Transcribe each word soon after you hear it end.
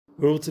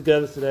We're all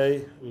together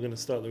today. We're going to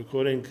start the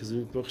recording because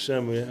Baruch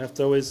Hashem, we have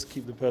to always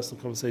keep the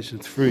personal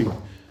conversations free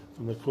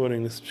from the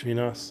recording. This is between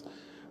us,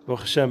 Baruch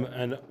Hashem.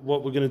 And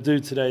what we're going to do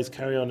today is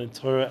carry on in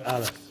Torah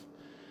Aleph.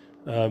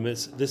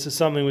 This is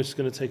something which is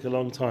going to take a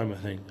long time, I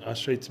think.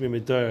 Ashrei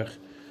Tamim Derech,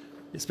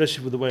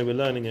 especially with the way we're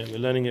learning it. We're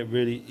learning it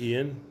really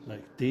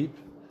like deep.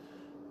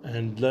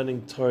 And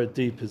learning Torah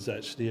deep is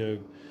actually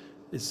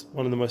it's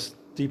one of the most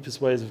deepest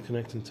ways of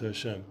connecting to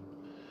Hashem,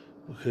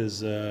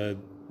 because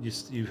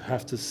you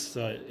have to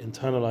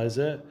internalize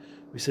it.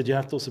 We said you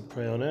have to also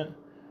pray on it.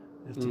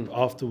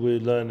 After we're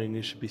learning,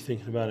 you should be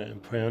thinking about it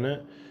and pray on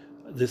it.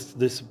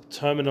 This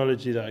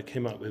terminology that I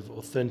came up with,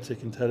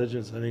 authentic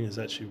intelligence, I think is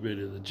actually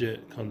really a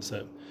legit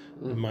concept.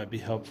 It might be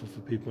helpful for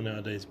people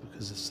nowadays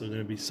because there's still going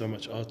to be so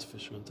much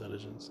artificial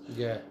intelligence.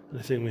 Yeah. And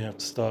I think we have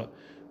to start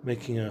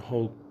making a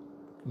whole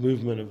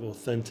movement of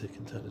authentic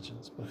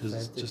intelligence,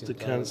 because just to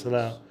cancel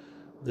out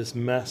this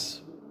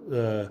mass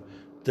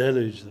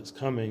deluge that's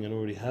coming and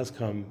already has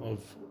come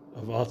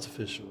of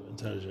artificial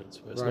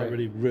intelligence, where it's not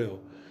really real.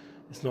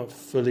 It's not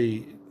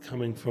fully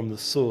coming from the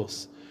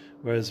source.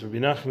 Whereas Rabbi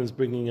Nachman is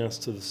bringing us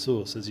to the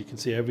source. As you can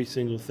see, every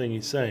single thing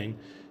he's saying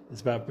is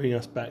about bringing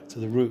us back to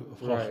the root of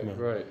Chochmah.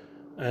 Right.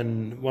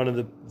 And one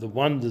of the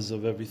wonders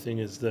of everything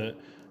is that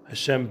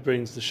Hashem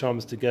brings the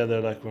shamas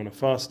together, like we're on a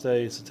fast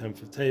day, it's the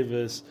 10th of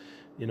Tavis.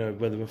 You know,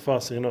 whether we're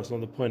fasting or not, it's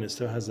not the point. It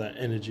still has that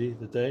energy,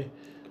 the day.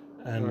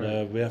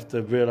 And we have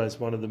to realize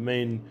one of the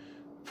main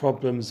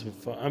problems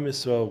for Am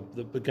Yisrael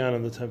that began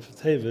on the 10th of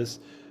Tavis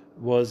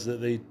was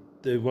that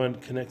they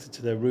weren't connected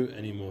to their root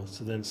anymore.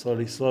 So then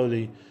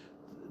slowly,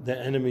 the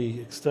enemy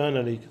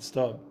externally could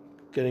start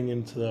getting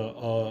into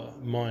our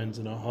minds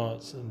and our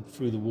hearts and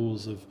through the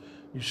walls of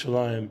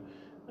Yerushalayim,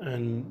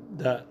 and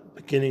that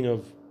beginning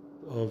of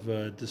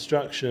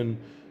destruction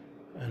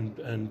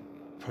and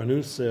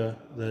pranusia,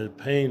 the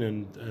pain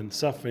and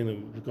suffering that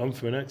we've gone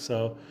through in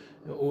exile,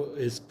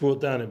 is brought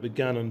down. It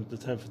began on the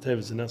 10th of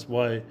Tavis, and that's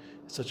why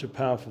it's such a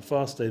powerful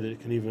fast day that it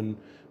can even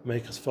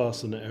make us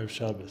fast on the Erev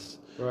Shabbos.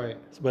 Right.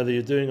 So whether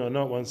you're doing it or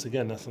not, once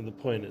again, that's not the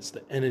point. It's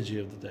the energy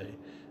of the day.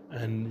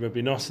 And Rabbi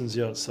Noson's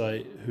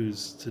Yotzai,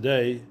 who's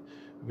today,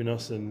 Rabbi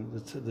Noson,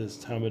 the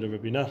Talmud of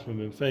Rabbi Nachman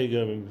ben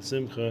Feiga ben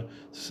Simcha,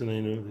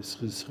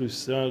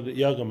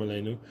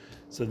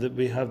 so that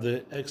we have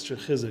the extra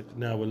chizuk.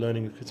 Now we're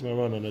learning Likutei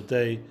Moharan on a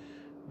day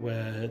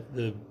where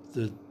the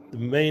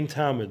main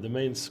Talmud, the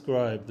main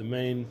scribe, the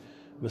main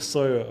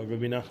Messiah of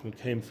Rabbi Nachman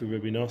came through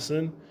Rabbi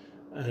Noson,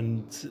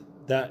 and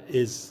that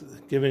is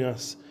giving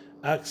us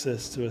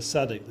access to a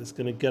tzaddik that's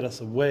going to get us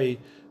away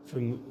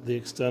from the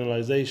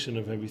externalization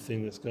of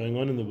everything that's going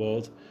on in the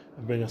world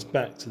and bring us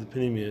back to the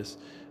Pnimiyos.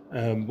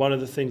 One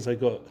of the things I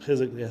got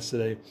chizuk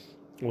yesterday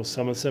was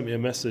someone sent me a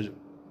message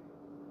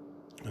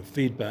of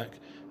feedback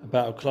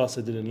about a class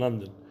I did in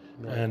London.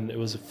 Right. And it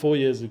was 4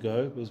 years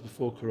ago, it was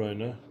before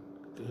Corona,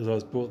 because I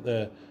was brought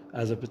there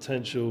as a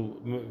potential,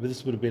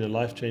 this would have been a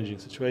life-changing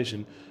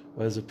situation,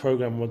 whereas a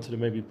program wanted to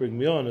maybe bring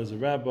me on as a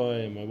rabbi,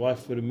 and my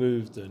wife would have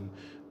moved, and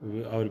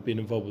I would have been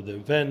involved with the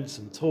events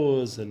and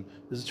tours, and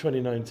this is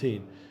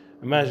 2019.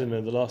 Imagine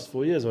in the last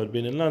 4 years I would have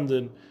been in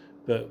London,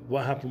 but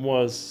what happened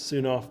was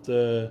soon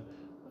after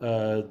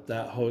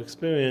that whole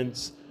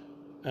experience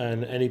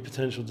and any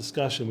potential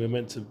discussion, we were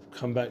meant to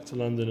come back to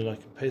London in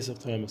like a Pesach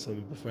time or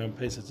something, before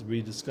Pesach to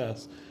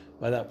rediscuss.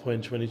 By that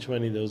point,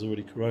 2020, there was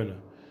already Corona.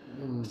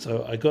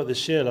 So I got this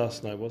shir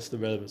last night. What's the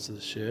relevance of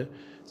the shir?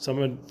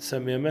 Someone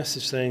sent me a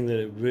message saying that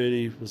it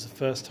really was the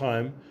first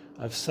time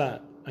I've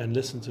sat and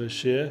listened to a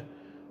shir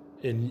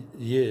in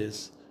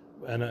years,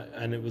 and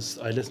I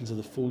listened to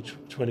the full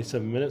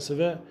 27 minutes of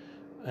it.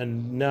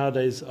 And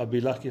nowadays I'll be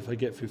lucky if I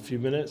get through a few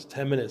minutes.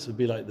 10 minutes would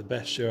be like the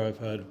best shir I've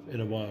heard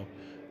in a while.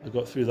 I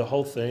got through the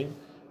whole thing,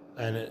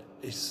 and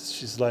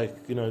she's like,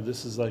 you know,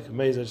 this is like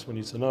amazing, I just want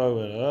you to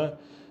know.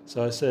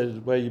 So I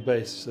said, where are you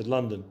based? She said,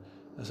 London.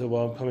 I said,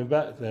 well, I'm coming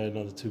back there in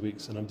another 2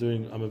 weeks, and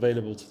I'm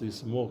available to do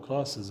some more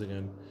classes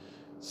again.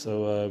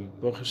 So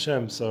Baruch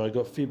Hashem. So I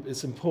got feedback.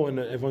 It's important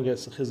that everyone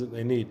gets the chizuk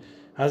they need.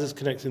 How's this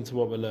connecting to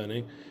what we're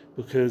learning?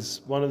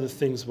 Because one of the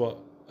things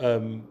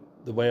the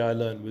way I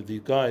learned with you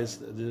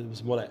guys, it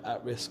was more like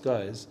at-risk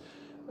guys,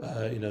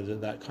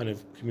 that kind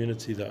of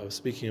community that I was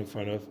speaking in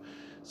front of.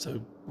 So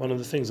one of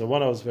the things, I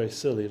was very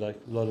silly, like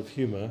a lot of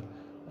humor,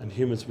 and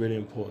humor's really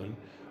important,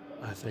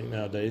 I think,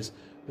 nowadays.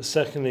 But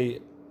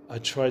secondly, I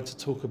tried to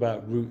talk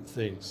about root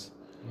things,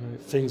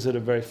 things that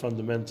are very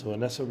fundamental,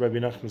 and that's what Rabbi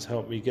Nachman's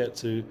helped me get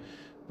to,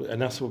 and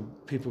that's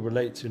what people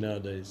relate to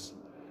nowadays.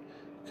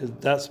 Because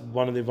that's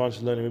one of the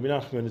advantages of learning Rabbi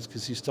Nachman, is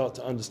because you start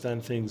to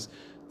understand things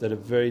that are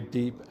very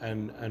deep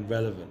and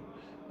relevant.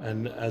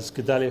 And as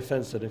Gedalia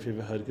Fenster, if you've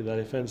ever heard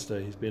Gedalia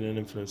Fenster, he's been an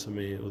influence on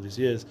me all these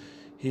years.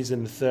 He's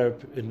in the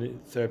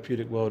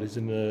therapeutic world. He's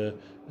in the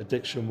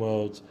addiction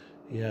world.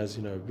 He has,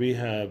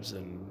 rehabs,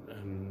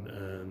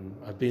 and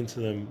I've been to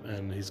them.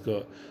 And he's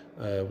got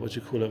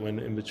when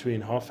in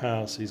between half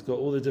house. He's got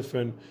all the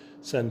different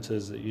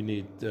centers that you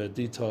need,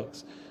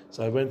 detox.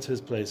 So I went to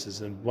his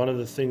places, and one of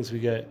the things we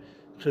get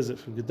chizuk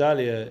from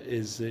Gedalia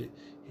is that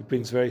he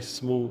brings very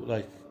small,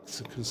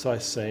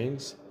 concise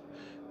sayings,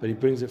 but he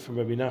brings it from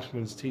Rabbi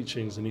Nachman's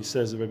teachings, and he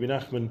says that Rabbi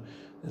Nachman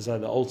is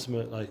like the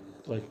ultimate like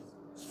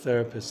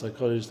therapist,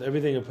 psychologist,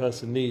 everything a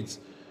person needs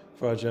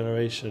for our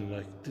generation.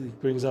 Like he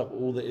brings up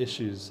all the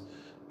issues.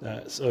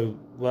 So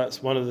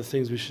that's one of the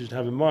things we should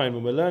have in mind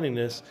when we're learning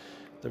this,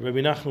 that Rabbi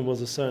Nachman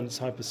was a certain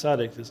type of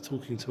tzaddik that's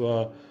talking to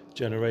our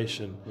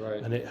generation.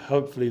 Right. And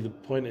hopefully the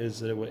point is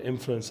that it will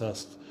influence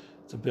us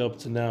to be able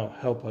to now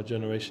help our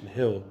generation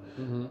heal,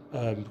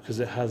 because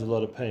it has a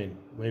lot of pain.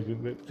 Maybe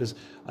because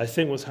I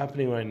think what's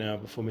happening right now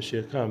before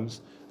Mashiach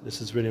comes,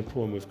 this is really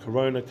important, with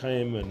Corona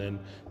came and then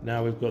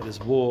now we've got this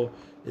war,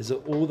 is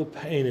that all the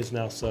pain is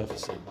now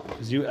surfacing.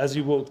 Because as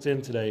you walked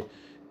in today,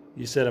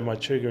 you said, am I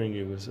triggering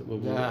you?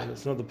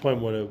 It's not the point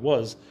what it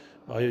was,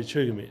 are you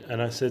triggering me?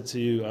 And I said to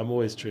you, I'm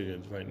always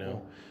triggered right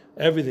now.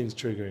 Everything's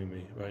triggering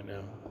me right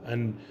now.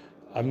 And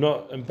I'm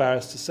not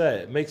embarrassed to say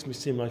it. It makes me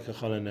seem like a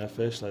chala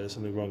nefesh, like there's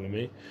something wrong with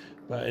me.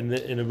 But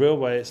in a real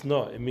way, it's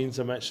not. It means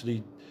I'm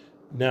actually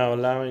now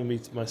allowing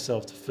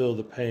myself to feel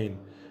the pain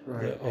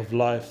of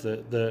life,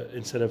 that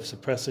instead of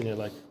suppressing it,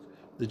 like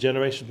the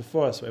generation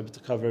before us were able to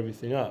cover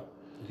everything up.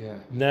 Yeah.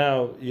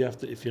 Now you have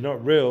to, if you're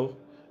not real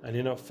and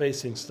you're not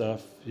facing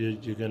stuff,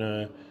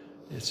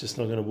 it's just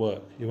not gonna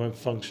work. You won't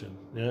function.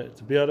 Yeah?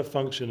 To be able to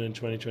function in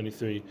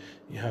 2023,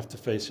 you have to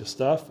face your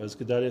stuff, as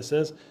Gedalia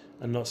says,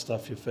 and not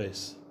stuff your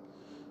face.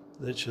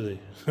 Literally.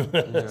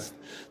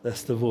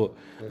 That's the word.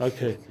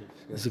 Okay.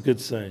 It's a good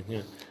saying,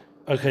 yeah.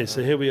 Okay,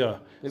 so here we are.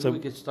 Maybe we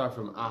could start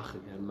from Ach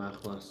again,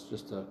 Machmas,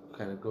 just to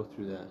kind of go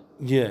through that.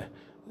 Yeah.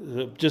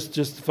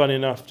 Just funny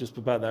enough, just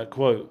about that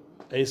quote,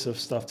 Esav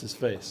stuffed his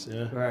face,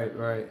 yeah?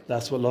 Right.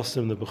 That's what lost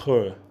him the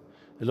Bechorah.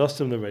 It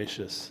lost him the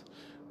Rashis.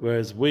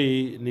 Whereas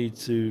we need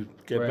to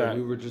get back.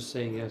 We were just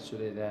saying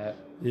yesterday that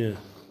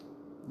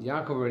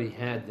Yaakov already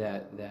had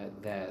that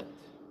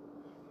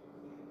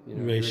he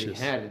already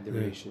had the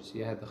Rashis. He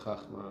had the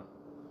Chachma.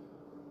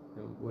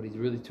 And what he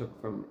really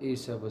took from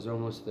Esav was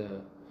almost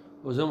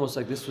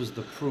like this was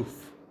the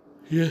proof.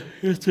 Yeah,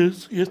 you have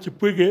to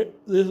bring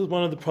it. This is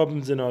one of the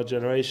problems in our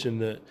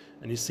generation,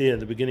 and you see it at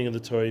the beginning of the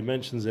Torah, he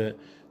mentions it,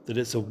 that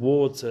it's a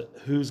war to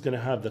who's going to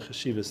have the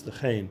chashivas, the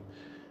chain.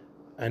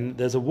 And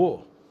there's a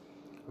war.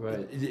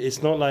 Right.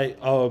 It's not like,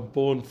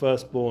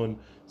 firstborn,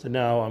 so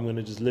now I'm going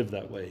to just live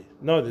that way.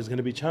 No, there's going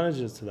to be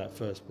challenges to that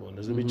firstborn.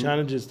 There's going to be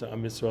challenges to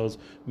Am Yisrael's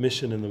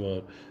mission in the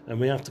world. And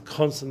we have to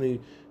constantly,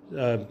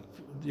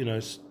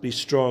 be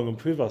strong and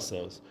prove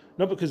ourselves.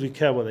 Not because we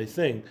care what they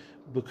think,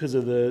 because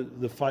of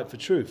the fight for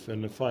truth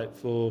and the fight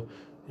for,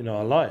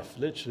 our life,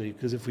 literally.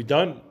 Because if we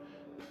don't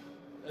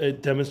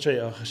demonstrate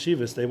our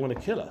chashivas, they want to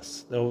kill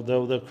us.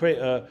 They'll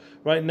create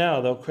right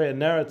now they'll create a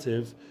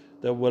narrative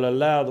that will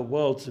allow the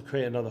world to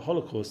create another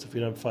Holocaust if we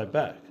don't fight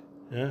back.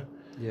 Yeah.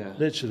 Yeah.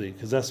 Literally,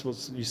 because that's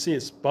what you see.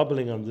 It's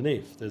bubbling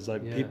underneath. There's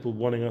people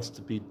wanting us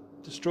to be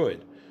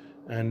destroyed,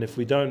 and if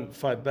we don't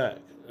fight back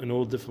in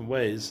all different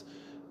ways,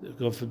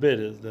 God forbid,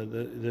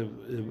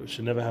 it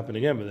should never happen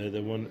again. But they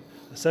want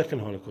a second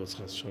Holocaust.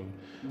 You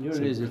know what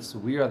it is?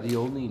 We are the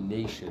only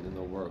nation in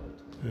the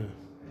world. Yeah.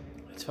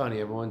 It's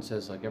funny. Everyone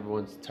says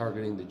everyone's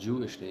targeting the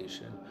Jewish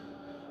nation.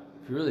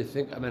 If you really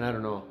think, I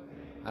don't know.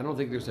 I don't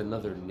think there's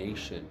another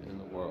nation in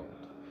the world.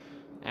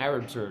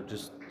 Arabs are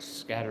just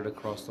scattered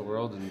across the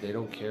world and they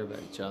don't care about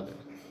each other.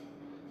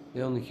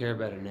 They only care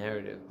about a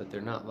narrative, but they're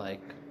not like,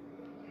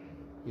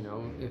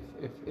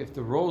 if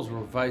the roles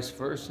were vice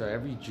versa,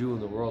 every Jew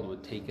in the world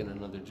would take in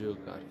another Jew,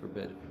 God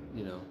forbid,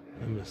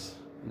 And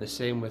the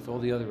same with all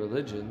the other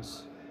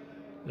religions.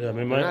 Yeah,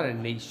 they're not a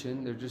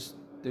nation,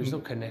 there's no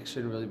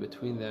connection really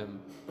between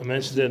them. I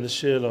mentioned it in the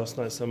shir last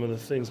night, some of the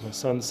things my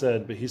son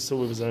said, but he saw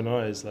with his own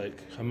eyes,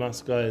 like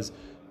Hamas guys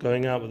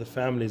going out with the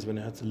families when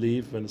they had to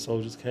leave, when the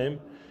soldiers came,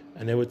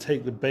 and they would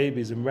take the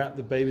babies and wrap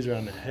the babies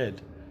around the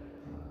head.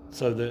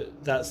 So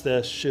that's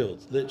their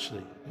shield,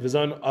 literally. With his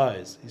own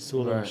eyes, he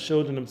saw them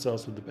shielding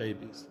themselves with the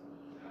babies.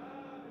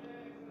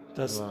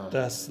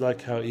 That's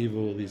like how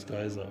evil these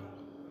guys are.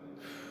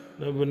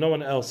 No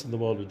one else in the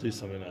world would do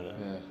something like that.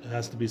 Yeah. It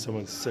has to be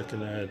someone sick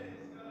in the head.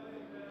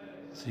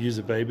 To use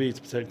a baby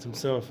to protect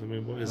himself.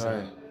 What is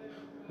that?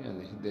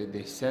 Yeah,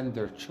 they send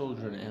their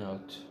children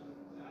out.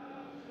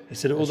 He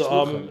said all the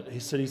armament. He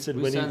said we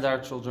send our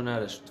children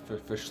out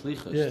for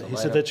shlichus. Yeah, he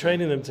said they're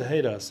training them to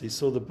hate us. He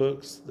saw the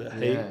books,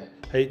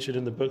 hatred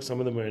in the books. Some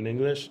of them were in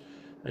English,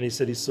 and he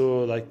said he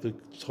saw the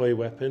toy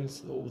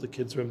weapons that all the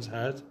kids' rooms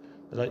had.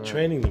 They're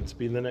training them to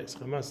be the next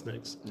Hamas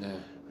next. Yeah.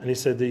 And he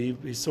said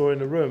he saw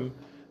in a room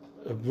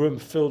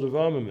filled with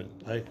armament,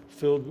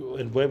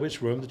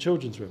 which room? The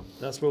children's room.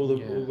 That's where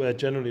where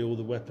generally all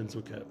the weapons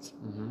were kept.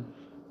 Mm-hmm.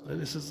 And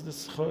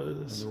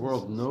the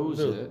world knows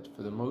it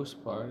for the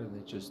most part, and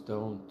they just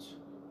don't.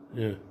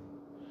 Yeah.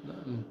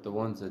 The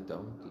ones that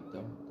don't. They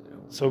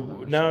don't. So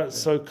now it's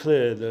so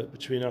clear that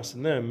between us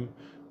and them,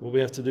 what we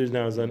have to do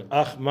now is an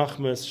ach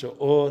machmes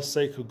she'or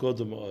seichel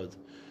godel ma'od.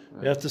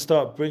 We have to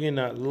start bringing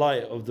that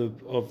light of the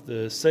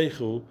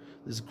seichel,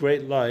 this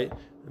great light,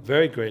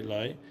 very great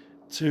light.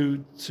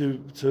 To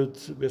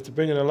we have to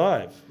bring it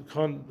alive. We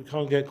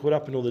can't get caught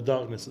up in all the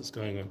darkness that's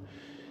going on.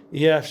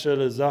 יהיה אפשר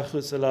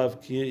לזכוס עליו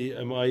כי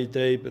הם על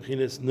ידי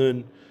בחינס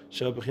נון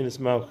של בחינס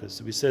malchus.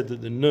 So we said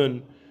that the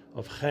nun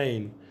of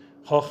Chain,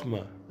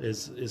 Chochmah,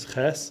 is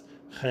Ches,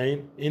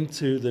 Chain,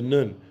 into the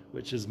nun,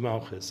 which is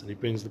malchus. And he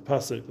brings the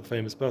pasuk, the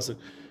famous pasuk,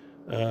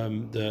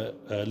 the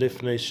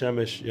Lifnei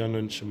Shemesh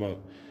Yanun Shemo,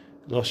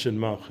 Loshen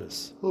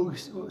malchus. Oh,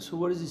 so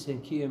what is he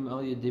saying? Ki em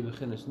al yedei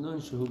bechinas nun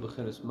shehu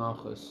bechinas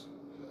malchus.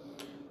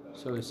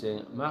 So he's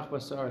saying, Mach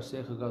basar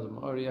seicha gadol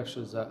ma'ari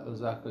afshel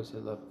zakos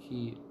elav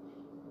ki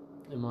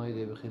em al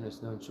yedei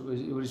bechinas nun. So what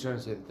is he trying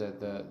to say? That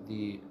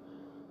the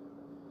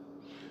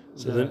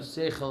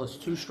seichel is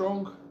too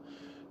strong?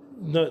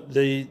 No,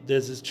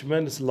 there's this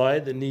tremendous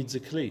light that needs a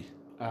kli.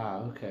 Ah,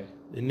 okay.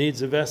 It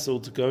needs a vessel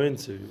to go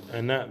into,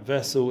 and that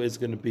vessel is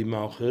going to be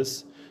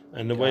malchus.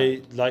 And the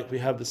way, like we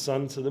have the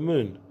sun to the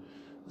moon,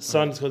 the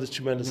sun's got this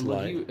tremendous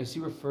light. Is he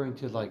referring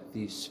to like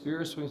the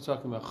spheres when he's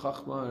talking about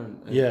chachma and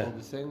all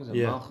the things, and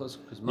malchus?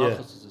 Because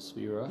malchus is a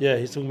sphere. Yeah,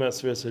 he's talking about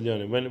spheres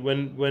elyonim.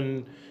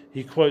 When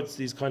he quotes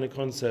these kind of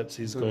concepts,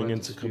 he's going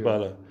into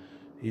Kabbalah.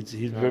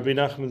 Rabbi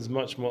Nachman's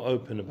much more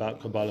open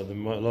about Kabbalah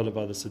than a lot of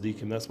other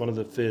Siddiqim. That's one of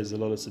the fears a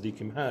lot of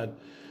Siddiqim had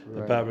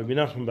about Rabbi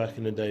Nachman back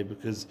in the day,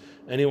 because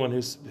anyone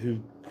who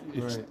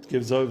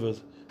gives over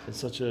in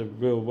such a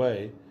real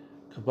way,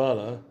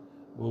 Kabbalah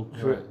will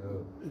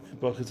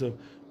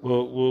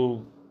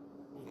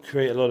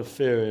create a lot of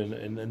fear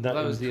in that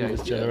was the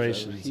previous idea,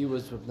 generations,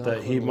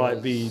 that he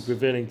might be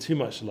revealing too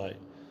much light.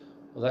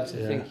 Well, that's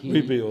the thing.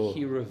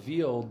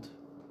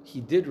 He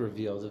did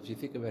reveal, if you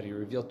think about it, he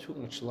revealed too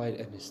much light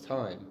at his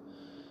time,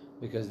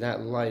 because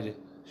that light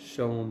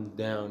shone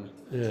down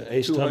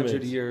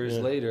 200 years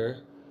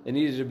later. It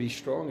needed to be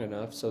strong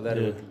enough so that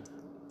it would...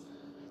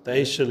 The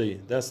Eishali,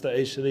 that's the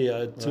Eishali.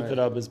 I took it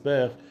up as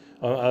Bech,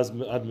 as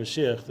Ad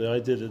Mashiach, the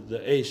idea that the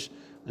Eish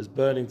is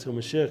burning till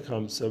Mashiach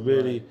comes. So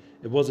really,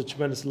 it was a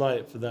tremendous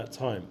light for that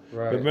time.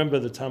 But remember,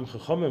 the Tam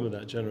Chachamim of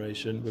that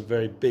generation were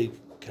very big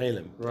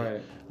Kalim.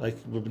 Like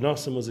Rabbi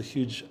Nosson was a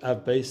huge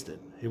Av Beistin.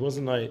 He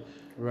wasn't like,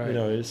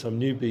 some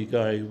newbie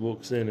guy who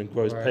walks in and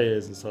grows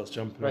pears and starts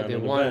jumping around. They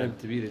wanted him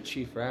to be the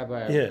chief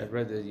rabbi. I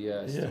read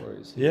the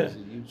stories. He was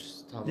a huge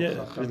Talmud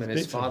Chacham, and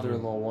his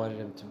father-in-law wanted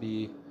him to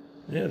be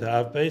the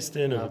Av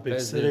Beistin of a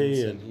big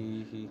city. And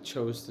he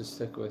chose to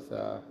stick with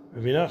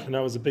Rabbi Nachman.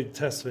 That was a big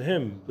test for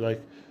him,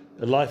 like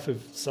a life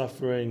of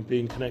suffering,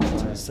 being connected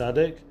to the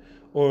Tzaddik,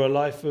 or a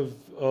life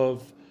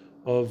of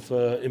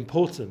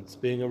importance,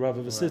 being a Rav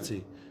of a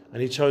city.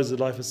 And he chose a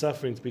life of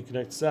suffering to be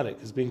connected to Tzaddik,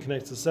 because being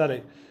connected to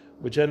Tzaddik,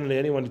 but generally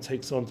anyone who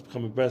takes on to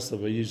become a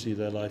Breslover, usually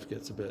their life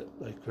gets a bit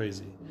like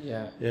crazy.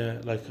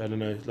 Like I don't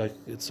know, like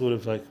it sort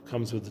of like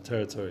comes with the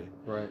territory.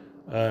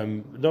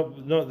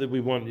 Not that we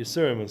want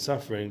Yisurim and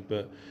suffering,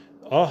 but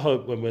our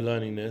hope when we're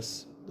learning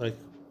this, like,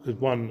 because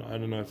one, I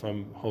don't know if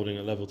I'm holding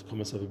a level to call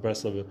myself a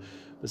Breslover,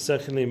 but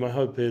secondly, my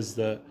hope is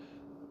that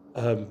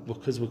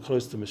because we're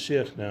close to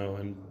Mashiach now,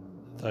 and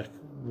like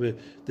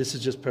this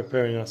is just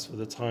preparing us for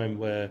the time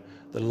where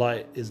the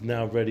light is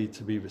now ready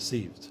to be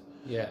received.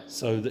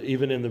 So that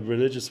even in the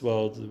religious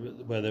world,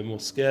 where they're more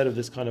scared of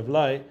this kind of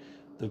light,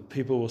 the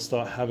people will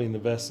start having the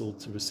vessel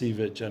to receive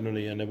it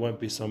generally, and there won't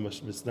be so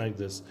much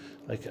misnagdus.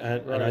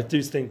 And I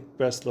do think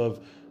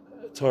Breslov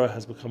Torah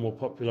has become more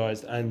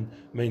popularized and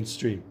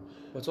mainstream.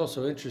 What's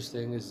also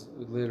interesting is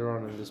later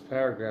on in this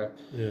paragraph,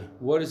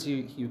 what is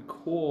he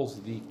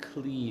calls the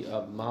Kli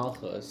of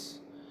Malchus,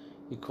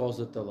 he calls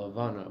it the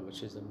Lavana,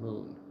 which is the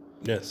moon.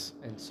 Yes.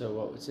 And so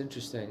what's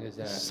interesting is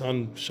that...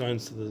 sun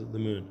shines to the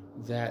moon.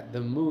 That the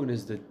moon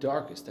is the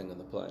darkest thing on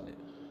the planet.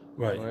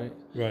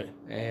 Right.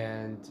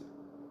 And,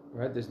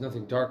 there's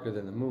nothing darker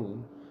than the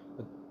moon.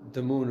 But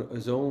the moon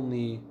is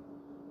only,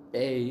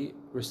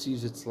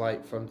 receives its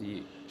light from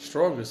the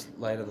strongest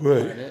light of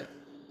the planet.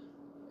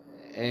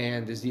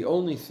 And is the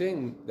only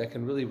thing that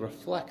can really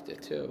reflect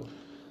it, too.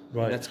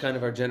 And that's kind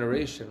of our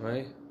generation,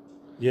 right?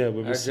 Yeah,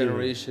 our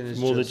generation is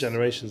more the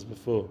generations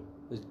before.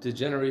 The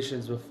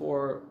generations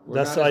before were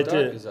that's not the as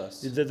idea. dark as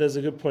us. There's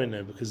a good point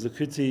there, because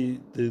Likutei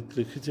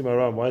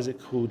Moharan, why is it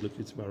called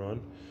Likutei Moharan?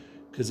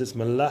 Because it's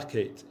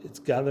malaket, it's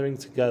gathering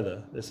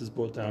together. This is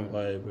brought down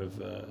by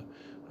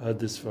I heard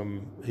this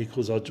from, he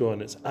calls our draw,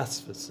 and it's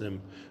Asfasim.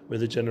 We're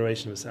the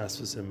generation of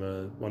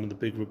Asfasim, one of the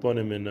big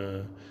Rabbonim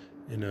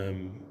in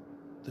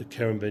the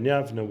Keren Ben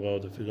Yavna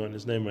world. I've forgotten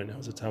his name right now.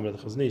 It's a Talmud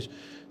of Chaznish.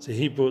 So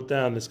he brought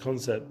down this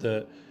concept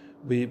that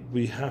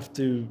we have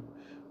to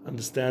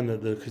understand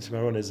that the Likutei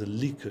Moharan is a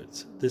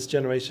likut. This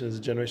generation is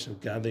a generation of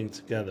gathering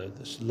together.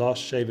 The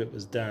last Shevet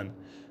was Dan.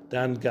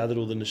 Dan gathered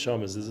all the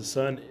neshamas. There's a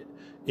certain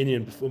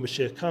Inyan before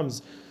Mashiach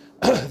comes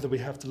that we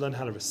have to learn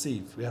how to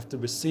receive. We have to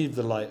receive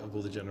the light of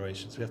all the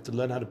generations. We have to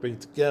learn how to bring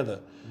together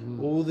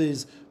all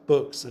these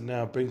books, and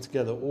now bring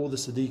together all the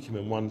Siddiqim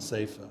in one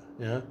sefer.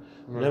 There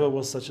never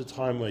was such a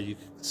time where you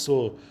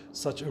saw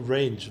such a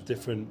range of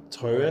different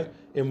Torah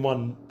in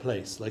one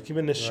place. Like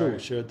even the Shul,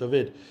 Shir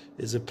David,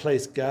 is a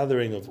place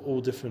gathering of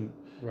all different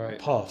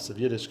paths of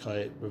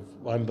Yiddishkeit.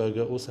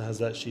 Weinberger also has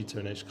that Shita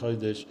and Eish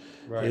Kodesh.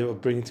 They were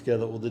bringing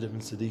together all the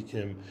different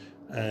Siddiqim.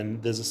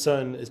 And there's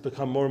it's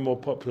become more and more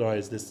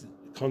popularized, this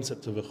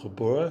concept of a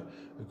chabura,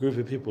 a group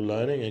of people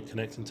learning and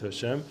connecting to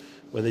Hashem,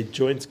 where they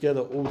join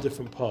together all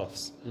different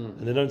paths.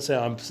 And they don't say,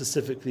 I'm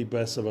specifically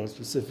Breslov, I'm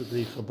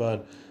specifically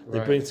Chabad. They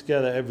bring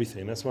together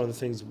everything. That's one of the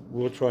things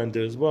we'll try and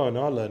do as well in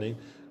our learning,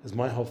 because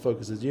my whole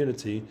focus is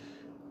unity,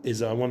 is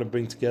that I want to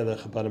bring together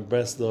Chabad and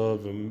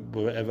Breslov and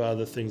whatever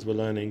other things we're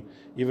learning.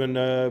 Even,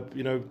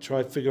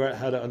 try to figure out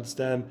how to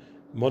understand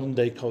modern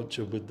day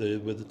culture with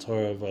the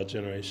Torah of our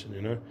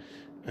generation,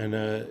 And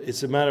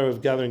it's a matter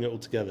of gathering it all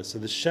together. So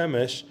the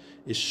Shemesh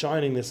is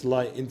shining this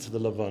light into the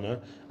Lavana.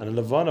 And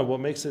the Lavana, what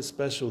makes it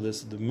special,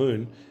 the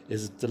moon,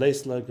 is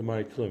Deleis Lo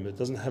Gemari Klum. It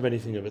doesn't have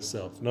anything of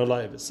itself, no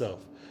light of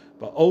itself.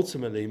 But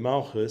ultimately,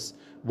 Malchus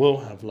will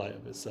have light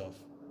of itself.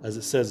 As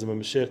it says, when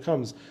Mashiach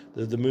comes,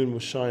 the moon will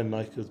shine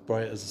like as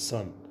bright as the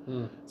sun.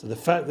 So the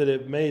fact that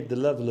it made the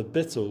level of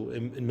Bittul,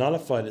 it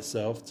nullified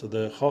itself to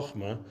the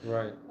Chochmah,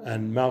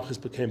 and Malchus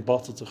became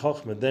bottled to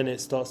Chochmah, then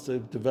it starts to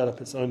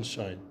develop its own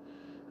shine.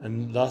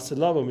 And last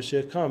love, when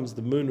Mashiach comes,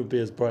 the moon will be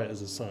as bright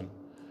as the sun.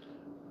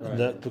 And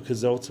that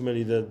because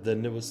ultimately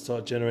then it will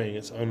start generating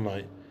its own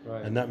light.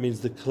 And that means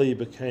the Kli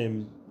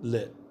became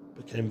lit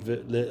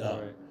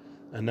up.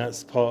 And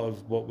that's part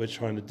of what we're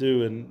trying to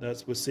do. And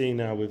that's we're seeing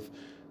now with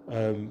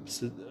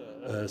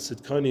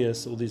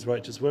Sidkonius, all these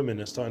righteous women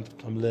are starting to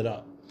become lit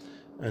up.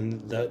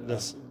 And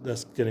that's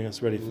getting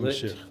us ready for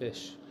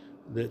Mashiach.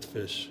 Lit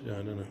fish. Yeah, I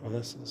don't know. Oh,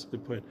 that's a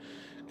good point.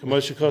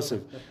 Kamosha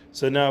Kosov.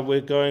 So now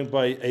we're going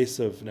by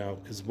Esav now.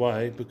 Because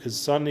why? Because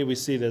suddenly we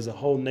see there's a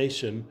whole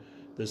nation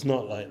that's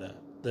not like that.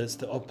 That's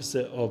the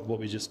opposite of what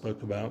we just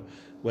spoke about,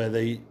 where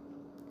they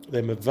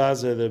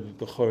mavaza the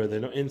bechora. They're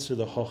not into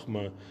the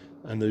chokhmah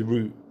and the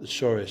root, the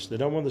shorish. They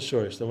don't want the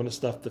shorish. They want to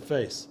stuff the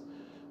face.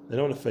 They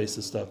don't want to face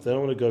the stuff. They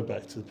don't want to go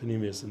back to the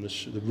panemius and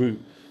the root.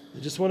 They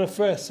just want to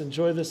fresh,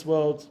 enjoy this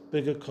world,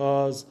 bigger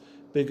cars,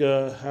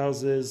 bigger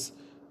houses,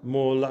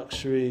 more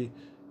luxury.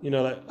 I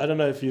don't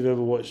know if you've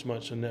ever watched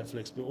much on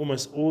Netflix, but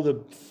almost all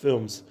the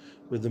films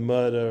with the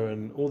murder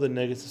and all the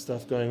negative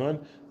stuff going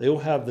on, they all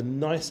have the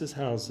nicest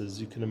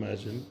houses you can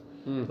imagine.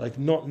 Like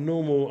not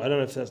normal, I don't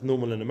know if that's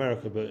normal in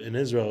America, but in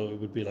Israel it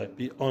would be like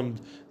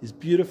beyond these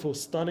beautiful,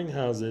 stunning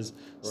houses,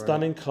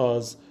 stunning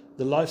cars,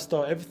 the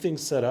lifestyle,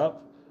 everything's set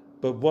up.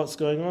 But what's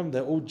going on?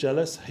 They're all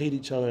jealous, hate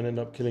each other, and end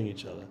up killing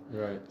each other.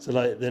 So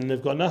then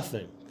they've got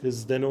nothing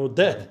because they're all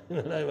dead.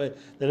 They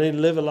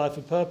didn't live a life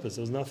of purpose.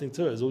 There was nothing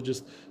to it. It's all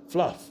just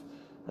fluff.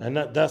 And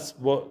that's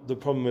what the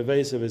problem with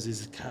Esav is.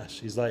 He's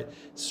cash. He's like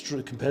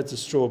compared to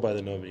straw by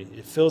the Novi.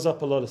 It fills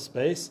up a lot of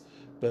space,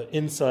 but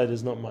inside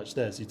is not much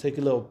there. So you take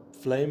a little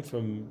flame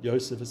from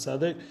Yosef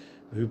Asadik,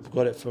 who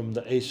got it from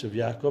the Aish of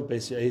Yaakov,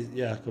 Beis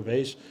Yaakov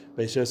Aish,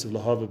 Beis Yosef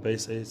Lahava,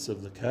 Beis Aish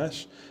of the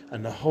cash,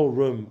 and the whole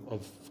room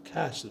of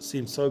cash that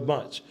seems so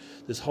much,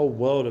 this whole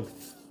world of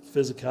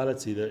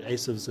physicality that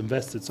Esav's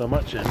invested so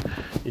much in,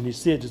 and you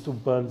see it just all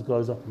burns,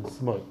 goes up in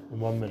smoke in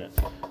 1 minute.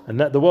 And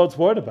that the world's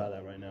worried about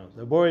that right now.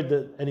 They're worried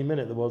that any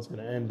minute the world's going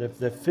to end.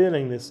 They're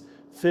feeling this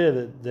fear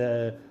that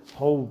their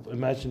whole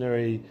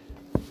imaginary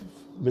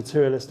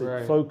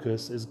materialistic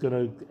focus is going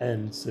to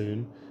end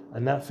soon.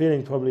 And that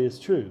feeling probably is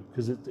true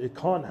because it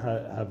can't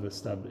have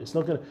established. It's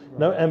not going to.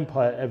 No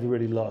empire ever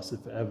really lasted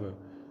forever.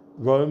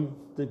 Rome,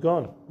 they're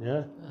gone.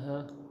 Yeah.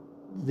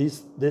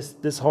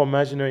 This whole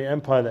imaginary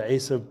empire that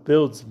Esav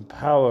builds in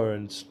power,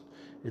 and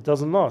it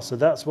doesn't last. So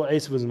that's what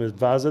Esav was with.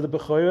 Vaza the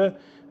bechora,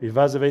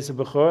 Vaza Esav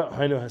bechora,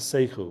 Hainu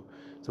haseichu.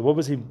 So what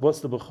was he? What's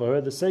the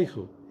bechora? The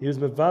seichu. He was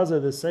with Vaza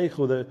the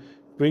seichu that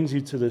brings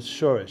you to the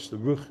shorish, the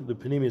ruch, the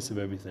panemius of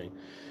everything.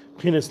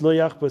 That's where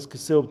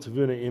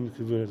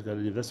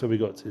we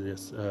got to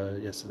this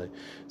yesterday.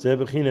 Zeh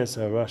b'chinas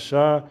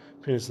harasha,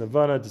 b'chinas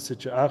lavana, the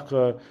sitra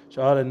achra,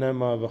 sha'ala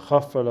nema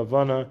v'chafra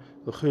lavana,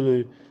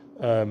 v'chulu,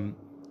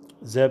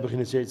 zeh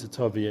b'chinas yetzer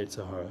tov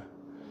v'yetzer hara.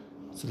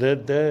 So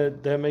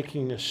they're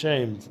making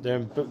ashamed.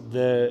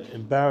 They're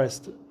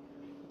embarrassed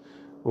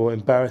or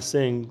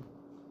embarrassing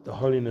the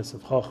holiness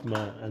of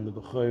Chochmah and the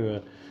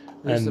Bechorah.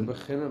 And the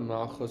b'china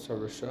malchus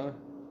harasha.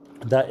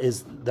 That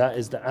is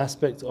the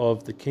aspect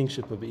of the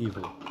kingship of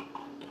evil.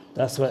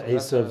 That's what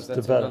Esav's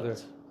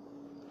developed.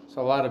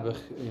 So a lot of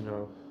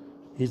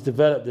he's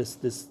developed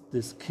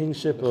this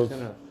kingship of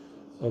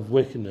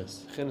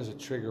wickedness. B'china is a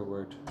trigger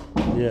word.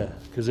 Yeah,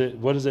 because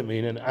what does it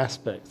mean? An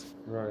aspect.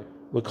 Right.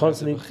 We're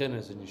constantly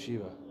b'chinas in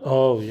yeshiva.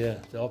 Oh yeah,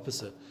 the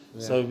opposite.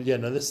 Yeah. So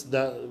this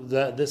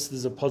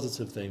is a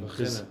positive thing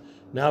because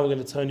now we're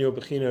going to turn your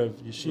b'china of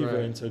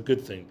yeshiva into a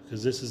good thing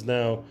because this is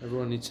now.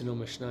 Everyone needs to know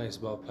Mishnah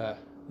about peh.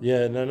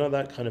 Yeah, no, not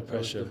that kind of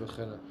pressure.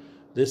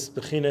 This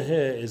bechina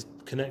here is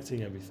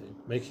connecting everything,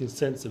 making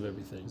sense of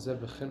everything. This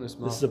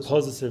is a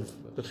positive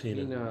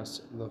bechina.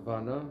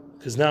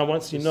 Because now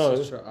once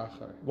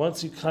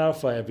you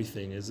clarify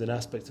everything is an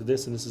aspect of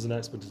this and this is an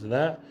aspect of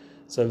that.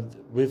 So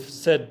we've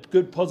said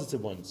good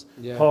positive ones.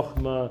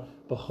 Chochmah,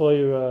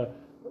 Bechorah,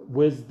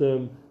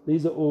 wisdom.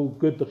 These are all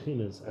good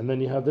bechinas. And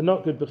then you have the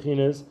not good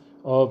bechinas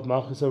of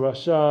Malchus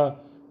HaRasha,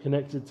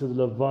 connected to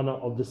the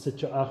Lavana of the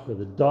Sitra Achra,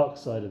 the dark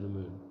side of the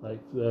moon, like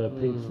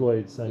Pink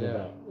Floyd sang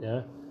about.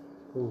 Yeah.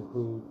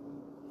 Who?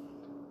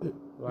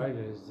 Right?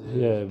 Is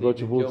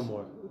Roger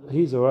Gilmore.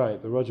 he's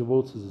alright, but Roger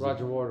Waters is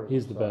Roger Waters.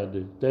 he's the bad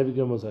dude. David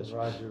Gilmour's actually.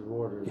 Roger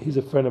Waters. He's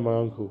a friend of my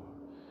uncle.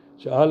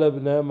 She'ala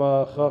b'nei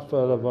ma'achafa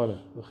lavana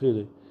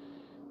v'chili.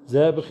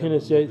 Zeh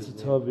b'chinas yetzer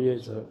tov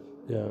v'yetzer.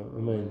 Yeah, I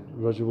mean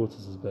Roger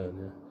Waters is bad.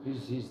 Yeah.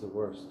 He's the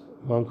worst.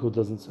 My uncle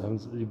doesn't.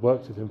 He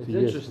worked with him for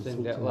years. It's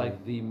interesting that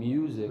like the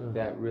music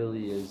that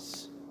really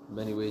is in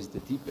many ways the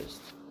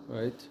deepest,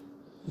 right?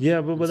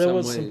 Yeah, but there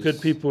was some ways, good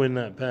people in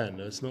that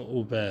band. It's not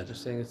all bad.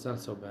 Just saying it's not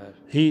so bad.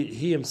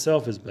 He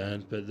himself is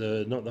banned, but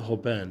not the whole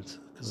band.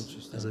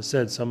 Because as I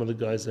said, some of the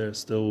guys there are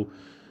still,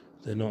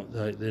 they're not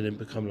like they didn't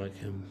become like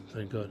him.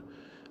 Thank God.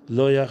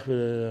 Lo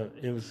yachvel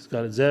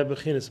zeh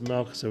b'chinas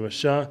malchus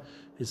rasha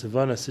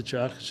hisavana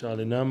sitra achsha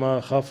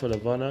alinama chafa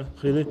lavana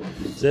chili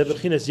zeh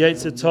b'chinas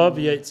yetzer tov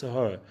yetzer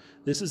hara.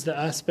 This is the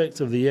aspect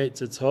of the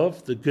yetzer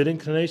tov, the good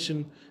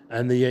inclination,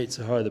 and the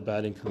yetzer hara, the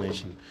bad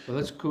inclination. Well,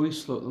 let's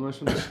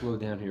slow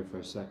down here for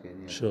a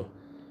second. Yeah. Sure.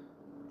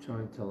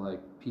 Trying to like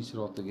piece it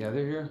all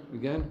together here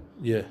again.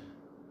 Yeah.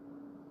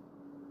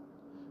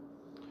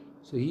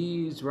 So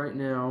he's right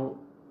now,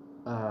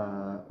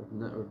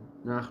 Nachman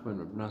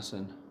or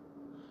Nassan,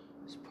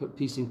 is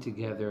piecing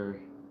together,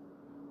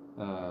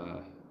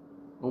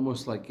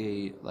 almost like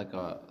a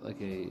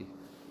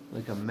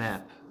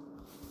map.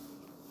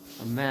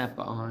 A map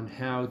on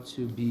how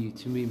to be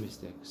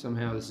mystic.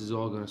 Somehow this is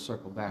all going to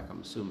circle back,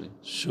 I'm assuming.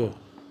 Sure.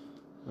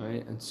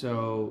 Right, and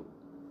so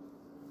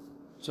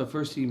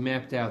first he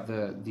mapped out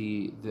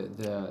the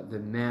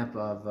map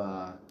of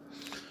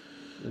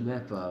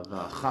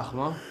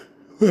Chachma.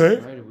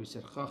 Right. We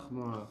said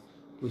Chachma.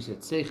 We said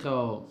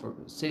Seichel.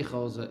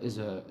 Seichel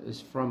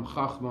is from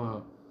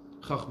Chachma.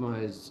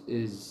 Chachma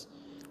is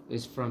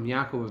from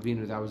Yaakov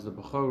Avinu. That was the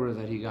Bechorah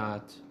that he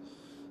got,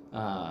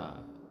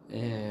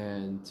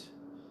 and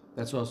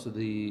that's also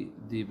the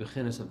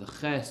beginning of the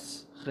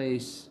Ches,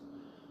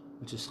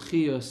 which is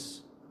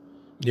Chios.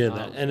 Yeah,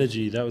 that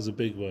energy, that was a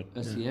big one.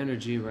 That's the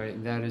energy, right?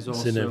 And that is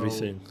also... It's in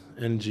everything.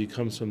 Energy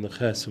comes from the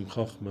Ches, from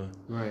Chochmah.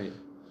 Right.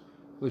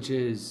 Which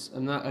is,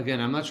 I'm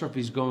not sure if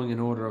he's going in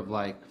order of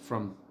like,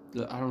 from,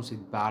 I don't say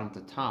bottom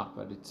to top,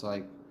 but it's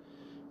like,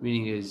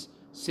 meaning is,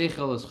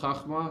 Seichel is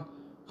Chochmah,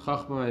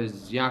 Chochmah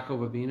is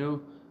Yaakov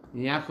Avinu,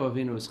 and Yaakov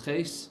Avinu is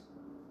Ches,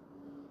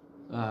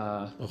 which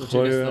I guess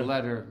the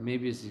letter,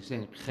 maybe it's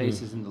saying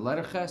Ches is in the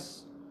letter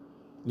Ches.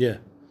 Yeah.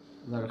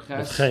 Letter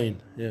Ches.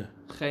 Chain, yeah.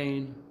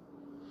 Chain.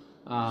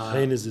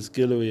 Chain is this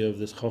gilui of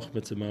this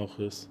Chochmah to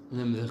Malchus. And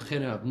then the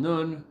Bechina of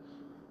Nun,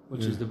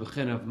 which is the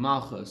Bechina of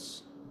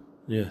Malchus.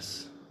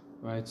 Yes.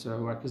 Right, so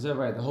because the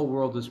whole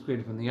world was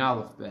created from the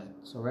Aleph bet.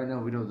 So right now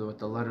we know what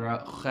the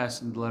letter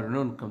Ches and the letter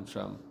Nun comes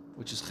from,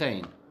 which is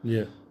Chain.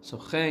 Yeah. So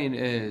Chain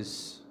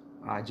is,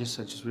 I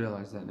just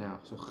realized that now.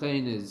 So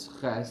Chain is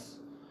Ches.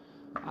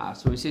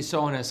 So we say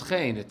someone has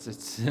Chain, it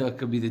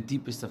could be the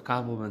deepest of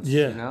compliments.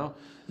 Yeah. You know.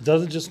 It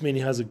doesn't just mean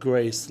he has a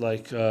grace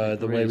like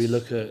the way we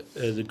look at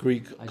the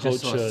Greek culture. I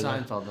just saw a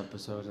Seinfeld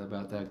episode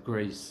about that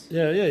grace.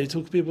 Yeah.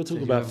 People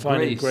talk about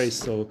finding grace.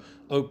 So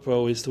Oprah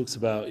always talks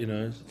about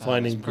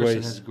finding this grace.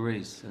 Person has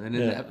grace, and then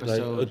in the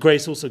episode, like,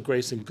 grace also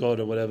grace in God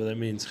or whatever that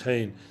means.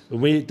 Chain. When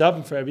we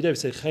daven for every day, we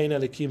say Chain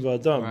Elikim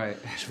v'Adam. Right.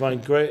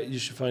 You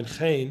should find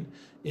Chain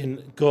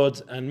in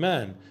God and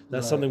man.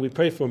 That's something we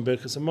pray for in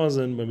Birkas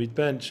Hamazon when we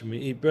bench and we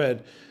eat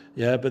bread.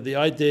 Yeah, but the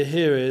idea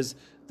here is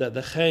that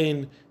the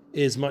Chain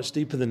is much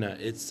deeper than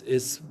that. It's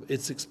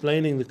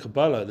explaining the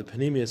Kabbalah, the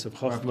Panemius of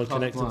Chochmah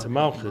connecting to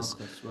Malchus,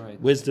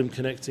 wisdom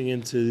connecting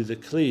into the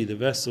Kli, the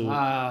vessel,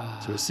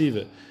 to receive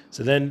it.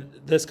 So then,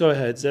 let's go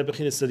ahead. Zeh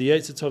b'chinas, so the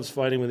Yetzer Tov's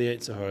fighting with the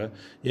Yetzer Hara.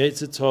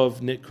 Yetzer Tov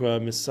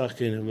nikra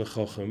misakin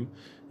v'chochem,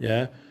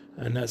 yeah,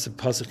 and that's a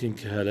pasuk in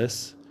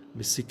Keheles,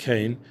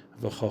 misikain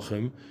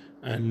v'chochem,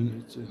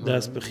 and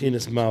that's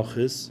b'chinas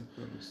Malchus.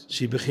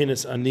 She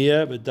b'chinas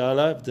aniya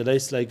v'dala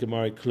v'daleis lei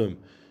gemari klum.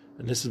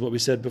 And this is what we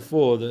said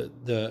before,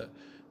 that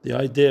the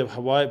idea of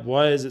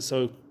why is it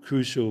so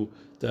crucial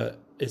that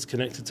it's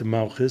connected to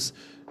Malchus?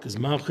 Because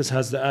Malchus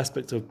has the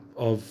aspect of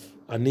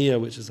Aniyah,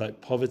 which is like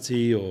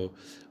poverty or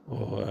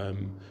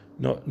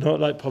not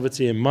like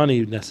poverty in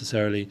money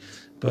necessarily,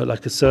 but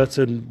like a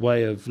certain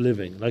way of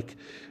living. Like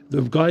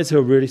the guys who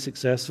are really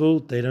successful,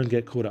 they don't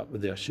get caught up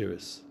with the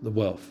ashiras, the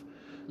wealth.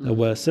 They'll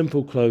wear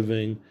simple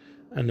clothing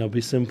and they'll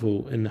be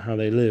simple in how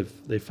they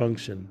live, they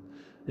function.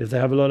 If they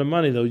have a lot of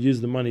money, they'll use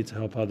the money to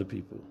help other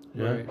people.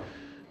 Yeah?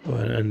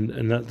 Right.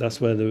 And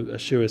that's where the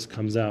assurance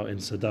comes out in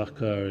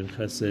Sadaqah and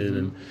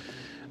Chesed.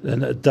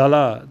 And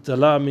Dala.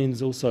 Dala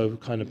means also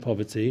kind of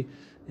poverty.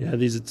 Yeah,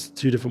 these are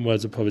two different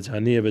words of poverty.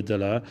 Aniyah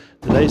v'Dala.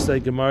 Dala say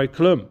Gemari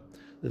Klum.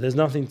 There's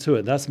nothing to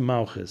it. That's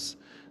Malchus.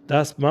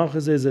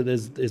 Malchus is that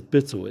it's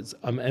bittul.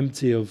 I'm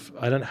empty of,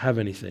 I don't have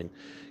anything.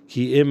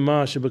 Ki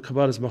imma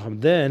shebekabbalas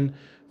Moharan. Then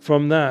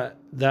from that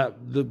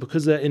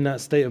because they're in that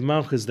state of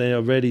Malchus, they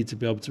are ready to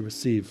be able to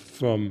receive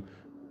from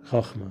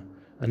Chochmah,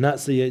 and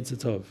that's the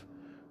Yetzer Tov.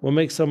 What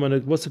makes someone?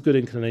 What's a good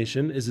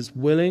inclination? Is it's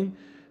willing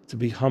to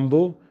be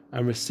humble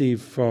and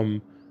receive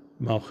from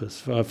Malchus,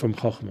 from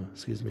Chochmah.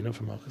 Excuse me, not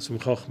from Malchus, from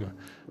Chochmah,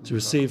 to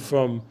receive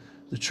from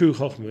the true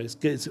Chochmah.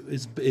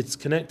 It's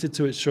connected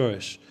to its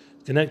shorish,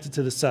 connected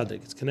to the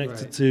tzaddik. It's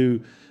connected Right.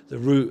 to the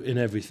root in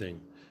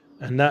everything.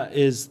 And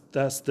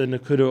that's the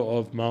Nakuda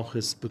of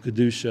Malchus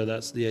B'Kedusha,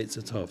 that's the Eitz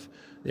Tov.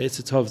 The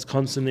Eitz Tov is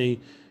constantly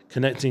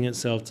connecting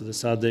itself to the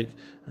tzaddik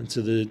and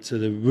to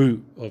the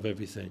root of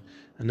everything.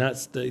 And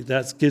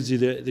that gives you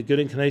the good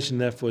inclination,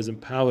 therefore, is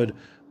empowered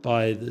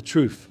by the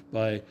truth,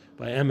 by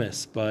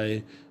emes,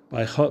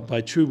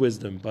 by true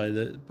wisdom, by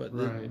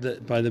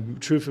the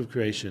truth of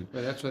creation.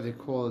 But that's why they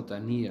call it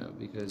Aniyah,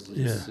 because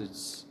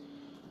it's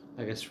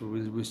I guess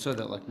we saw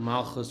that like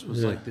Malchus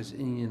was like this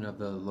Indian of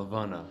the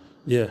Lavana.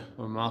 Yeah.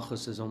 Or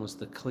Malchus is almost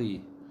the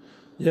Kli.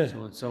 Yeah.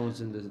 So when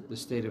someone's in the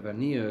state of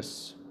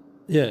Aniyas,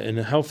 in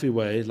a healthy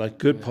way, like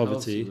good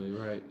poverty.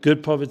 Right.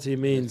 Good poverty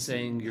means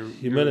saying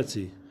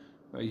humility.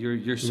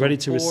 You're so ready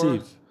to poor,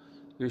 receive.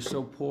 You're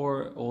so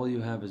poor, all you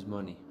have is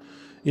money.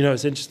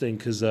 It's interesting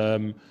because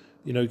you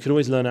can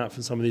always learn out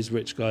from some of these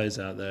rich guys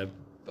out there.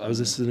 I was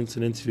listening to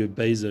an interview of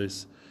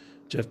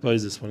Jeff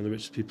Bezos, one of the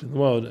richest people in the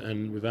world,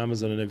 and with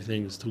Amazon and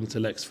everything, was talking to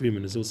Lex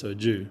Fridman, who's also a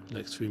Jew.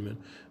 Lex Fridman.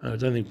 I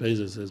don't think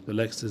Bezos is, but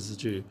Lex is a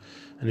Jew.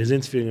 And he's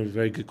interviewing him with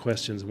very good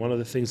questions. And one of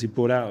the things he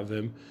brought out of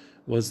him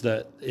was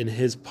that in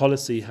his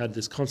policy had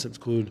this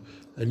concept called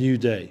a new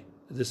day.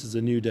 This is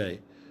a new day.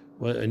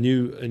 Well, a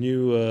new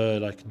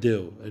like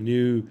deal.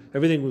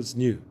 Everything was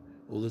new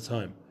all the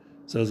time.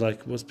 So I was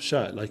like, what's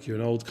Pshat? Like you're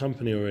an old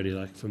company already,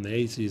 like from the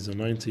 80s or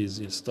 90s,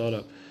 you're a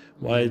startup.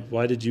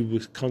 Why did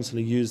you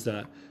constantly use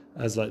that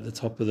as like the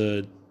top of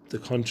the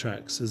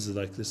contracts? As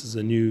like this is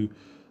a new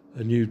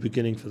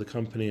beginning for the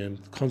company, and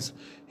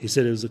he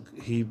said it was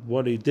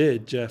what he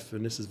did, Jeff,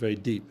 and this is very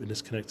deep, and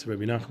this connects to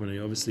Rabbi Nachman. He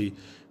obviously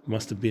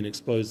must have been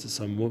exposed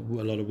to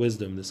a lot of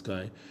wisdom. This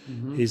guy,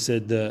 he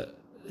said that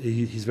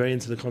he's very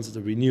into the concept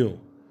of renewal,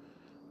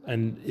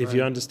 and if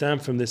you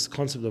understand from this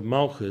concept of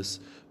Malchus,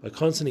 by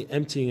constantly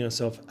emptying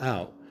yourself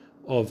out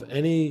of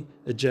any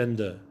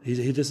agenda,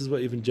 this is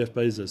what even Jeff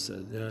Bezos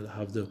said.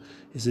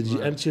 He said,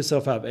 you empty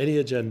yourself out of any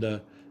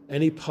agenda,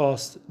 any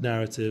past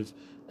narrative,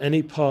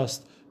 any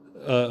past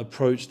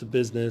approach to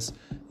business.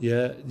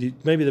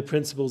 Maybe the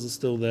principles are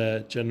still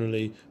there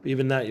generally, but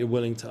even that you're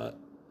willing to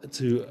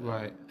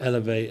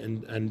elevate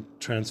and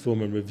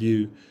transform and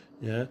review.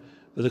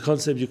 But the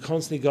concept, you're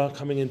constantly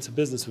coming into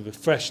business with a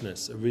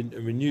freshness, a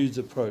renewed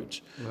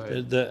approach.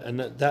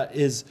 That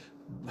is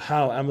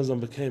how Amazon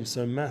became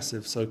so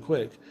massive so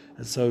quick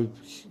and so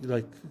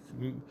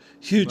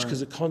huge,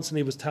 because it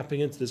constantly was tapping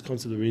into this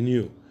concept of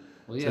renewal.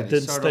 Well, so it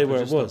didn't stay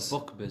where it was.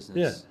 Book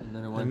business,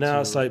 and now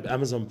it's like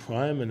Amazon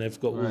Prime, and they've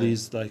got all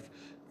these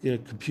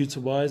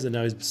computer-wise, and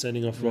now he's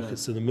sending off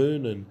rockets to the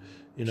moon, and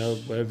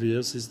whatever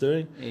else he's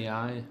doing.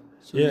 AI.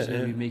 So he's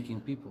going to be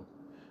making people.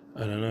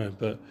 I don't know,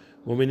 but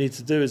what we need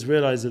to do is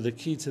realize that the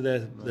key to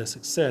their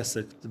success,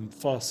 the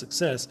fast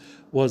success,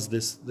 was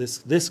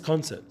this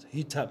concept.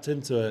 He tapped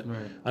into it.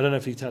 I don't know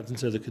if he tapped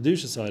into the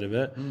Kedusha side of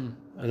it, and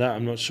that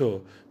I'm not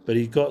sure. But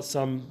he got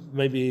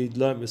maybe he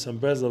learnt with some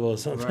Breslov or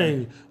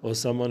something, or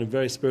someone, a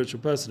very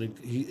spiritual person.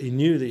 He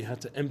knew that you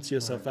had to empty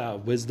yourself out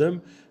of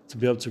wisdom to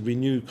be able to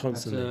renew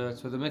constantly.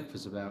 That's what the mikvah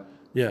is about.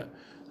 Yeah,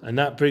 and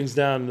that brings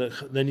down,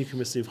 then you can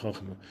receive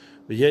Chachma.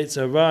 But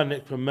Yetzer Hara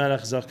Nikra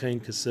Melech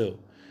Zakein Kasil.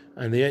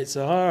 And the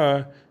Yetzer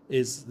Hara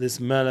is this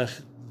Melech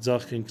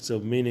Zakein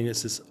Kasil, meaning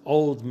it's this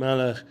old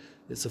Melech,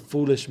 it's a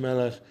foolish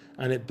Melech,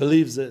 and it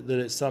believes that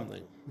it's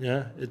something.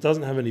 It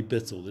doesn't have any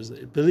bittul.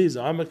 It believes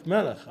I'm a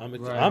Melech. I'm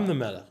the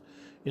Melech.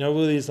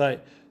 All these the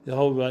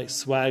whole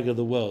swag of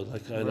the world.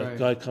 Like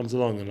guy comes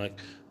along and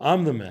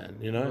I'm the man.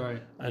 And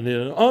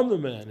I'm the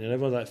man.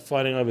 Everyone's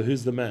fighting over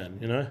who's the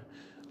man.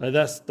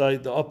 That's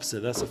the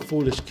opposite. That's a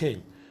foolish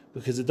king,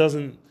 because it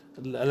doesn't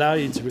allow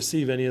you to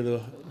receive any of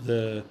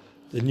the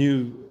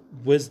new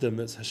wisdom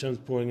that Hashem's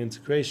pouring into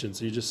creation.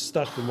 So you're just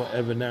stuck in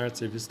whatever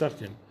narrative you're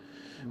stuck in.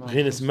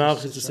 You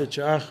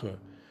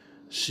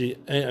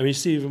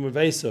see even with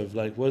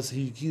Esav, was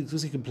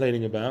he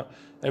complaining about?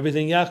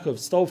 Everything Yaakov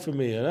stole from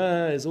me,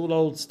 and it's all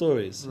old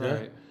stories.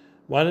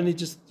 Why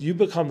don't you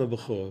become the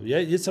Bechor?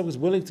 Yitzhak was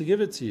willing to give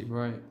it to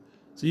you.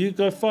 So you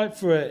go fight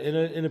for it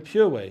in a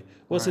pure way.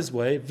 What's his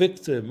way?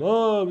 Victim.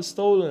 Oh, it was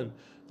stolen.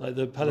 Like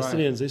the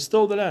Palestinians, they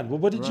stole the land. Well,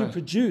 what did you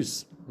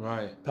produce?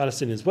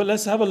 Palestinians. Well,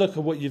 let's have a look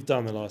at what you've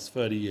done the last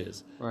 30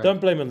 years.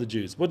 Don't blame on the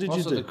Jews. What did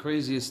you do? The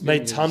craziest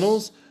made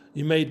tunnels.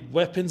 You made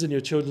weapons in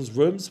your children's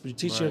rooms. You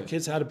teach your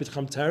kids how to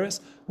become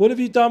terrorists. What have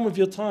you done with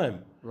your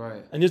time?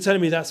 And you're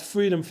telling me that's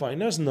freedom fighting?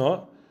 No, it's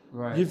not.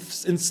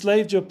 You've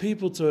enslaved your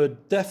people to a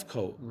death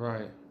cult.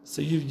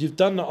 So you've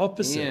done the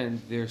opposite.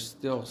 And they're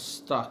still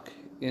stuck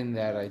in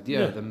that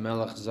idea of the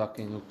Melech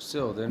Zakein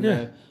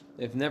Uksil.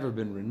 They've never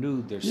been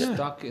renewed. They're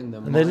stuck in the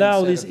mindset. And they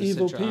allow these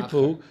evil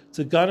people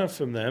to gun it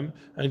from them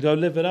and go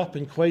live it up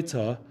in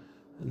Quetta,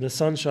 in the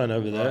sunshine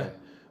over there.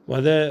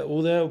 While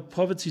they're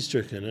poverty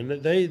stricken,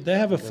 and they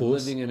have a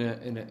force living in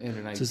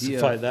an idea to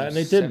fight that, and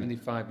they didn't.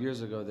 75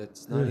 years ago,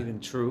 that's not even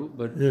true.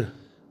 But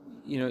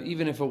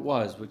even if it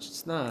was, which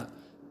it's not,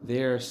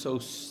 they're so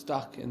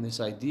stuck in this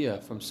idea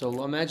from so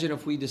long. Imagine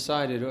if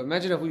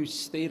we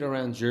stayed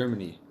around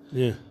Germany,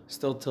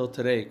 still till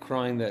today,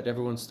 crying that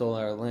everyone stole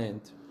our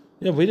land.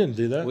 Yeah, we didn't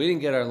do that. We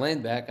didn't get our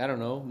land back. I don't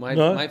know.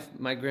 No.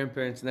 My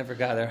grandparents never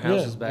got their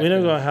houses back. We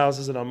never then. got our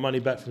houses and our money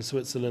back from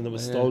Switzerland that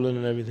was stolen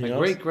and everything My else.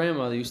 great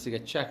grandmother used to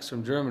get checks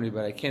from Germany,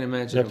 but I can't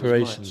imagine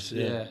Reparations,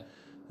 it was much.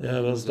 yeah.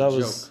 Yeah,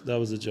 that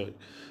was a joke.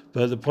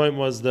 But the point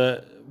was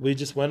that we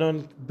just went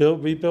on,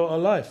 rebuilt our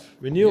life,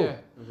 renewal. Yeah,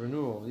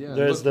 renewal. Yeah.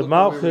 There's the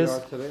malchus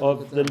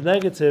of the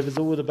negative is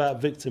all about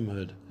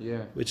victimhood. Yeah.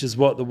 Which is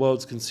what the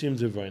world's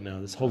consumed with right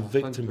now. This whole 100%.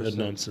 victimhood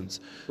nonsense.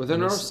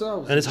 Within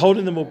ourselves. And it's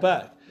holding them all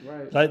back.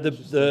 Right. Like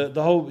the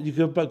whole, you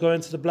could go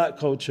into the black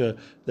culture,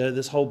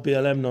 this whole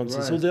BLM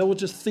nonsense. Right. So they're all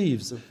just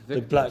thieves,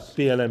 the black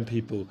BLM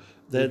people.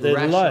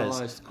 They're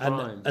liars.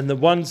 And the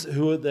ones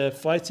who they're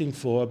fighting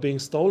for are being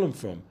stolen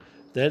from.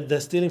 They're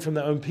stealing from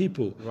their own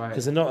people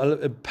because they're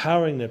not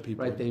empowering their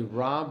people. Right, they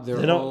rob their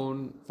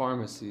own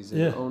pharmacies in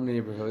their own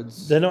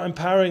neighborhoods. They're not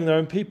empowering their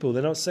own people.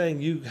 They're not saying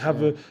you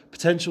have a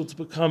potential to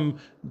become.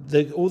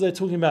 All they're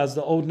talking about is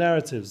the old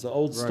narratives, the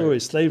old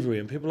stories, slavery,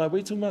 and people are like,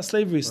 "We're talking about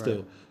slavery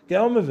still.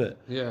 Get on with it."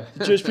 Yeah,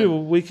 the Jewish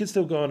people, we can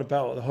still go on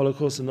about the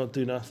Holocaust and not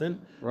do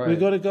nothing. Right. We've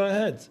got to go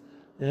ahead.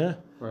 Yeah.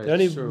 Right, the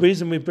only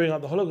reason we bring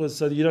up the Holocaust is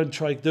so that you don't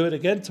try to do it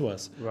again to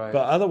us. Right.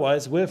 But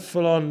otherwise, we're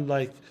full on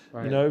like.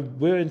 Right. You know,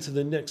 we're into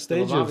the next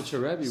stage of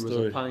Lubavitcher Rebbe was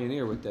a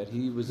pioneer with that.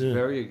 He was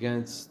very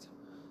against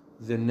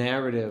the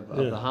narrative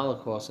of the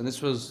Holocaust, and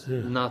this was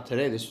not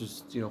today. This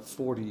was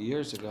 40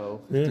 years ago,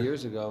 50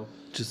 years ago.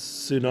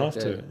 Just soon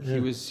after.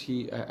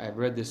 I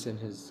read this in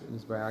his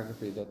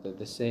biography that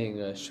the saying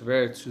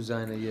 "Schwer zu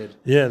sein a Yid."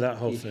 Yeah, that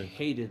whole thing. He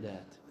hated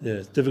that. Yeah,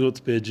 it's difficult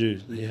to be a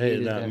Jew. He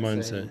hated that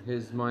mindset. Saying.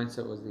 His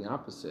mindset was the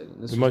opposite.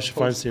 And this Moshe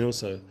Feinstein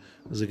also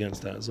was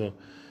against that as well.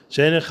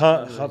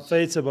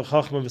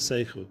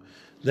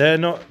 They're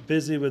not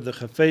busy with the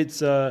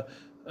chafetza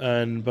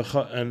and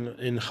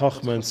in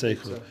chachma and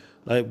seichel.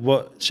 Like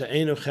what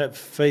she'enu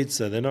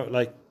chafetza, they're not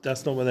like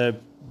that's not what they're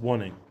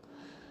wanting.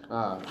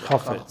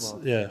 Chafetz,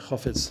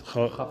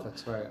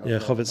 chafetz, right? Yeah,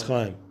 chafetz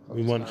chaim.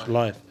 We want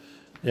life.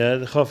 Yeah,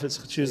 the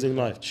chafetz choosing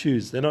life.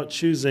 Choose. They're not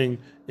choosing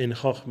in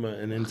chachma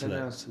and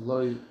intellect.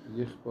 Lo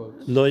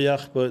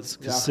yachbot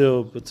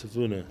kasil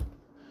b'tavuna.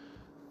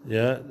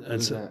 Yeah,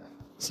 and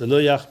so lo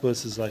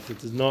yachbot is like it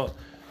does not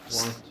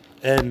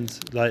end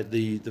like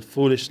the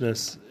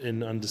foolishness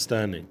in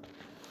understanding.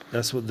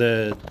 That's what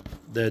they're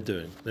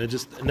doing. They're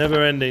just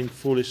never-ending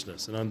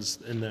foolishness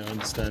in their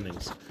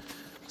understandings.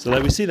 So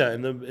like we see that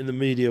in the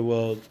media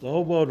world, the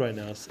whole world right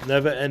now is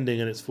never-ending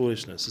in its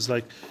foolishness. It's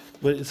like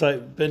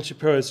Ben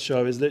Shapiro's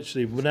show is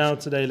literally now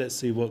today. Let's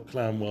see what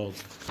clown world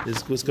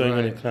is. What's going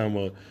on in clown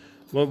world?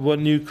 What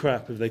new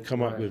crap have they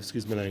come up with?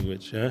 Excuse my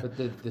language. Yeah. But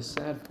the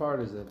sad part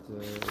is that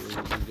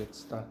you get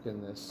stuck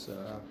in this.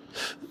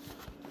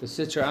 The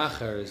Sitra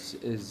Acher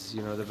is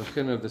the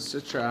beginning of the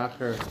Sitra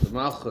Acher, the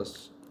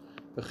Malchus.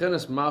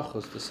 Beginnes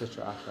Malchus, the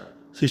Sitra Acher.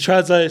 So he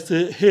translates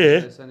it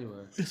here.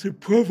 It's in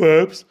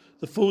Proverbs.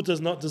 The fool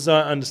does not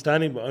desire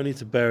understanding, but only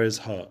to bear his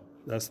heart.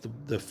 That's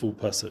the full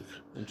pasuk.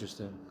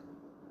 Interesting.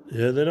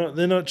 Yeah,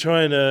 they're not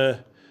trying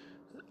to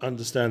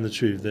understand the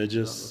truth. They're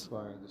just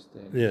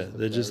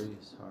they're just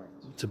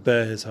to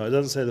bear his heart. It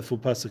doesn't say the full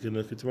pasuk in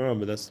Likutei,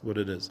 but that's what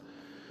it is.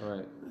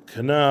 Right.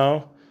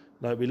 Canal,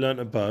 like we learnt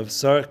above,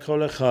 Sarek kol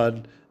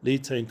echad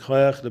litain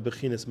koyach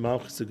lebechinas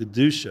malchus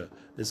kedusha.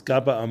 It's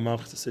gaba al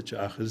malchus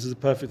sitra achar. This is a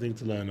perfect thing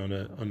to learn on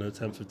a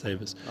 10th of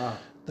Tevis.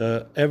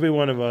 Every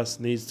one of us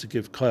needs to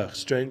give koyach,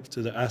 strength,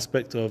 to the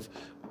aspect of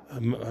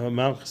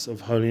malchus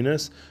of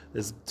holiness,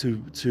 is to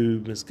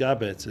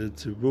misgabe,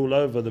 to rule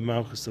over the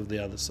malchus of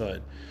the other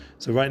side.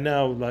 So right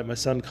now, like my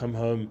son come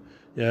home,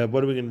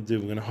 what are we going to do?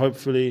 We're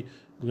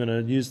going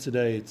to use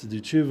today to do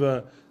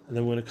tshuva, and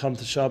then we're going to come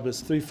to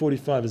Shabbos.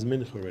 3:45 is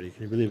mincha already.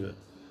 Can you believe it?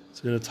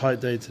 It's been a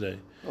tight day today.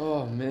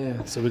 Oh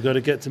man! So we've got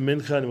to get to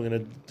mincha, and we're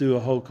going to do a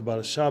whole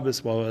Kabbalah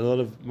Shabbos.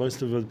 While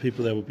most of the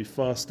people there will be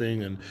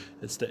fasting, and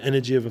it's the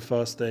energy of a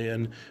fast day,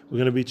 and we're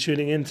going to be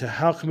tuning into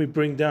how can we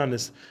bring down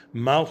this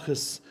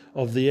malchus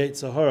of the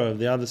Yetzer Hara of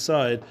the other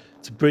side,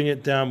 to bring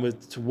it down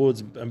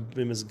towards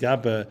Bimas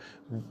Gabba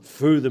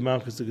through the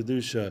malchus of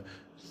Kedusha,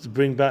 to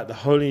bring back the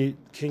holy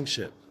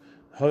kingship.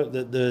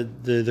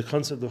 The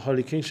concept of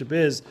holy kingship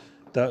is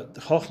that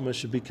Chochmah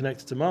should be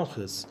connected to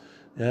Malchus.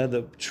 Yeah,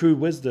 the true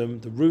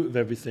wisdom, the root of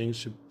everything,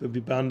 should be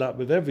bound up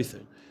with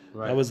everything.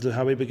 Right. That was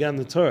how we began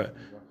the Torah.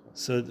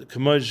 So,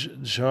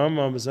 Kamoj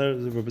Shama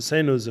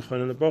Rabbeinu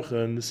Zechron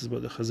Lebracha, and this is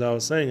what the Chazal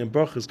is saying in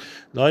Brachas,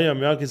 La'yam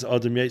Yagiz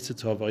Adam Yetzer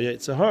Tov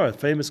Yetzer Hara,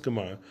 famous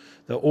Gemara,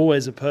 that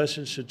always a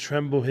person should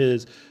tremble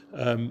his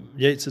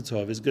Yetzer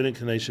Tov, his good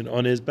inclination,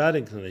 on his bad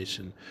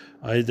inclination.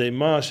 Ayidei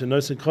Mash and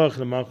Nosen Koach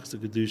LeMalchus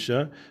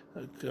Kedusha.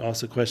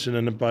 Ask a question,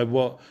 and by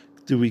what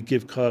do we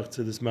give koach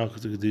to this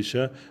Malchus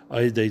Kedusha?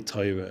 Ayidei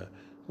Torah.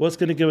 What's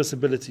going to give us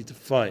ability to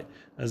fight,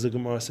 as the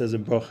Gemara says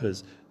in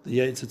Brachas, the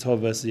Yetzer Tov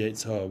versus the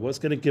Yetzer Hara? What's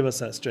going to give us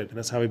that strength? And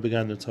that's how we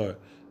began the Torah.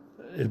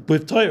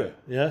 With Torah,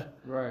 yeah?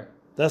 Right.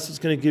 That's what's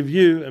going to give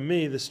you and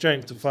me the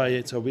strength to fight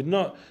Yetzer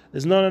Hara.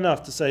 There's not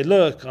enough to say,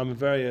 look, I'm a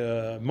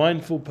very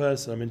mindful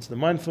person, I'm into the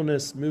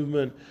mindfulness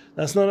movement.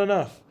 That's not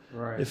enough.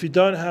 Right. If you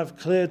don't have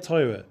clear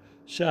Torah,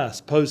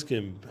 Shas,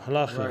 Poskim,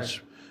 Halachas,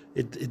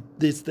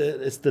 It's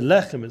the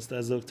lechem. It's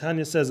as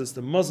Tanya says, it's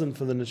the muzzin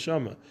for the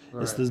neshama.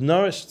 Right. It's the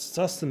nourished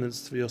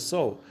sustenance for your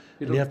soul,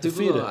 and you have to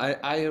feed it.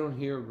 I don't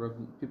hear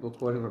people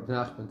quoting Rabbi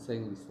Nachman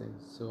saying these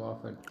things so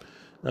often.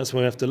 That's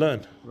what we have to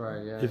learn.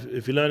 Right. Yeah.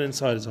 If you learn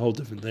inside, it's a whole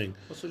different thing.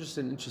 Also, just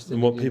an interesting.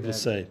 And what people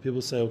say.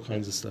 People say all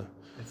kinds of stuff.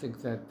 I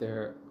think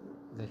that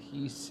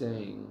he's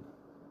saying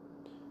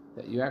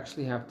that you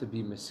actually have to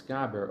be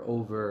miskaber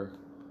over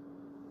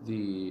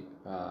the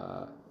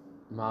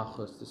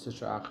malchus, the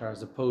sitra achar,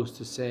 as opposed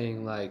to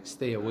saying like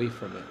stay away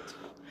from it.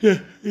 Yeah,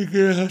 you're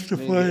gonna have to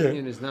fight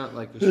it. It's not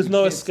like there's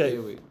no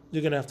escape.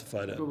 You're gonna have to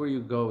fight it. Where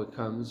you go, it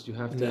comes. You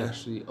have to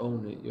actually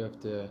own it. You have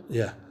to.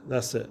 Yeah,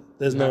 that's it.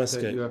 There's no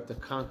escape. You have to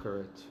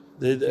conquer it.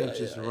 I'd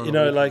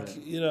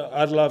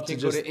love to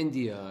just go to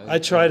India. I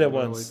tried it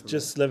once,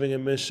 just living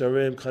in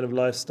Misharim kind of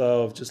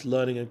lifestyle of just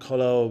learning in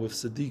kollel with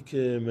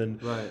Siddiqim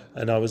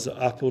and I was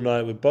up all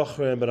night with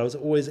Bochrim, but I was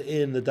always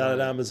in the Daled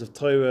Amas of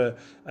Torah,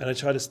 and I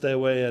tried to stay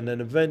away, and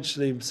then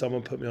eventually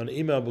someone put me on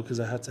email because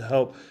I had to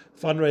help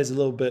fundraise a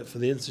little bit for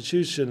the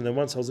institution, and then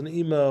once I was on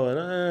email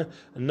and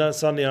now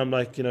suddenly I'm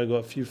like, got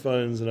a few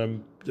phones and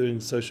I'm doing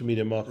social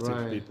media marketing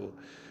for people.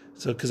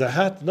 So because I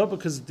had, not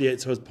because the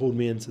Yetzer Hara pulled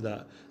me into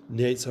that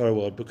Yetzer Hara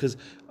world, because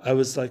I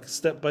was like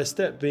step by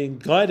step being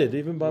guided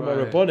even by my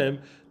Rabbonim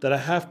that I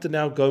have to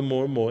now go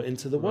more and more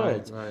into the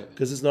world,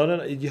 because it's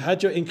not you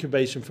had your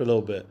incubation for a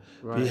little bit,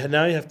 but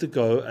now you have to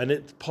go, and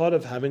it's part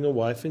of having a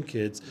wife and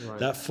kids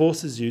that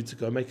forces you to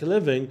go make a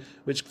living,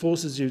 which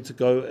forces you to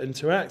go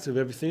interact with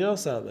everything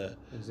else out there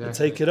and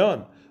take it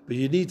on. But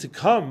you need to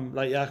come,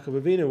 like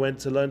Yaakov Avinu went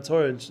to learn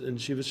Torah in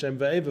Shiva Shem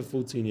Ve'eva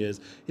 14 years.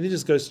 You didn't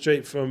just go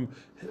straight from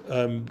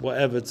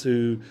whatever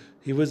to...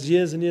 He was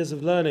years and years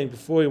of learning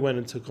before he went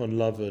and took on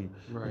Lavan,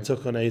 and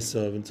took on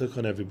Esav, and took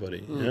on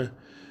everybody. Yeah?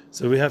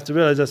 So we have to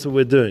realize that's what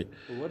we're doing.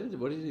 Well,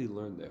 what did he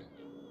learn there?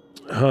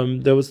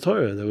 There was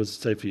Torah. There was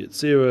Sefer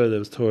Yetzirah. There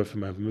was Torah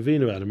from Avraham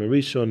Avinu, Adam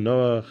Arishon,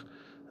 Noach.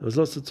 There was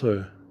lots of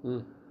Torah.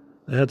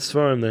 They had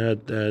Sfarim. They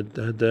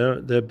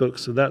had their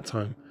books of that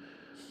time.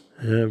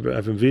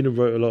 Avraham Avinu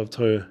wrote a lot of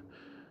Torah.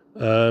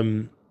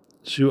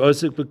 Shu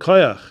Osik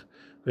b'Koyach.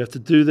 We have to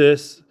do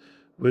this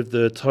with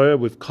the Torah,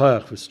 with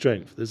Koyach, with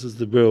strength. This is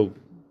the real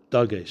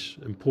dagesh,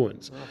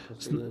 importance.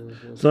 It's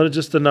not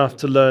just enough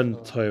to learn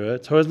Torah.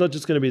 Torah is not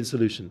just going to be the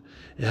solution.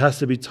 It has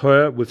to be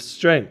Torah with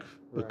strength,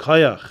 with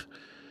Koyach.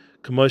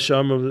 And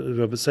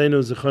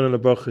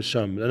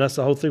that's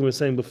the whole thing we were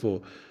saying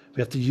before.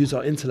 We have to use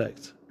our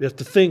intellect. We have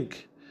to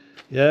think.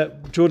 Yeah,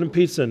 Jordan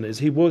Peterson, is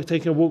he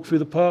taking a walk through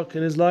the park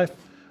in his life?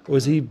 Or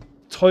is he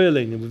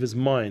toiling with his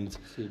mind?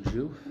 Is he a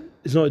Jew?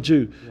 He's not a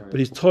Jew, but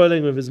he's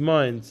toiling with his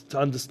mind to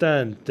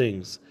understand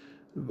things.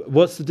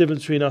 What's the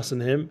difference between us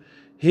and him?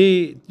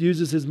 He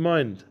uses his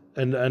mind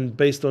and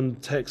based on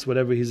text,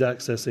 whatever he's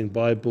accessing,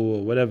 Bible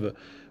or whatever.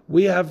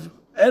 We have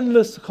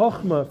endless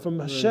chokhmah from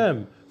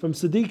Hashem, from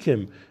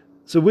Siddiqim.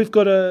 So we've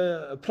got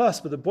a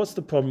plus, but what's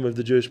the problem with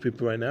the Jewish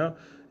people right now?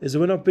 Is that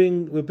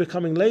we're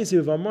becoming lazy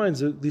with our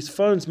minds. These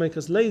phones make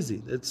us lazy.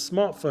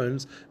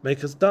 Smartphones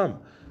make us dumb.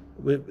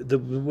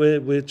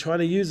 We're trying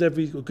to use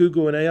every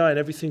Google and AI and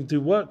everything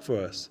do work for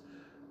us.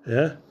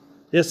 Yeah.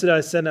 Yesterday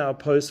I sent out a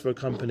post for a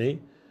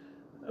company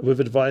with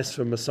advice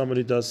from someone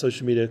who does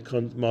social media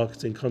content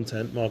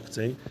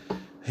marketing.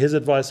 His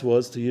advice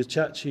was to use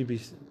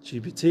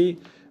ChatGPT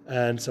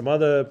and some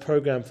other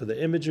program for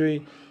the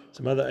imagery,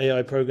 some other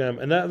AI program,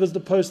 and that was the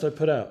post I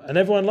put out, and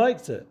everyone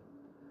liked it.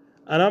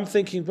 And I'm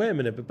thinking, wait a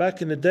minute, but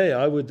back in the day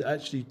I would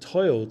actually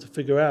toil to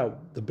figure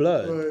out the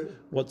blurb,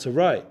 what to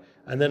write.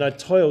 And then I'd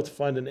toil to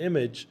find an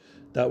image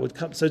that would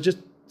come. So it just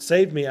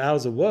saved me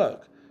hours of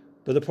work.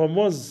 But the problem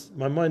was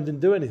my mind didn't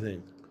do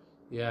anything.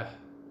 Yeah,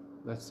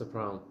 that's the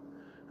problem.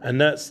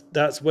 And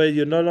that's where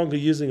you're no longer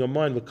using your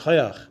mind with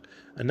koyach.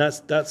 And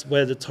that's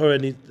where the Torah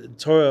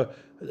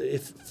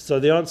so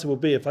the answer will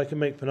be, if I can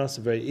make Panasa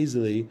very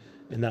easily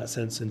in that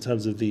sense, in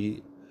terms of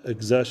the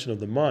exertion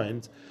of the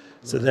mind,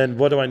 so then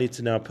what do I need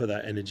to now put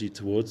that energy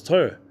towards?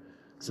 Torah.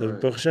 So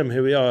Baruch Hashem,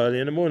 here we are early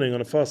in the morning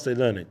on a fast day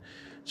learning.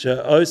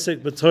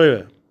 She'osik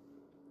b'Torah.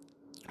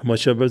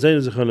 Moshe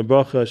Rabbeinu Zichron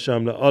Lebracha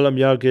Sham le'olam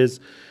yargiz.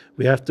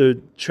 We have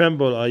to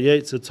tremble our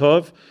Yetzer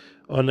Tov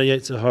on the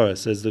Yetzer Hara,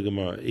 says the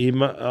Gemara.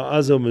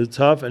 Azol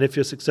mutav, and if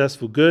you're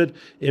successful, good.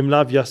 Im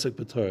lav yasik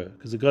b'Torah,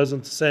 because it goes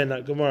on to say in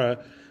that Gemara,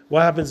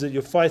 what happens is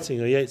you're fighting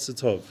a Yetzer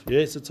Tov.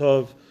 Your Yetzer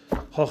Tov,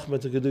 Chochmah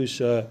to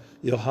Kedusha,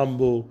 you're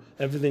humble,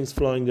 everything's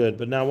flowing good.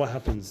 But now what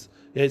happens?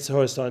 Yetzer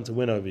Hara is starting to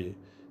win over you.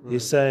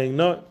 He's saying,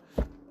 no.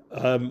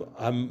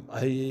 I'm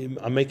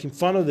making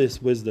fun of this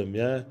wisdom.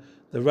 Yeah,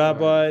 the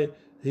rabbi,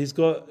 he's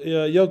got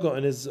yogurt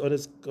on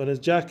his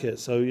jacket.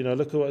 So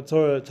look at what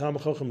Torah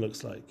Talmud Chacham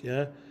looks like.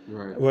 Yeah,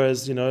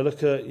 whereas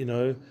look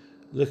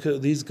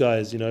at these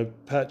guys.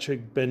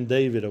 Patrick Ben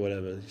David or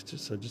whatever.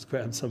 Just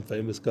grab some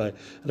famous guy.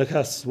 Look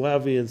how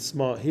suave and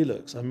smart he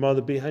looks. I'd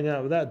rather be hanging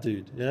out with that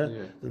dude. Yeah,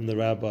 than the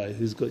rabbi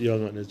who's got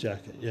yogurt on his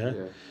jacket. Yeah,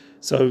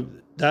 so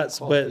that's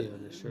so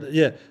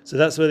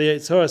that's where the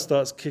Yetzer Hara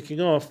starts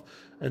kicking off.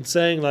 And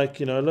saying look,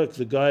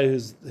 the guy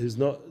who's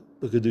not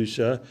the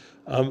Kedusha,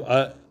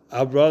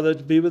 I'd rather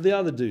be with the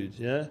other dude.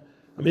 Yeah.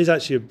 I mean, he's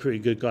actually a pretty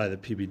good guy, the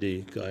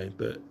PBD guy,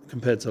 but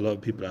compared to a lot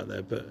of people out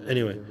there. But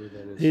anyway,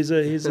 he's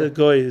a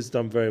guy who's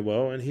done very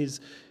well, and he's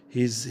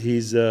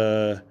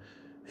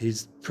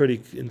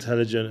pretty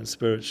intelligent and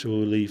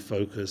spiritually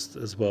focused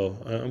as well.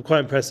 I'm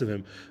quite impressed with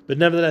him. But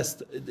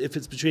nevertheless, if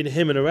it's between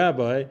him and a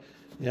rabbi,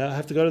 yeah, I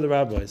have to go to the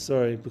rabbi.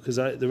 Sorry, because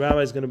the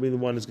rabbi is going to be the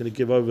one who's going to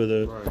give over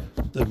the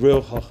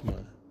real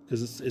chachma,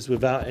 because it's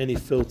without any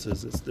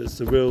filters. It's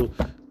the real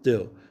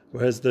deal.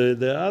 Whereas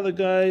the other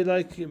guy,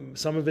 like,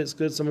 some of it's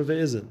good, some of it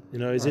isn't. You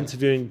know, he's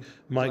interviewing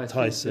Mike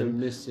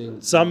Tyson.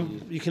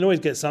 You can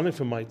always get something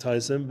from Mike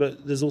Tyson,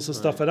 but there's also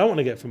stuff I don't want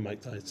to get from Mike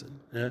Tyson.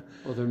 Yeah.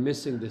 Well, they're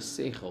missing the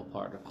seichel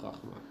part of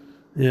chachma.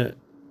 Yeah.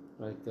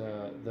 Right.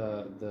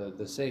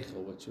 The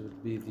seichel, which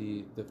would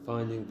be the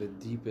finding the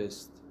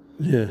deepest,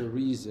 the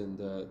reason,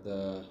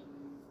 the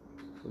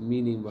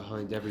meaning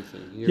behind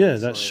everything. Here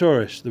that's like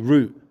shorish, the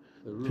root,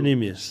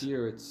 panemius.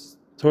 Here it's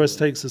Torah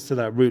takes us to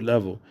that root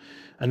level.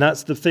 And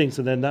that's the thing.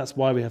 So then that's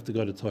why we have to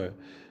go to Torah,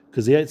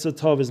 because the Yetzer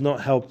Tov is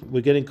not help.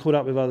 We're getting caught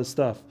up with other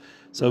stuff.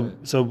 So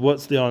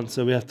what's the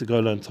answer? We have to go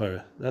learn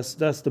Torah. That's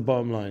the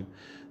bottom line.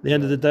 At the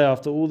end of the day,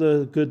 after all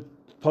the good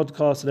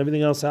podcasts and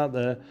everything else out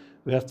there,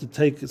 we have to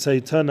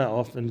turn that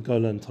off and go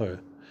learn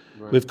Torah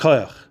with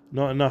koyach.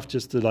 Not enough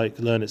just to like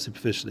learn it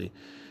superficially.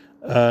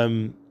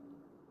 And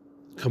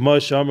you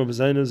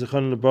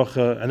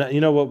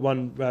know what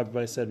one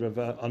rabbi said? Rav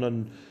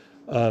Anan,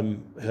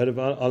 heard of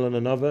Alan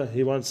Another?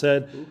 He once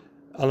said.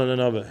 Alan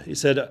Another. He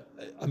said,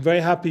 "I'm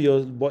very happy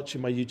you're watching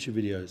my YouTube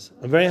videos.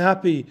 I'm very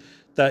happy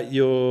that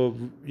you're,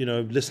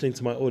 listening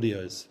to my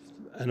audios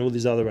and all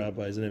these other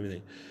rabbis and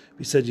everything."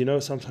 He said,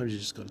 sometimes you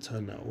just got to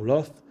turn that all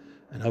off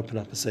and open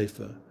up a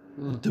sefer.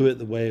 Do it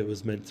the way it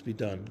was meant to be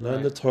done.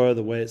 Learn the Torah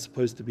the way it's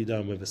supposed to be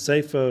done, with a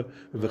sefer,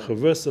 with a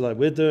chavrusa like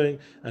we're doing,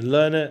 and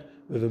learn it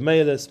with a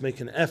meilis,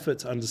 make an effort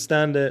to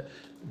understand it.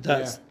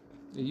 It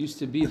used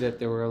to be that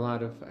there were a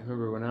lot of, I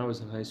remember when I was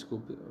in high school,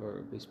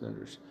 or base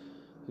members,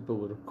 people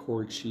would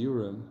record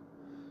shiurim,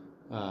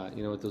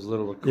 with those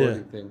little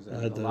recording things.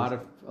 And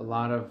a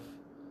lot of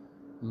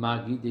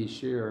magidei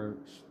shir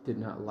did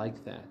not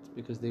like that,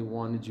 because they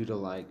wanted you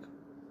to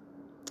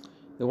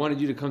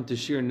come to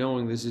shir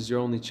knowing this is your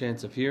only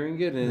chance of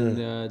hearing it,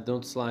 and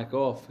don't slack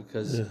off,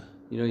 because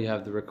you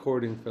have the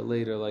recording for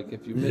later. Like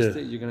if you missed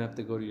it, you're gonna have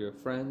to go to your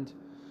friend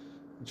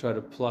and try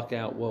to pluck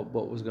out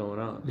what was going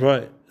on.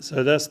 Right.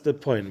 So that's the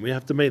point. We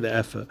have to make the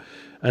effort.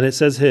 And it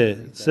says here,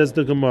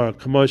 the Gemara,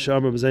 Kedushin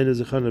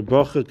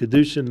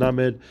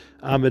Lamed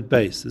Amid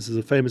Beis. This is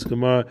a famous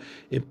Gemara.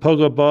 In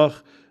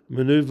Pogabach,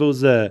 Manuvel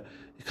Zeh.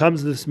 He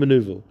comes to this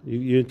maneuver.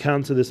 You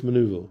encounter this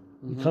maneuver.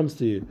 He comes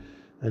to you.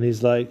 And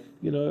he's like,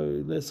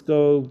 let's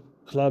go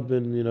club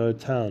in,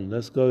 town.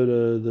 Let's go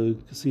to the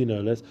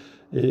casino.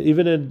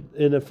 Even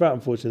in a frat,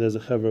 unfortunately, there's a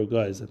chevra of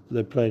guys.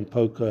 They're playing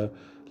poker.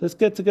 Let's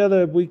get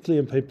together weekly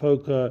and play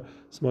poker,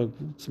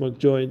 smoke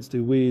joints,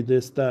 do weed,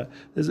 this, that.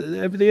 The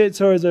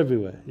Yetzer is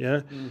everywhere,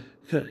 yeah?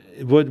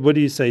 What do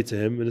you say to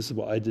him? And this is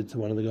what I did to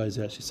one of the guys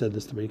who actually said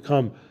this to me.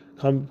 Come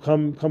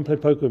play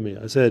poker with me.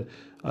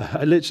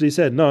 I literally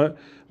said, no,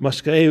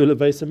 mashka'eu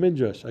lebeis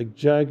midrash. I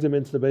dragged him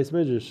into the base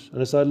midrash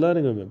and I started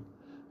learning with him.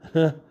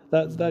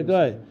 That's that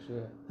guy.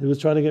 He was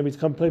trying to get me to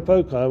come play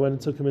poker. I went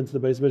and took him into the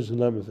base midrash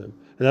and learned with him.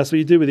 And that's what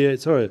you do with the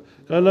Torah.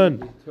 Go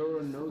learn.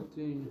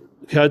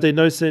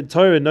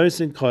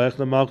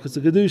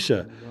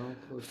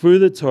 Through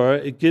the Torah,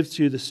 it gives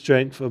you the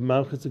strength of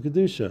Malchus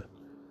Kedusha.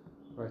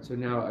 Right. So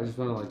now I just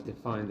want to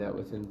define that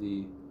within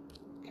the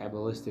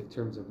Kabbalistic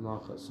terms of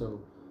Malchus.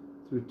 So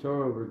through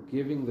Torah, we're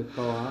giving the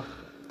koach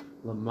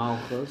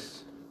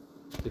Malchus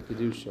to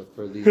Kedusha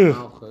for the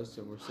Malchus,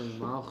 and we're saying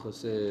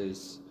Malchus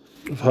is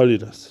of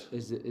holiness.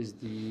 Malchus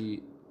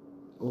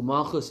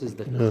is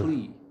the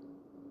kli.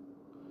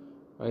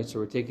 Right, so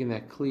we're taking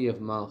that kli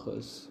of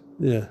Malchus,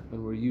 and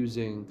we're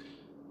using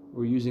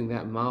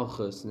that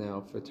Malchus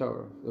now for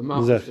Torah. The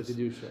Malchus for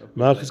Kedusha.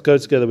 Malchus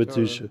goes together with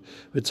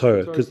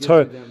Torah, because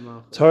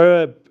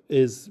Torah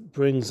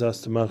brings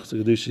us to Malchus to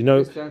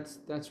Kedusha.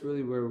 That's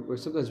really where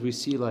sometimes we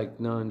see like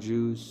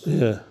non-Jews,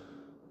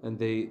 and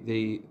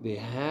they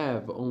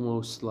have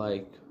almost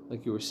like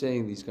you were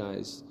saying, these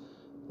guys,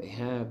 they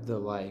have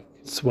the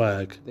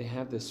swag. They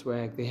have the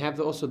swag. They have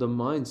also the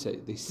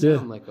mindset. They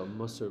sound like a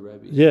Musar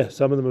Rebbe. Yeah,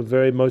 some of them are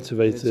very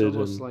motivated. And it's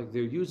almost like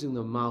they're using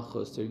the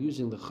Malchus, they're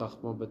using the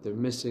Chachma, but they're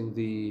missing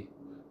the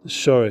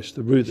Shorish,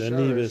 the root, the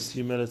Anivus,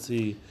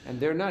 humility.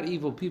 And they're not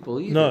evil people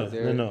either. No,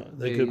 they're not.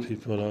 They're good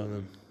people, aren't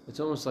they? It's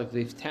almost like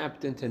they've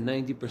tapped into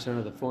 90%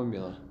 of the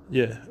formula.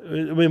 Yeah.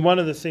 I mean, one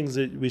of the things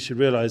that we should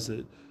realize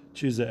that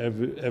Jews are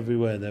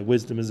everywhere. Their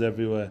wisdom is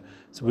everywhere.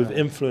 So we've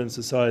influenced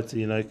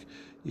society,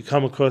 you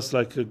come across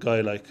like a guy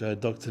like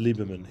Dr.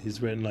 Lieberman.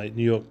 He's written like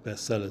New York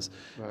bestsellers,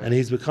 and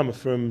he's become a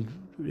firm,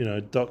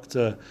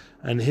 doctor.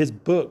 And his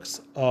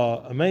books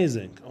are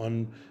amazing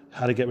on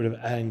how to get rid of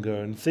anger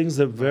and things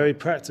that are very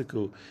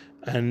practical.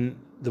 And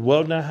the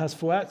world now has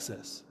full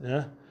access.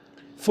 Yeah,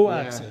 full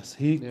access.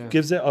 He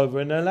gives it over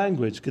in their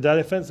language.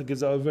 Gedalia Fenster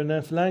gives it over in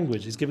their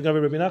language. He's giving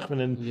over Rabbi Nachman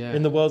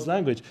in the world's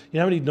language. You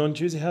know how many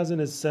non-Jews he has in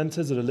his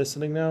centers that are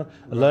listening now,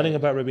 are learning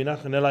about Rabbi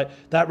Nachman? They're like,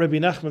 that Rabbi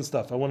Nachman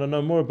stuff, I want to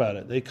know more about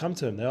it. They come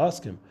to him, they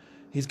ask him.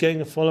 He's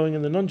getting a following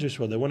in the non-Jewish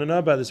world. They want to know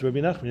about this Rabbi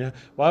Nachman. Yeah?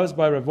 Well, I was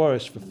by Rav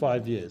Orish for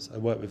 5 years. I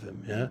worked with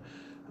him. Yeah,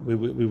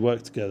 we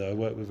worked together. I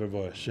worked with Rav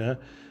Orish. Yeah,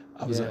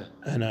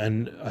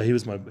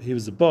 he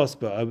was the boss.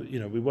 But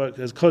we worked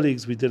as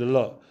colleagues. We did a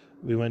lot.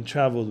 We went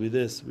traveled. We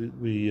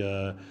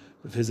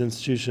with his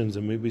institutions,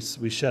 and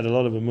we shared a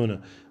lot of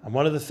emunah. And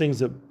one of the things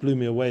that blew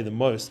me away the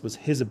most was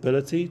his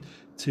ability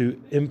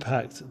to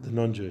impact the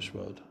non-Jewish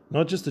world,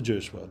 not just the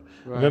Jewish world.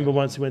 Right. I remember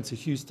once he went to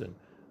Houston.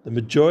 The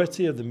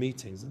majority of the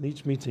meetings, and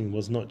each meeting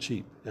was not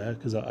cheap,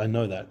 because I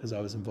know that because I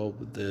was involved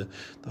with the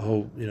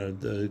whole,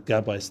 the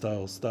Gabbai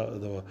style,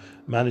 the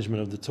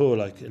management of the tour,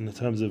 like in the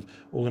terms of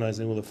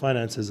organizing all the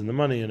finances and the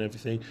money and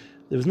everything.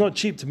 It was not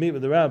cheap to meet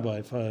with the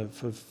rabbi for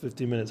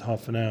 15 minutes,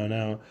 half an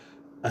hour.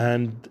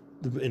 And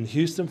in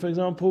Houston, for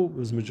example, it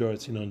was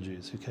majority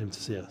non-Jews who came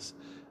to see us.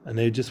 And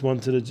they just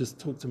wanted to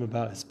talk to him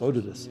about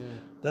Hispodidus. Yeah.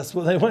 That's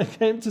what they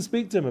came to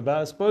speak to him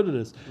about,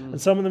 Hispodidus. And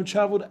some of them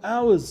traveled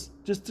hours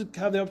just to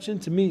have the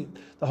opportunity to meet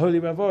the Holy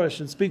Rav Orish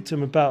and speak to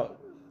him about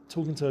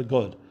talking to a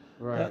God.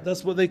 Right.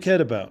 That's what they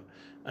cared about.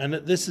 And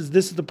this is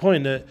the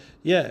point that,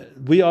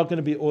 we are going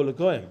to be all a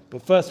goyim,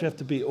 but first we have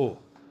to be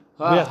all.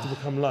 We have to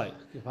become light.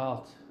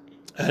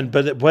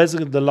 But where's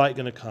the light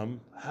going to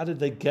come? How did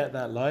they get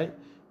that light?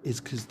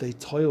 Is because they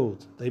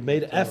toiled. They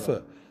made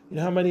effort. You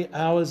know how many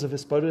hours of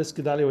Hispodidus,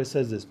 Gedalia always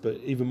says this, but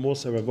even more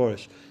so Rav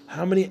Orish,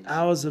 how many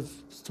hours of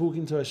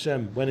talking to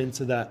Hashem went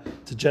into that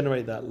to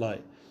generate that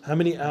light? How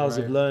many hours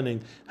of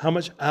learning? How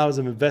much hours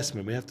of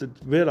investment? We have to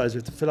realize we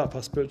have to fill up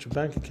our spiritual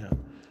bank account.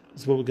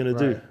 That's what we're going to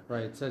do.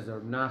 Right. It says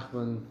that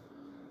Nachman,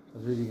 I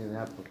was reading in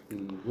that book, the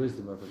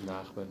wisdom of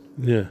Nachman.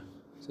 Yeah. It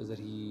says that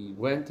he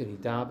went and he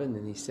davened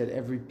and he said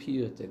every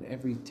piyut and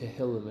every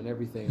tehillim and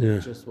everything.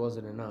 It just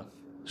wasn't enough.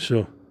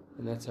 Sure.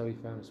 And that's how he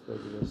found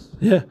Hispodidus.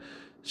 Yeah.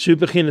 Shu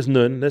Bechinas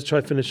Nun. Let's try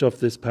to finish off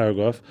this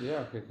paragraph.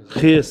 Yeah, okay.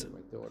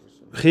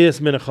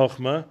 Chias min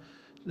chochma.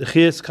 The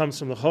chias comes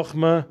from the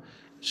chochma.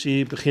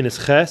 She Bechinas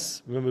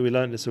ches. Remember we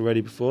learned this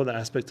already before. The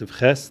aspect of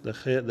ches.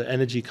 The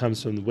energy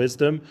comes from the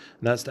wisdom.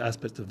 And that's the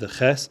aspect of the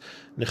ches.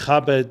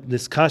 Nechabe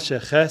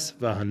niskashe ches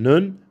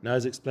v'hanun. Now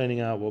he's explaining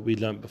out what we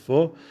learned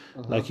before.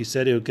 Like you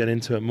said, he'll get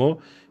into it more.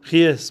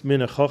 Chias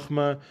min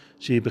chochma.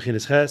 She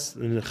Bechinas ches.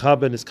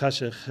 Nechabe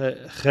niskashe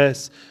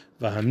ches.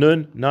 And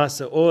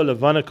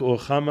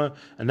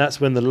that's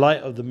when the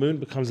light of the moon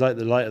becomes like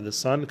the light of the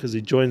sun, because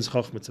he joins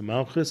Chochmah to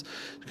Malchus.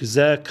 Because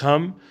there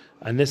come,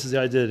 and this is the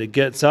idea that it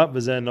gets up,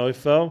 as I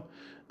Nofel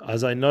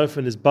is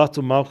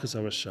Batul Malchus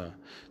Arasha.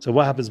 So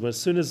what happens as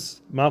soon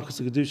as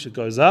Malchus Kedusha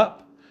goes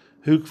up,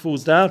 who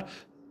falls down?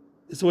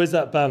 It's always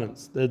that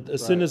balance.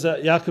 As soon as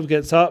Yaakov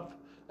gets up,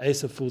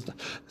 Esav falls down.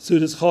 As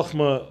soon as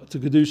Chochmah to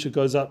Kedusha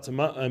goes up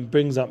and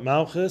brings up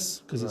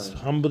Malchus, because it's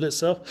humbled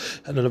itself,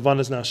 and the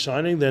Levana is now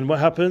shining, then what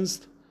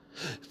happens?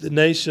 The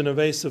nation of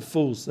Esav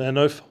falls, and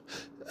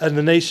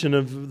the nation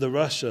of the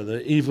Russia,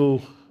 the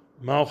evil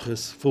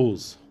Malchus,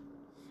 falls.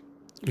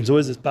 There's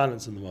always this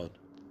balance in the world.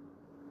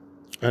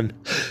 And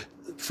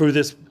through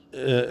this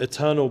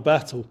eternal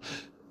battle,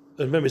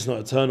 and maybe it's not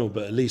eternal,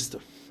 but at least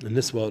in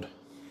this world,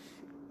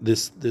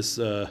 this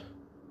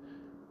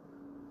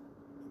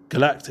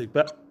galactic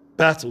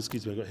battle,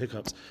 excuse me, I got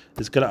hiccups.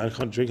 I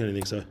can't drink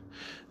anything, so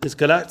this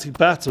galactic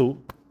battle,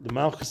 the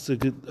Malchus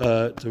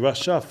to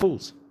Russia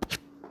falls.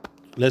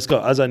 Let's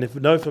go. As I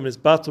know from this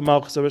battle,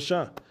 Malchus to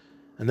Russia,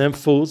 and then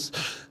falls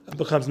and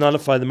becomes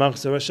nullified. The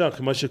Malchus to Russia.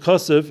 K'moshe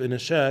Kosev in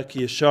Asher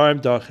ki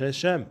yesharim darchei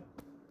Hashem,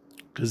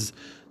 because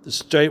the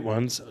straight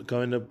ones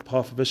go in the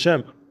path of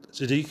Hashem.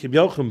 Tzadikim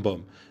yochim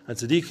bom, and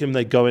tzadikim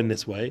they go in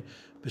this way.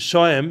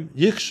 B'shayim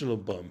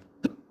yikshalu bom,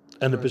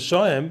 and the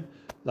b'shayim,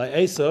 like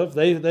Esav,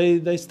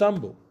 they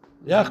stumble.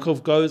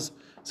 Yaakov goes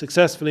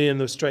successfully in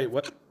the straight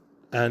way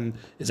and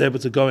is able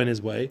to go in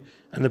his way,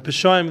 and the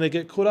Peshaim, they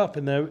get caught up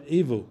in their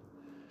evil.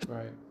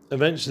 Right.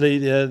 Eventually,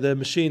 the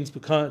machines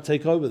can't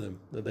take over them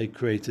that they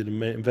created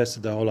and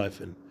invested their whole life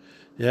in.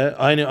 Yeah,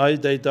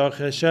 Darchei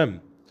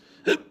Hashem.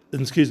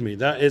 Excuse me,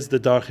 that is the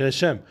Darchei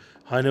Hashem.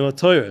 Hainu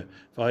Torah,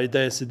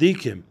 V'ayidei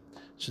Sadikim,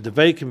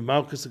 Shedevekim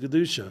Malchus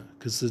Kedusha,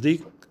 because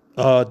Sadiq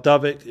are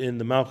Davik in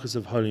the Malchus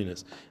of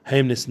holiness.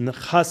 Heimnis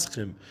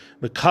Nechaschim,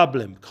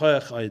 Mekablim,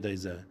 Koyach Ayidei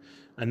Zeh.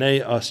 And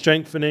they are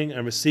strengthening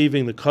and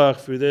receiving the koach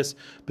through this.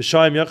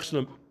 B'shayim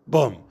yachshlem,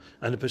 boom.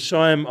 And the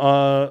Peshaim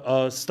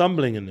are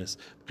stumbling in this.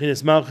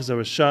 B'chinas Malchus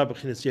Arasha,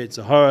 B'chinas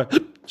Yetzirah,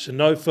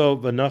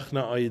 Shenofel,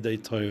 V'nachna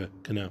Ayidei Torah.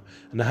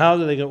 And how are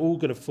they all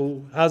going to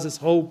fall? How's this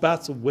whole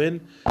battle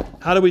win?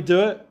 How do we do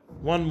it?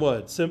 One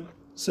word,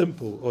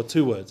 simple, or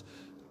two words.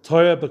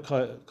 Torah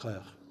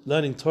b'koach.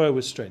 Learning Torah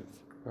with strength.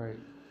 Right.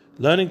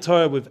 Learning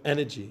Torah with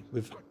energy,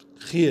 with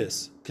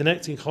chiyas,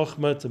 connecting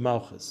Chochmah to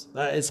Malchus.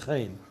 That is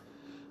chayin.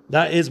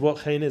 That is what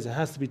chayin is. It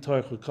has to be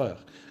Torah b'koach.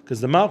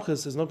 Because the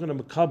Malchus is not going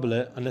to makabel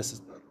it unless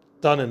it's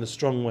done in a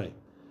strong way.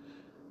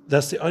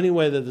 that's the only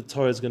way that the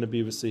Torah is going to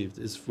be received,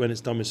 is when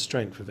it's done with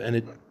strength, with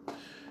energy.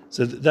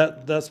 So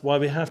that's why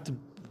we have to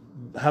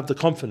have the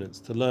confidence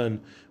to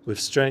learn with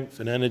strength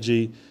and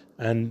energy,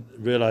 and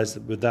realize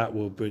that with that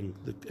we'll bring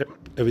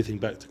everything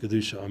back to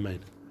Kedusha. Amen.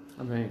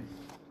 Amen.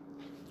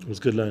 It was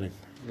good learning.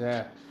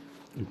 Yeah.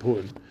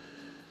 Important.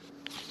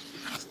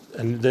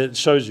 And that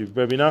shows you,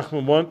 Rabbi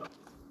Nachman wants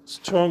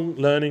strong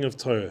learning of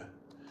Torah.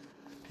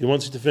 He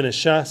wants you to finish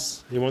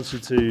Shas. He wants you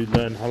to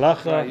learn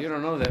Halacha. Right, you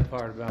don't know that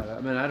part about it.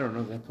 I mean, I don't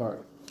know that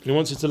part. He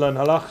wants you to learn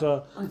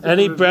Halacha.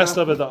 Any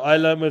Breslover that I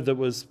learned with that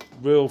was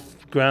real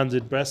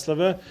grounded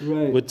Breslover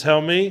would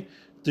tell me,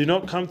 do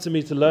not come to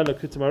me to learn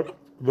Likutei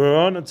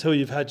Moharan until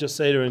you've had your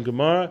Seder in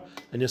Gemara,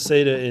 and your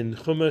Seder in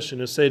Chumash, and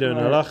your Seder in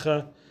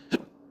Halacha.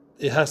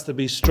 It has to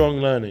be strong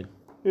learning.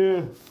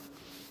 Yeah.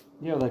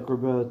 Yeah, like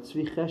Rabbi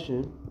Tzvi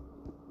Cheshen.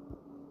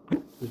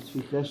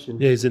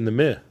 Yeah, he's in the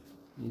mirror.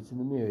 He's in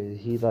the mirror.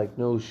 He like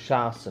knows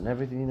Shas and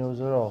everything. He knows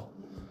it all.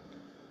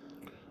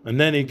 And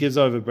then he gives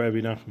over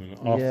Rabbi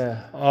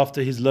Nachman.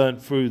 After he's learned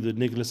through the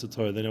Niglas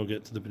Torah, then he'll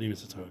get to the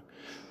Pnimis Torah.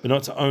 But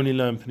not to only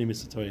learn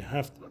Pnimis Torah. You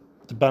have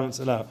to balance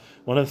it out.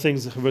 One of the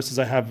things, the verses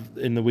I have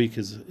in the week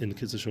is in the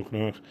Kitzur Shulchan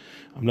Aruch.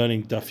 I'm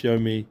learning Daf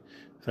Yomi,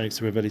 thanks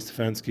to Rebbe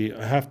Stefanski.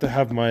 I have to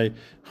have my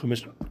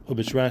Chumash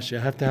Rashi.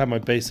 I have to have my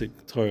basic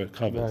Torah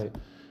covered.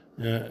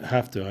 Right. I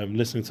have to. I'm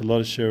listening to a lot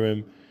of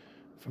Shirim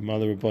from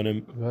other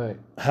Rabbonim. Right.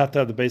 I have to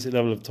have the basic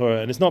level of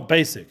Torah. And it's not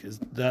basic.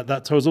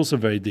 That Torah is also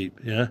very deep.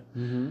 Yeah.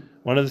 Mm-hmm.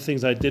 One of the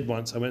things I did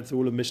once, I went through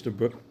all of Mishnah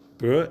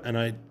Berurah, and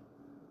I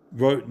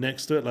wrote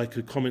next to it like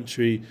a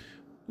commentary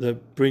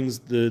that brings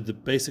the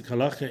basic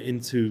halacha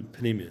into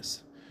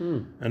Pnimius.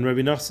 And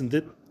Rabbi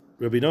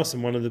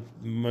Nosson, one of the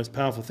most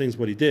powerful things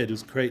what he did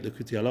was create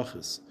Likutei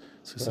halachas.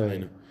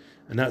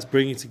 And that's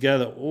bringing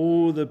together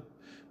all the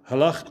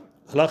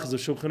halachas of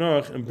Shulchan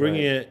Aruch and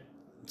bringing it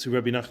to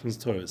Rabbi Nachman's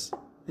Torahs.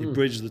 He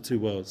bridged the two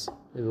worlds.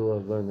 Maybe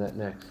we'll learn that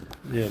next.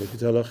 Yeah,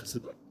 Likutei halachas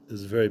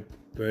is very,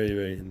 very,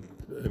 very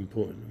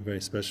important and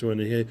very special. And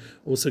he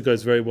also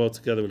goes very well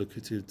together with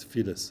Likutei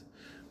Tefillas.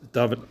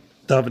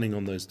 Davening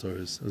on those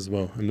Torahs as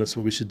well, and that's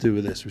what we should do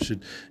with this. We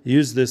should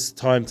use this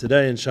time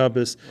today in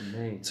Shabbos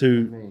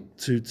to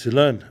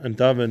learn and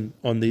daven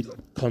on the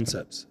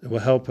concepts. It will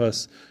help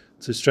us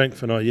to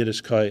strengthen our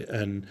Yiddishkeit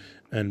and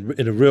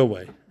in a real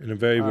way, in a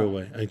very real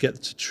way, and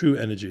get to true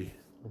energy.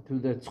 And through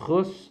that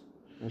tzchus,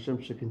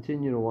 Hashem should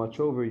continue to watch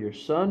over your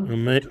son.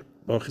 Amen.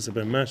 He's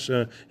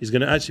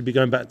going to actually be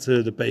going back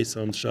to the base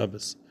on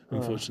Shabbos,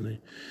 unfortunately,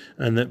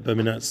 and that. I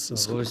mean, that's.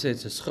 We say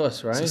it's a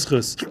schus, right? It's a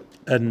schus,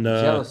 and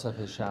jealous of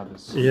his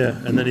Shabbos. Yeah,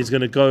 and then he's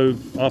going to go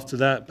after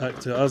that back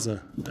to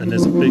Uzzah, and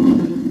there's a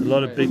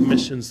lot of big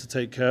missions to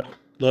take care, a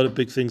lot of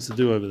big things to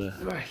do over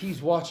there.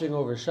 He's watching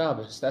over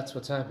Shabbos. That's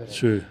what's happening.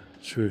 True.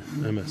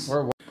 MS.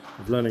 We're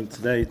learning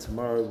today,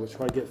 tomorrow. We'll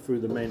try to get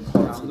through the main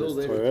parts of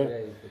this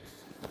Torah,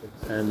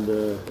 and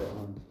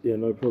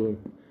no problem.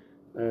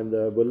 And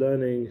we're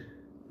learning.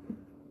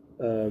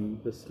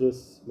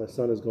 My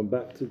son has gone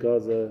back to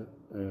Gaza,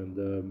 and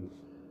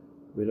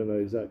we don't know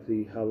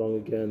exactly how long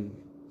again.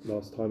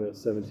 Last time it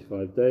was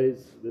 75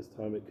 days. This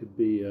time it could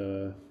be,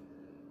 who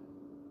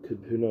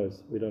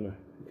knows? We don't know.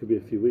 It could be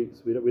a few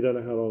weeks. We don't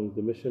know how long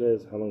the mission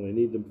is, how long they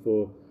need them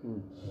for.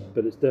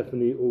 But it's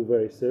definitely all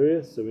very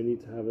serious. So we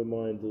need to have in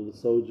mind all the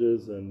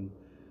soldiers and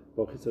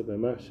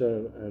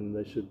and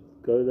they should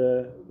go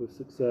there with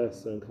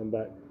success and come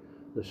back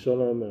to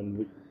Shalom.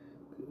 And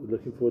we're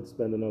looking forward to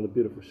spend another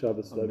beautiful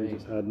Shabbos like we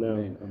just had now.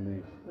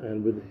 Amen.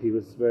 And he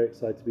was very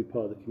excited to be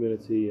part of the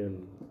community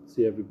and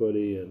see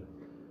everybody, and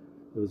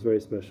it was very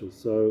special.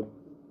 So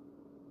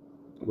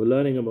we're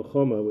learning a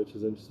Mechoma, which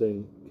is an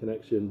interesting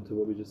connection to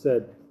what we just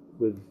said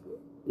with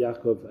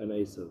Yaakov and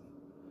Esav.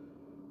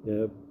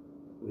 Yeah,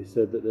 we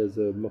said that there's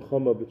a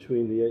Mechoma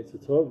between the Yetzer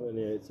Tov and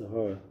the Yetzer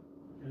Hara.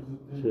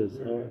 Which is,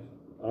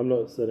 I'm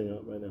not setting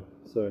up right now.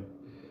 Sorry.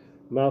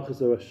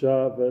 Malchus of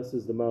Rasha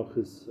versus the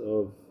Malchus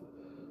of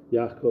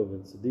Yaakov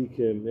and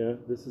Tzaddikim. Yeah,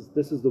 this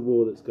is the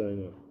war that's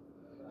going on.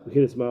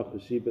 Bechinas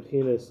Malchus, she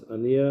bechinas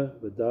Aniya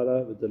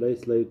v'Dala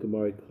v'Daleis Lei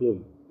Gemari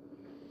Klum.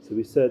 So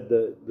we said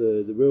that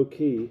the real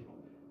key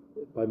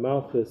by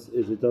Malchus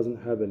is it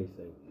doesn't have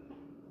anything.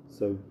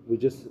 So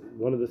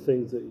one of the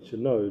things that you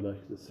should know,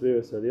 like the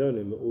Sfiras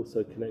Elyonim, are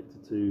also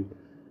connected to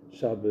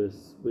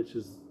Shabbos,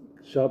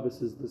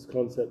 Shabbos is this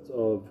concept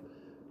of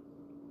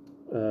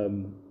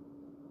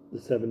the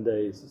 7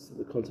 days,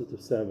 the concept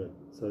of 7.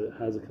 So it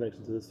has a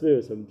connection to the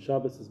Sfiras, and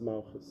Shabbos is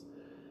Malchus.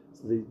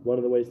 So one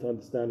of the ways to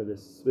understand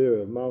this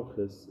Sfira of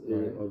Malchus,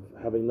 of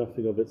having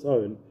nothing of its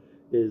own,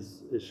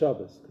 is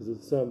Shabbos, because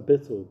it's a certain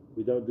bittul.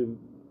 We don't do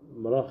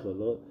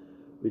malacha.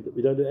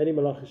 We don't do any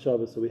malacha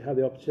Shabbos, so we have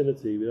the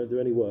opportunity. We don't do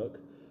any work.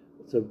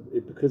 So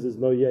because there's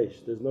no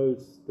yesh, there's no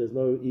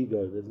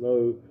ego, there's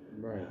no.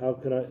 How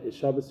can I?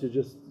 Shabbos,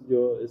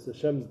 it's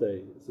Hashem's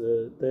day. It's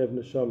a day of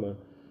neshama,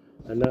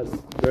 and that's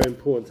very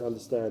important to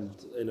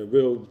understand in a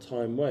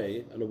real-time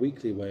way and a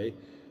weekly way.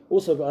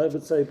 Also, I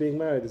would say being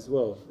married as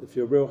well. If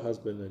you're a real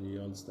husband, then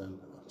you understand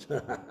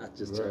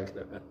Just Right.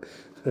 joking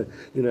around.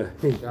 You know,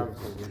 Shabbos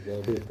is the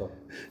bittul.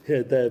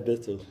 yeah, they're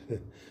bittul.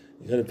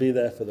 You're going to be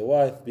there for the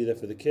wife, be there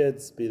for the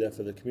kids, be there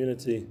for the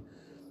community.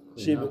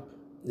 Clean up.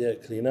 Yeah,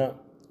 clean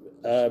up.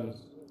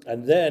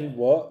 And then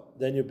what?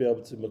 Then you'll be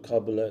able to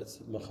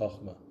makabalet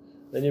machachma.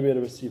 Then you'll be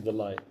able to receive the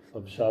light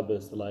of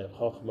Shabbos, the light of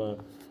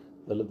Chachma,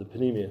 the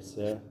panemius,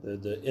 yeah,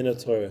 the inner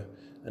Torah,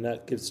 and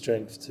that gives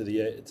strength to the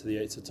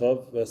Yetzer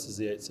Tov versus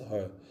the Yetzer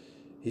Hara.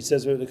 He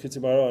says with the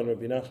Likutei on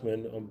Rabbi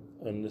Nachman,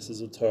 and this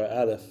is Torah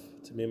Aleph,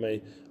 to me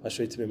may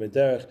Ashrei to me may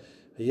derech.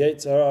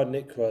 Yetzer Hara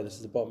nikra. This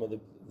is the bottom of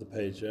the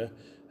page, yeah.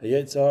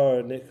 Yetzer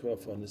Hara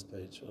nikra on this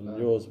page. On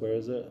yours, where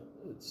is it?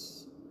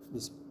 It's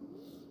this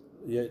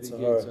Yetzer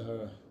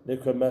Hara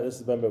nikra.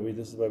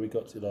 This is where we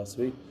got to last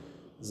week.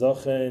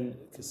 Zachen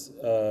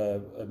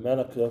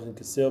Melach Zachen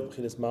Kasil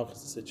B'chinas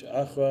Malchus Sitcha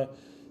Achra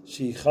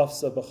She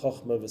Chafsa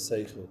B'Chachma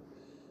V'Seichel.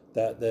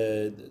 That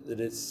there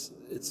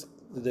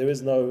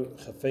is no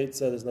chafetza,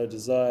 there's no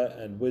desire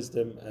and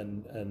wisdom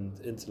and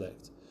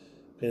intellect.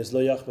 B'chinas Lo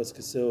Yachbas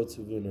Kasil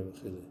Tuvuna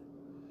V'Chili.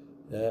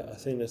 Yeah, I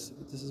think this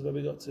is where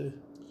we got to.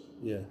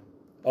 Yeah.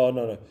 Oh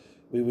no.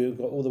 We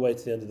got all the way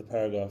to the end of the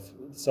paragraph.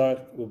 Sorry,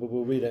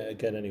 we'll read it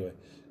again anyway.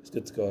 It's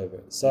good to go over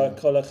it. Sar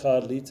kol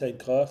echad litein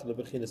koach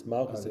lebechinas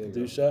malchus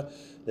kedusha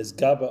les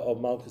gaba or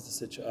malchus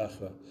the sitra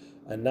achra,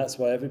 and that's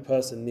why every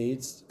person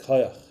needs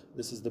koach.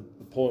 This is the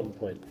important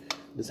point.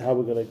 This is how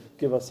we're going to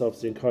give ourselves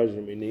the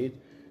encouragement we need,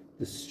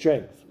 the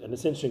strength. And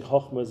it's interesting.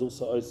 Chochma is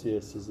also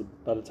osius. As the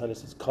Balatani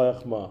says,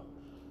 koach ma,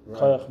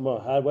 koach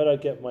ma. Where do I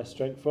get my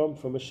strength from?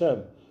 From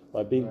Hashem,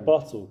 by being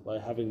bottled, by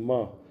having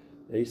ma.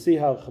 You see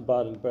how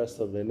Chabad and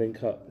Breslov, they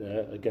link up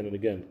again and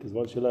again, because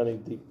once you're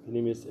learning deep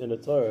panemius inner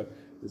Torah,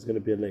 there's going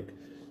to be a link.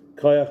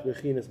 Koyach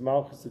bechinas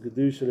malchus the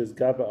kedusha is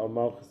gaba al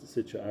malchus the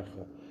sitra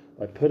achra.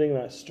 By putting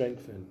that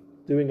strength in,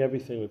 doing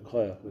everything with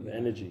koyach, with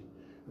energy,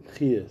 with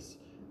chiyas,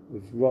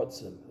 with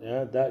rotzen,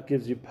 that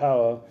gives you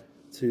power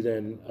to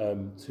then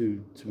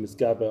to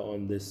misgaba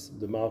on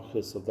the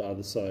malchus of the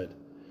other side.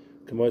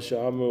 Kamosha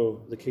Amru,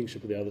 the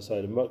kingship of the other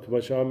side.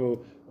 Kamosha Amru,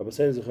 Rabbi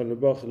Sayyid Zechon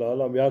Lebrach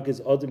La'alam Yagiz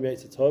Adam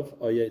Yetzer Tov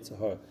or Yetzer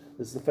Hara.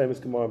 This is the famous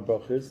Gemara in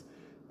Brachas,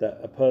 that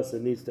a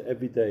person needs to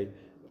every day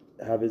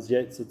have his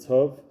Yetzer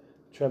Tov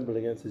tremble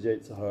against his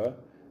Yetzer Hara.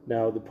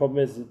 Now the problem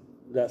is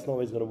that's not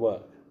always going to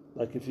work.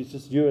 Like if it's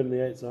just you and the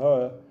Yetzer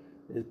Hara,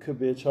 it could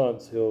be a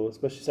chance he'll,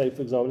 especially say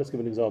for example, let's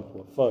give an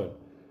example, a phone.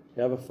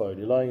 You have a phone,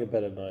 you're lying in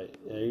bed at night,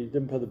 you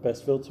didn't put the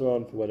best filter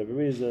on for whatever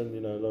reason,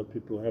 a lot of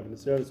people are having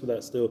serious with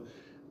that still.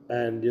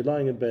 And you're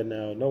lying in bed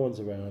now, no one's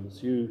around,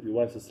 it's you, your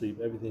wife's asleep,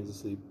 everything's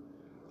asleep.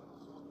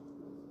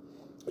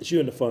 It's you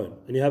and the phone.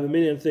 And you have a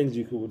million things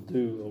you could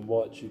do and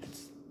watch. You could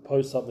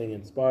post something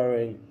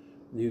inspiring,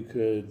 you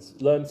could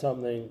learn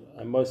something,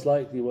 and most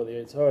likely what the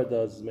Yetzer Hara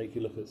does is make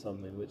you look at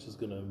something which is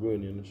going to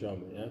ruin your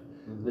neshama, yeah?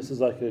 Mm-hmm. This is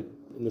like a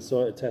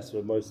test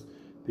for most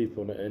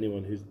people, not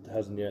anyone who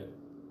hasn't yet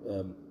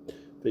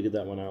figured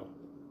that one out.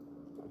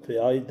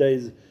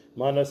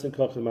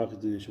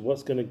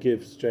 What's going to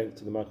give strength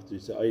to the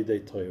Malchus?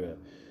 Torah.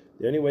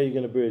 The only way you're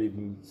going to really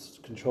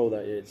control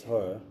that Yetzer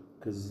Hara,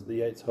 because the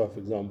Yetzer Hara, for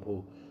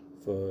example,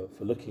 for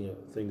looking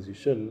at things you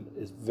shouldn't,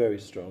 is very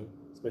strong,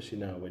 especially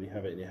now when you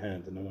have it in your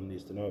hand and no one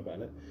needs to know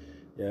about it.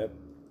 Yeah,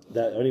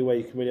 that only way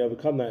you can really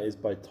overcome that is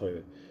by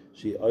Torah.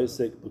 She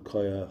osek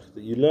b'koyach,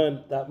 that you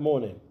learned that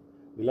morning.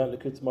 We learned the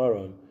Likutei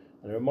Moharan,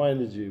 and it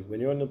reminded you when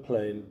you're on the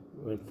plane,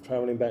 when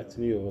traveling back to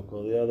New York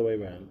or the other way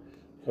around,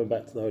 coming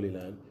back to the Holy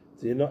Land.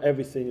 So not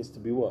everything is to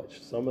be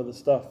watched. Some of the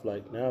stuff,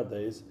 like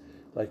nowadays,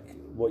 like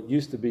what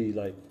used to be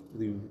like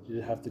you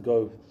have to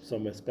go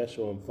somewhere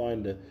special and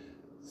find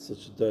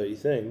such a dirty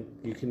thing,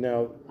 you can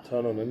now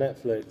turn on the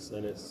Netflix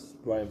and it's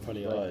right in front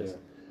of your eyes.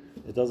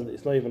 There.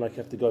 It's not even like you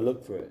have to go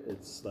look for it.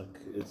 It's like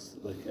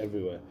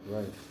everywhere.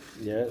 Right.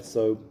 Yeah.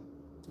 So,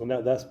 and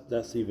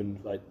that's even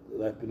like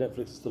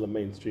Netflix is still a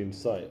mainstream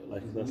site.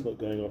 Like that's not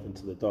going off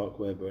into the dark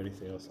web or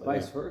anything else like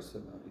Vice that. versa,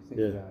 though. You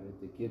think about it.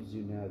 It gives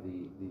you now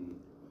the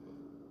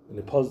in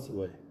a positive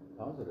way.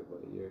 Positive way.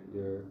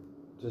 You're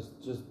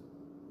just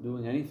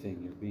doing anything.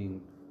 You're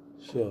being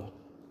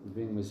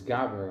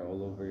misgaber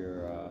all over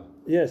your.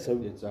 So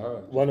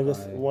one of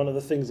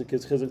the things that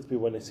gives chizuk to people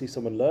when they see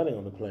someone learning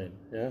on the plane,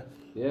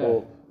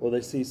 or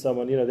they see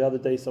someone. The other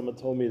day someone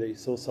told me that he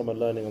saw someone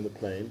learning on the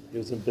plane. He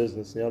was in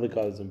business, and the other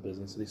guy was in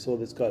business, and he saw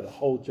this guy the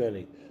whole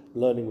journey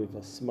learning with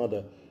a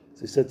smother.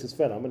 So he said to his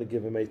friend, "I'm going to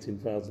give him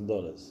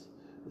 $18,000."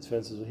 His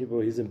friend says,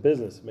 "Well, he's in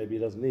business. Maybe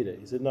he doesn't need it."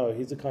 He said, "No,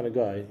 he's the kind of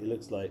guy. He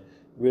looks like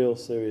real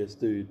serious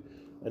dude,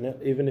 and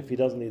even if he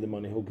doesn't need the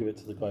money, he'll give it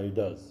to the guy who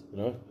does."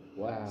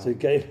 Wow. So he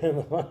gave him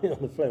the money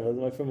on the plane.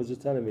 My friend was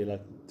just telling me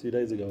like 2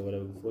 days ago or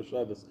whatever, before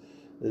Shabbos,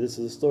 that this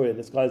is a story, and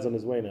this guy's on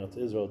his way now to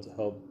Israel to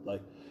help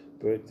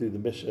break through the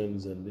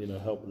missions and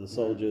help with the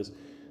soldiers.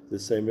 The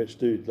same rich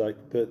dude.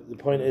 But the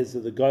point is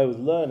that the guy was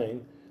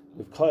learning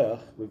with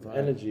koyach, with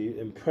energy,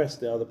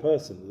 impressed the other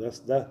person. That's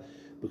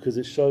because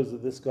it shows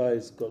that this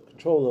guy's got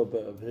control a little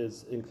bit of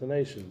his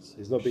inclinations.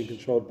 He's not being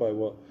controlled by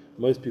what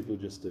most people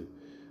just do.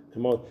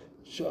 Come on.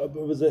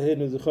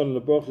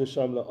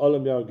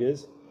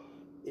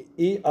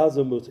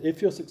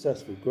 If you're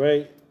successful,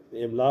 great.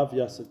 Im lav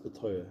yasik the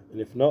Torah,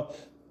 and if not,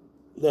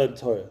 learn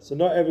Torah. So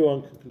not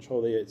everyone can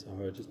control the Yetzer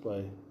Hara just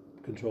by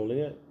controlling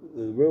it.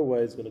 The real way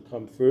is going to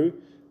come through,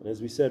 and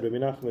as we said, Rabbi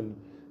Nachman,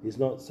 he's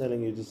not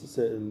telling you just to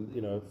sit and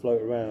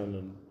float around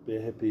and be a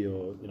hippie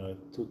or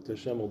talk to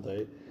Hashem all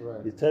day.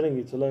 Right. He's telling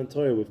you to learn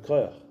Torah with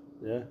koyach.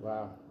 Yeah.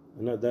 Wow.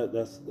 And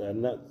that's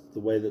the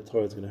way that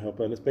Torah is going to help,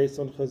 and it's based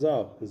on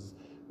Chazal, because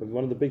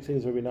one of the big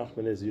things Rabbi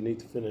Nachman is you need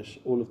to finish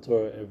all of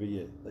Torah every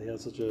year. They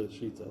have such a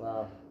shita.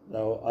 Wow.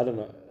 Now I don't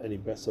know any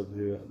Besov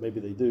who maybe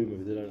they do,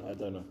 maybe they don't. I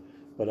don't know,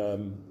 but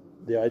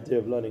the idea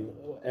of learning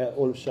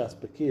all of Shas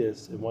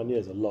B'kiyas in 1 year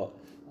is a lot.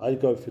 I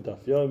go for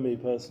Daf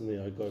Yomi personally.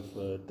 I go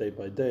for day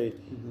by day.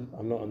 Mm-hmm.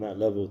 I'm not on that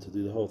level to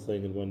do the whole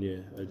thing in 1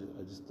 year.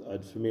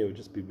 For me, it would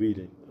just be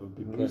reading. It would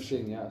be When pressure. he's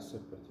saying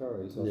Yasif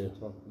Torah, he's also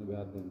talking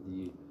about then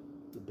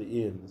The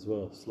Ian as well.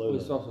 Well, Slowly.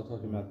 he's also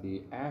talking about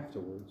the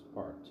afterwards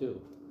part too.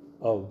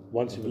 Oh,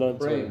 once you've learned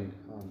Torah. praying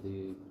on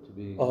to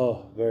be.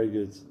 Oh, very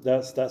good.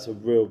 That's a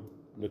real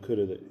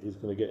nakuda that he's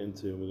going to get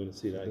into, and we're going to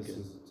see that It's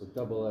again. a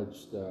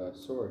double-edged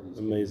sword. He's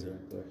Amazing.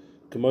 right there.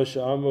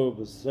 Kamosha Amor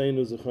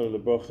B'Seinu Zechon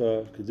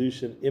LeBrocha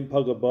Kedushin Im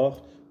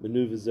Pagabach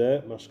Menu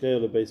V'Zeh Mashkei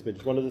LeBeis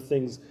Midrash. One of the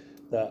things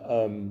that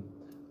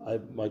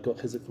I got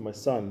chizuk from my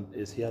son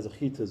is he has a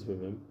chitas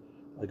with him.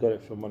 I got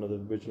it from one of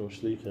the original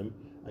shlichim,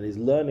 and he's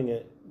learning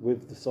it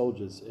with the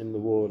soldiers in the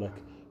war. Like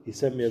he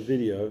sent me a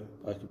video.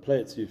 I could play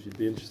it to you if you'd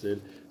be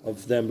interested,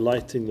 of them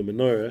lighting the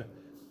menorah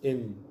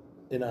in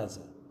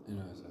Gaza.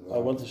 I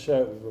want to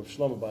share it with Rav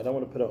Shlomo, but I don't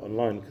want to put it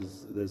online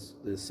because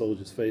there's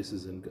soldiers'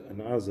 faces in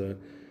Gaza,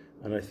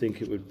 and I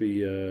think it would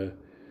be.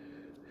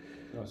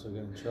 Also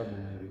get in trouble,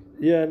 maybe.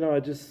 Yeah, no,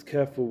 just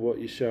careful what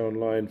you share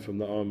online from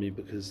the army,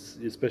 because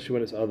especially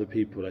when it's other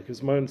people. Like,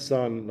 it's my own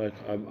son. Like,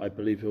 I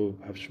believe he'll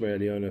have Shmei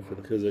Eliona for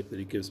the chizuk that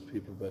he gives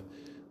people, but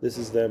this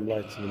is them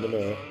lighting the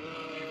menorah.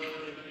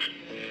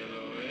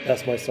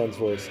 That's my son's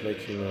voice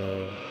making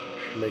a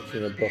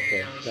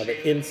bracha. Now,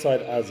 the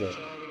inside Gaza,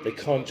 they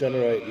can't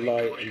generate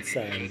light and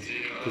sound,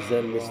 because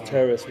then this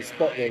terrorist will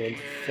spot them and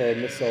throw a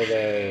missile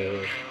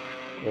there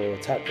or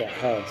attack that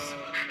house.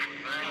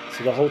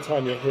 So the whole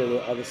time you'll hear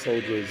the other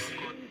soldiers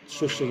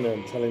shushing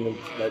them, telling them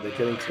like they're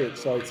getting too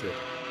excited.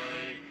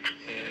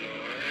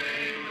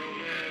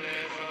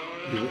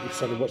 You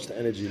suddenly watch the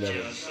energy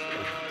levels.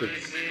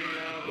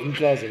 In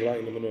Gaza,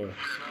 lighting the menorah.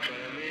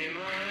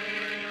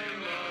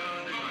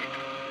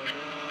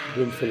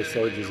 Room full of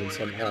soldiers in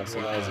some house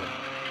in Gaza.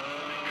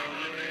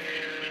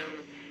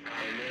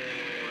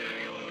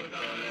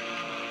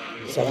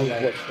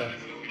 Suddenly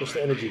watch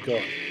the energy go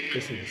up.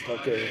 Listen,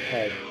 start getting a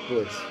high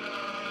voice.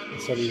 And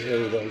suddenly you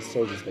hear all those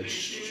soldiers go, shh,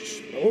 shh,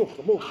 shh,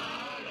 come on.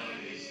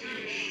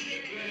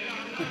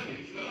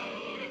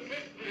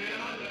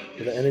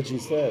 But the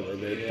energy's there.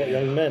 They're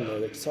young men.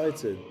 They're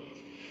excited.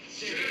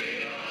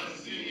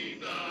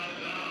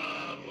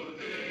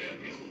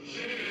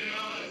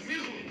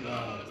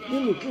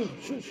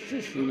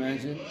 Shush, you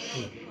imagine?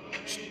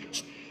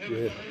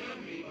 Yeah.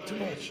 Too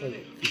much.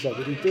 He's like,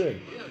 what are you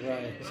doing?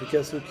 Right. So he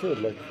gets all killed.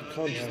 Like, you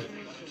can't just...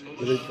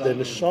 They're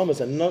neshamas,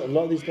 and a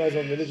lot of these guys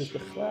aren't religious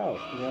b'chlal.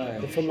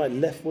 Right. They're from like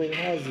left-wing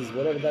houses,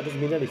 whatever. That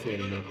doesn't mean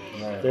anything anymore.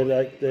 Right.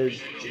 They're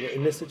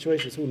in this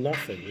situation. It's all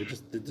nothing. They're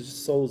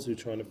just souls who are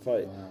trying to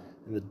fight. Wow.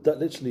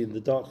 Literally in the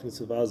darkness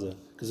of Gaza.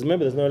 Because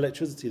remember, there's no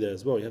electricity there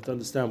as well. You have to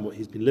understand what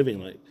he's been living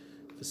like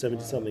for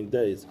 70-something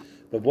days.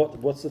 But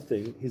what's the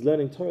thing? He's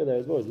learning Torah there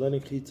as well. He's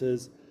learning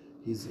chitas.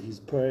 He's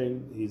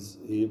praying.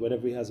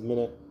 Whenever he has a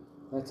minute.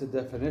 That's a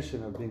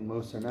definition of being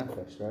Moser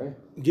Nefesh, right?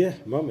 Yeah,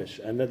 mamish,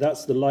 and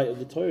that's the light of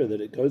the Torah that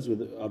it goes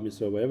with Am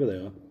Yisrael wherever they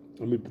are.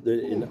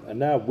 And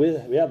now we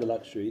have the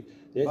luxury.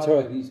 The By the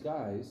Torah, way, these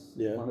guys,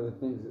 Yeah. one of the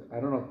things,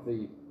 I don't know if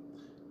the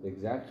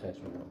exact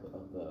cheshbon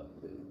of the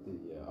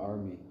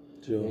army,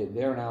 Sure.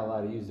 they're not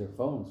allowed to use their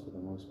phones for the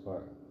most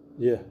part.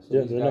 yeah, So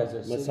yeah. these they're guys not. are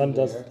My sitting son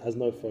there. has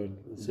no phone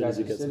as These soon as guys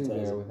he are gets sitting into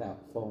there Gaza. without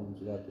phones,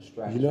 without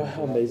distractions. You know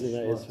how without amazing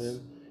that is for distractions.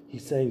 him.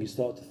 He's saying you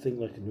start to think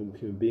like a normal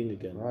human being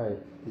again. Right.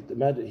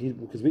 Imagine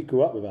because we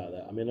grew up without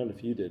that. I mean, I don't know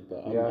if you did,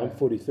 but I'm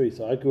 43,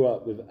 so I grew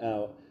up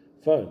without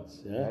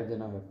phones. Yeah. I did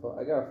not have phone.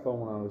 I got a phone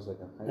when I was like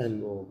in high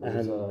school. It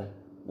was a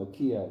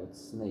Nokia with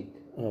Snake.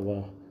 Oh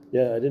wow.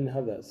 Yeah, I didn't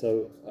have that.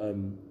 So I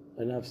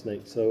didn't have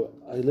Snake. So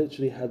I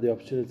literally had the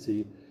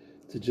opportunity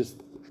to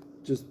just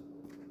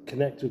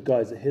connect with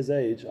guys at his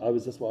age.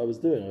 That's what I was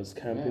doing. I was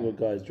camping with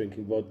guys,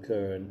 drinking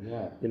vodka,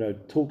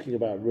 and talking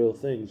about real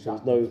things. There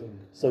was no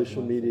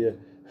social media.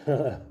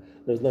 There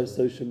was no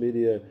social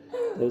media.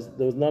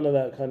 There was none of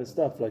that kind of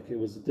stuff. Like, it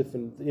was a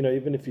different.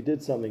 Even if you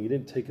did something, you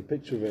didn't take a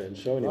picture of it and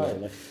show anyone.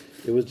 Right. Like,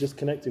 it was just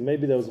connecting.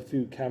 Maybe there was a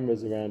few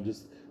cameras around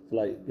just for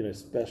like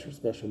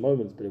special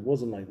moments, but it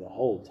wasn't like the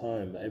whole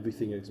time.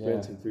 Everything you're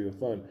experiencing through your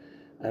phone.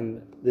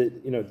 And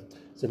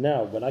so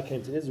now when I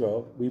came to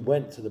Israel, we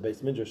went to the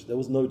Beis Midrash. There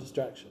was no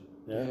distraction.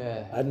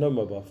 Yeah? I had no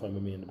mobile phone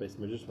with me in the Beis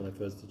Midrash when I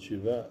first did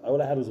Tshuva.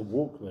 All I had was a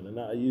Walkman, and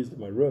that I used in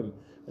my room.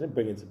 I didn't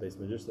bring it to Beis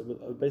Midrash.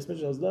 Beis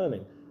Midrash I was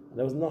learning, and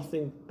there was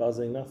nothing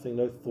buzzing, no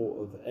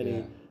thought of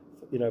any.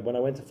 When I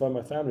went to find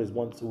my family, it was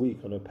once a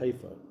week on a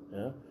payphone.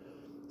 Yeah.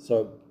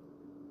 So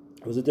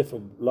it was a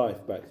different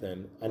life back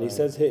then. And he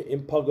says here,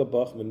 in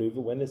Pagabach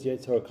maneuver, when this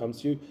Yetzer Hara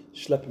comes to you,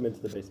 schlep him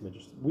into the base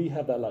midrash. We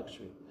have that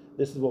luxury.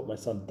 This is what my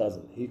son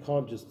doesn't. He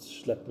can't just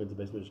schlep him into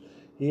the base midrash.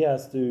 He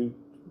has to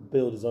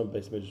build his own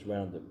base midrash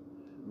around him,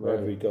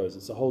 wherever he goes.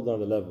 It's a whole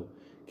other level.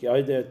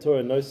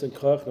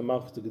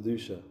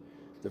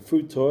 The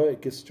fruit Torah,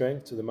 it gives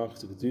strength to the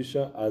Malchus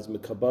Kedusha as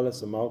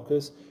Mekabalas and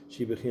Malchus,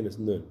 she bechinas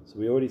nun. So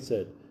we already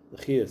said, the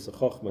Chias, the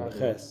Chochma, the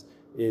Ches,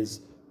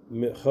 is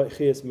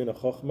Chias min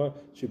Chochma,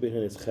 she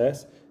bechinas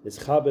Ches, is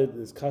Chabed,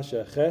 is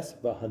Kasha Ches,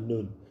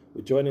 Vahanun.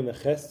 We're joining the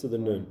Ches to the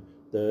Nun,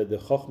 the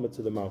Chochma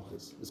to the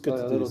Malchus. It's good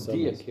to do this. A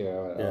little diak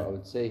here, I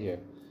would say here.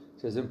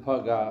 It says, in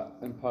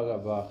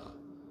Pagabach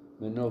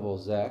menovel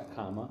zeh,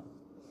 comma,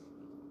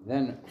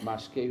 then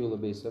Mashkehu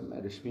lebesam,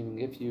 meaning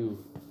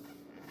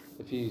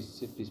if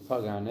he's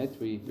pug on it,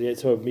 the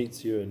Yetzer Hara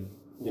meets you and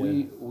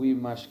we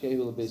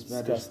mashkehu the base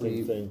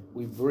medrash.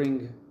 We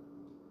bring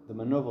the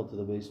manovel to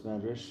the base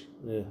medrash.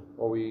 Yeah.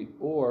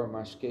 Or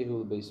mashkehu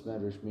the base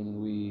medrash,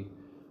 meaning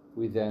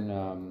we then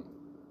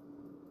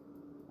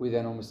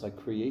almost like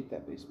create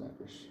that base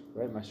medrash,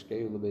 right?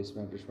 Mashkehu the base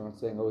medrash. We're not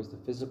saying always the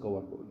physical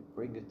one, but we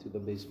bring it to the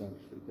base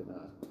medrash. We can.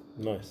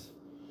 Nice.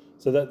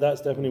 So that's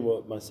definitely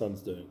what my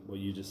son's doing, what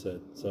you just said.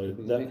 So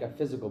that make a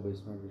physical base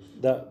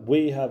medrash. That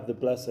we have the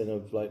blessing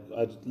of, like,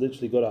 I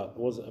literally got up.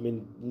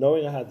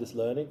 Knowing I had this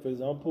learning, for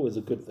example, is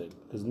a good thing.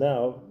 Because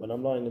now, when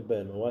I'm lying in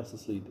bed, my wife's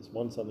asleep, it's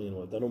something,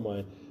 I've done all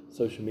my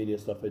social media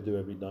stuff I do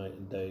every night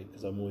and day,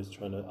 because I'm always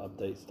trying to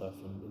update stuff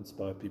and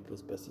inspire people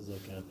as best as I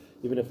can.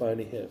 Even if I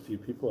only hit a few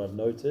people, I've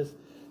noticed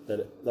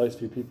that those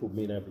few people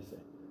mean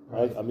everything.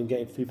 Right. I've been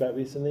getting feedback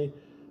recently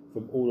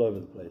from all over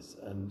the place,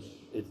 and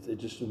it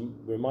just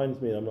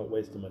reminds me that I'm not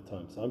wasting my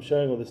time. So I'm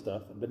sharing all this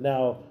stuff, but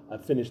now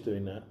I've finished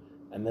doing that,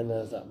 and then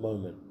there's that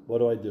moment. What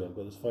do? I've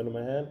got this phone in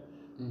my hand,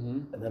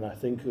 and then I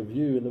think of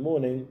you in the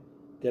morning,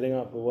 getting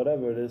up or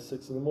whatever it is,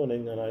 6 a.m,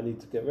 and I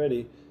need to get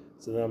ready.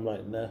 So then I'm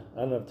like, nah,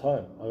 I don't have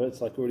time. It's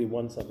like already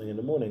 1 something in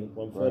the morning,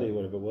 1:30,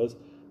 whatever it was.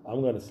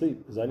 I'm going to sleep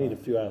because I need a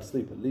few hours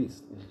sleep at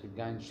least.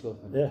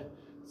 Yeah.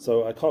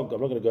 So I can't.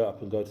 I'm not going to go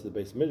up and go to the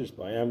base midrash,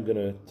 but I am going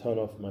to turn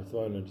off my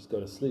phone and just go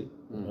to sleep.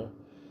 You know.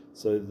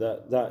 So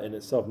that in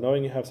itself,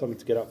 knowing you have something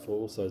to get up for,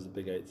 also is a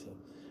big eitzah.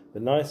 The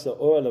nicer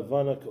or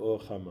levana or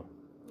chama,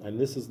 and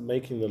this is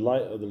making the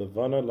light of the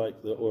levana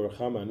like the or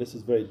chama, and this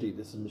is very deep.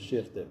 This is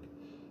Mashiach dik.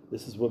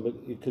 This is what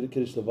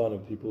Kiddush Levana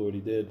people already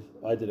did.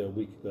 I did it a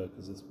week ago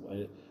because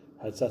I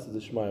had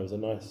Saturday Shema. It was a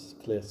nice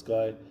clear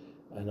sky,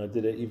 and I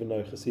did it even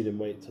though Hasidim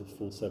wait till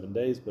full 7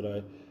 days. But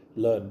I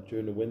learned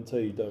during the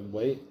winter you don't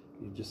wait.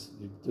 You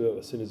do it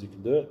as soon as you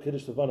can do it.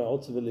 Kiddush Levana,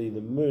 ultimately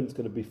the moon's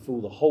going to be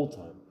full the whole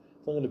time.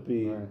 It's not going to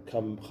be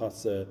kam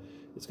chaser.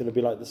 It's going to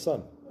be like the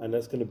sun, and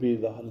that's going to be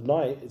the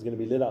night is going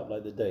to be lit up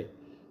like the day.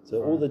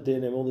 So all the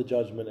dinim, all the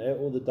judgment,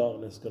 all the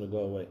darkness is going to go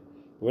away.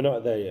 We're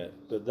not there yet,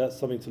 but that's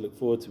something to look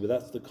forward to. But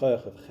that's the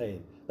koyach of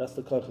Chaim. That's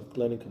the koyach of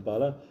learning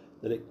Kabbalah,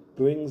 that it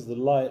brings the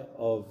light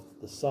of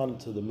the sun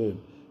to the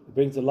moon. It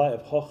brings the light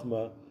of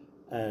Chochmah,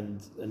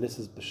 and this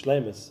is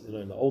B'Shlemus,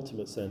 in the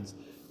ultimate sense.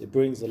 It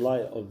brings the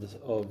light of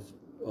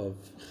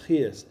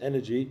Chias,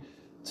 energy,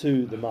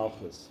 to the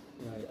Malchus.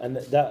 Right. And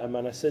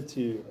I said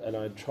to you, and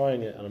I'm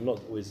trying it, and I'm not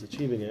always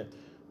achieving it,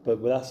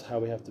 but that's how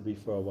we have to be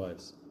for our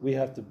wives. We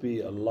have to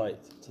be a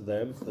light to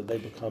them, that they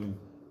become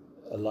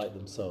a light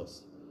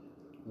themselves.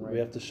 Right. We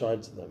have to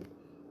shine to them.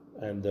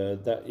 And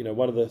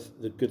one of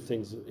the good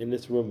things in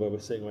this room where we're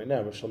sitting right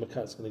now, Rosh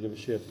Hashanah's going to give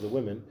a shir for the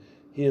women.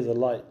 He is a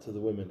light to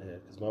the women here,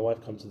 because my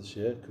wife comes to the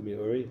shir, Kumi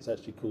Uri. It's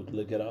actually called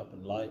Get Up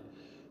and Light.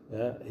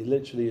 Yeah, he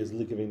literally is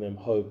giving them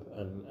hope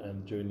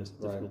and during this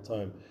difficult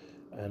time.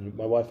 And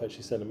my wife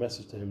actually sent a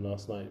message to him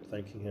last night,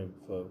 thanking him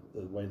for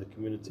the way the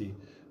community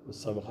was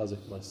so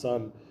machazik my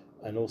son,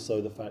 and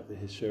also the fact that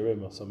his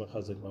shirim are so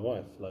machazik my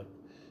wife.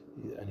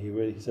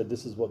 He said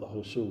this is what the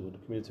whole shul, the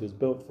community was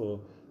built for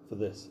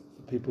this,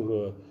 for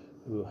people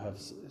who have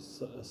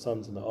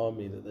sons in the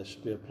army, that there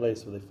should be a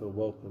place where they feel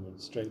welcome and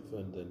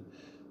strengthened, and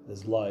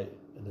there's light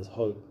and there's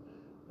hope,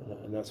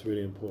 and that's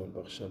really important.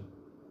 Baruch Hashem.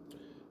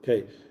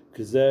 Okay,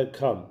 because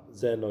come,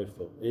 zeh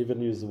noifel.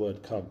 Even use the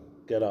word come.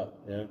 Get up,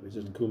 which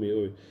is kumi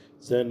uri,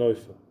 zeh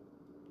noifel,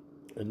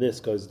 and this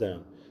goes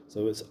down.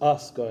 So it's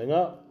us going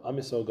up, Am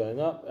Yisrael going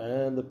up,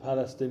 and the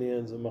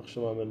Palestinians and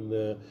Machshamam and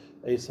the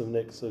Esav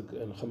Nicks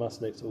and Hamas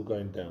Nicks all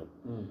going down.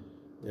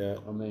 Yeah,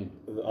 Amen.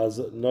 As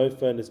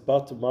noifel is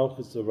batu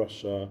malchus the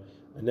Rasha,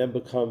 and then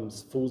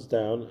falls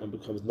down and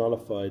becomes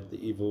nullified, the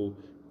evil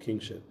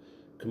kingship.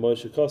 K'mo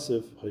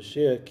shekosef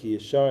Hoshea ki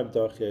yesharim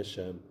darchei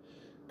Hashem.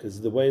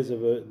 Because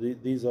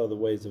these are the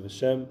ways of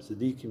Hashem.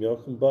 Tzadikim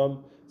yochim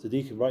bam,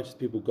 tzadikim, righteous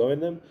people go in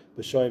them.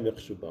 B'shoyim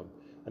yechshu bam,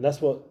 and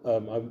that's what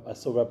I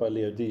saw Rabbi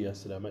Leo D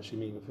yesterday. I'm actually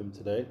meeting with him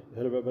today. You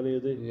heard of Rabbi Leo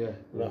D? Yeah.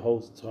 In that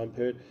whole time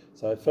period.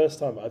 So first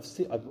time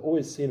I've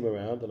always seen him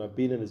around, and I've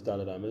been in his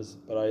Daled Amas,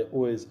 but I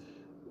always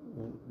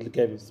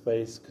gave him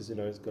space because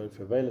he's going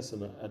for a Velas,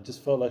 and I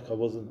just felt like I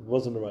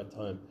wasn't the right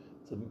time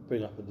to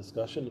bring up a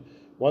discussion.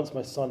 Once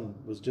my son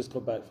just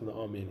got back from the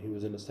army, and he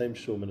was in the same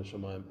shul in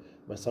Shamayim.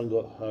 My son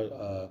got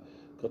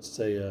got to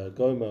say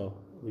Gomel.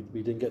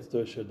 We didn't get to do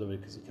it Shir David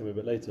because he came a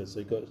bit later. So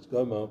he got to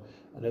Gomel,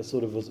 and it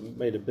sort of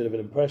made a bit of an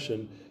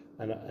impression.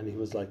 And he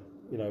was like,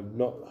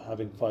 not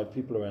having 5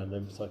 people around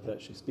him, so I could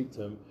actually speak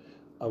to him.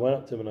 I went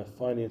up to him and I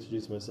finally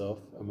introduced myself,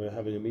 and we were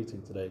having a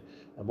meeting today.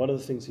 And one of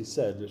the things he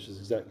said, which is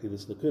exactly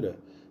this Nakuda,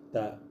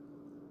 that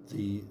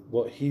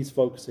what he's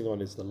focusing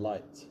on is the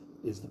light,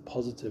 is the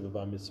positive of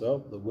Am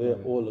Yisrael, that we're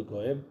all a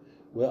goyim,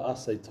 we're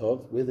Asay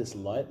Tov, we're this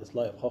light of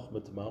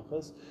Chochmah to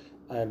Malchus,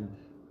 and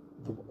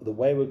the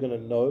way we're going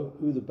to know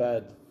who the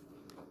bad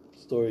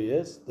story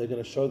is, they're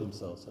going to show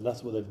themselves, and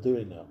that's what they're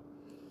doing now.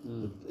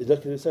 Look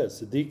at it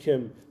says,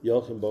 Sadiqim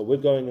Yochim Bo, we're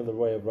going in the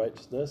way of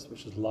righteousness,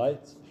 which is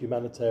light,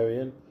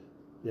 humanitarian,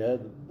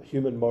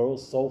 human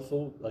morals,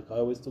 soulful, like I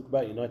always talk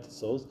about, united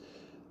souls,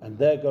 and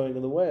they're going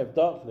in the way of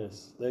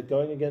darkness. They're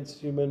going against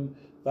human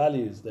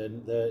values.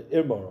 They're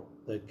immoral.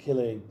 They're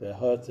killing. They're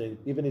hurting.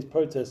 Even these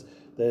protests,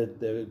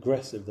 they're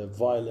aggressive. They're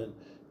violent.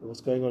 And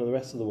what's going on in the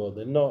rest of the world?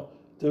 They're not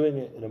doing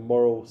it in a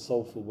moral,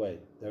 soulful way.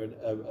 They're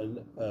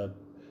a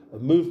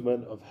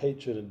movement of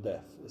hatred and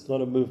death. It's not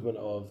a movement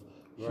of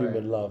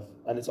human love,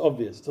 and it's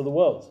obvious to the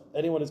world.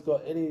 Anyone who's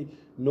got any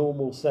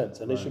normal sense,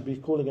 and they should be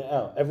calling it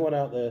out. Everyone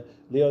out there,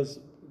 Leo's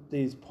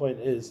point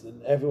is that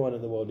everyone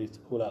in the world needs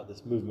to call out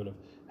this movement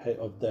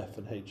of death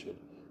and hatred,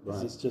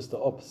 because it's just the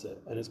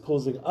opposite, and it's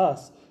causing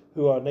us,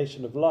 who are a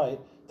nation of light,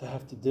 to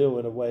have to deal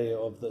in a way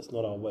that's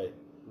not our way,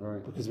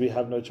 because we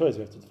have no choice.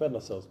 We have to defend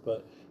ourselves,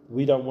 but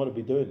we don't want to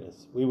be doing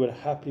this. We were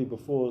happy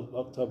before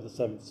October the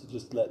 7th to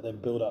just let them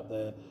build up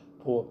their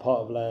part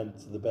of land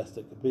to the best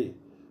it could be.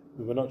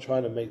 We were not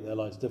trying to make their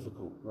lives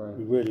difficult.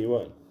 We really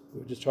weren't.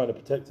 We were just trying to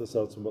protect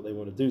ourselves from what they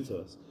want to do to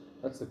us.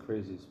 That's the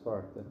craziest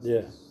part. That's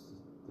the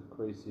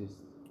craziest.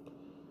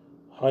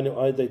 Hainu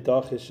Aidei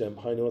Dach Hashem,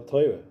 Hainu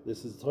Torah.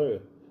 This is Torah.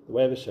 The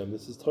way of Hashem,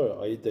 this is Torah.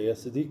 Aidei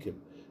Asadikim.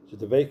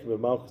 Shedavekim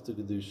Malchus to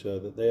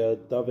Kedusha, that they are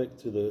davik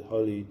to the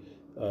holy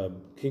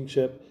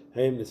kingship.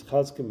 Heim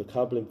Nischazkim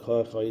Mekablim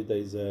Koach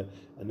Aidei Zeh,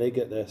 and they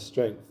get their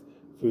strength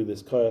through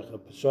this Koach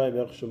of Pashayim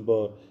Yachshim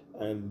Bo,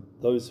 and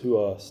those who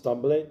are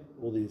stumbling,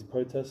 all these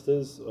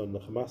protesters on the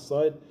Hamas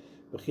side,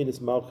 Bechinas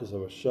Malchus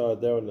or Rashad,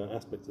 they're on the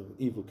aspect of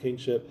evil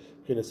kingship.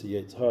 Bechinas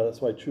Yetzhar.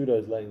 That's why Trudeau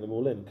is letting them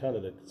all in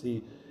Canada, because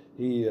he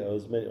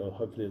as many, or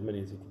hopefully as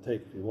many as he can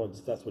take if he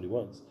wants. That's what he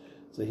wants.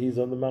 So he's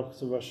on the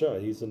Malchus of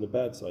Rashad. He's on the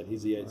bad side.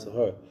 He's the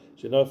Yetzhar.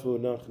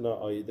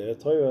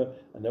 Torah,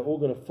 and they're all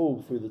going to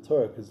fall through the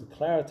Torah, because the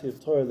clarity of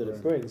Torah that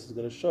it brings is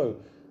going to show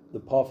the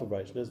path of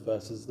righteousness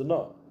versus the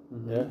not.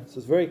 So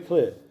it's very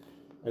clear.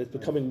 And it's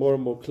becoming more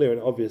and more clear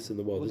and obvious in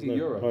the world. Look at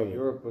Europe.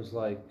 Europe was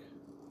like,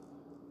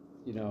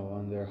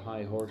 on their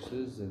high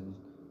horses, and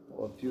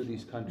a few of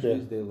these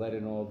countries, they let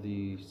in all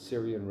the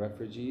Syrian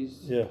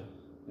refugees.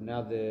 And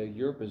now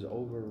Europe is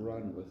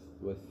overrun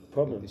with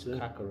problems, these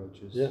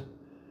cockroaches.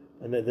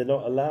 And they're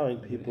not allowing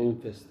people.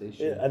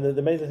 And the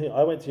amazing thing,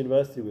 I went to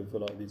university with a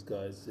lot of these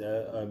guys,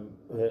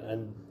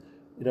 and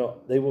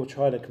they were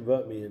trying to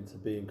convert me into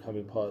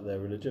becoming part of their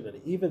religion.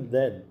 And even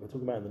then, we're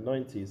talking about in the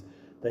 90s,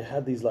 they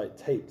had these like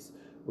tapes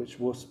which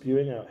were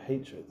spewing out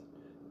hatred.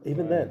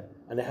 Even then,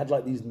 and they had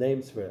like these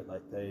names for it,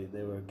 like they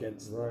were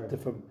against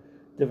different.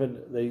 I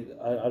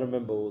don't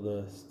remember all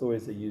the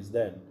stories they used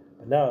then,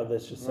 but now they're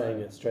just saying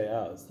it straight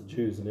out. It's the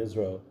Jews in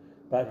Israel.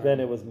 Back then,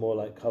 it was more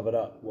like covered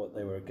up what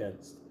they were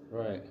against.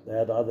 They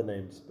had other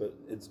names, but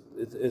it's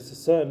a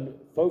certain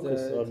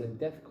focus on. It's a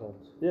death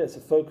cult. Yeah, it's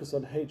a focus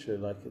on hatred.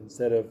 Like,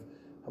 instead of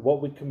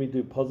can we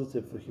do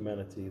positive for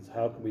humanity, it's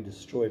how can we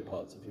destroy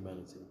parts of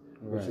humanity,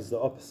 which is the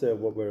opposite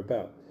of what we're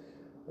about.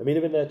 I mean,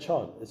 even their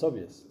chant, it's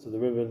obvious, to the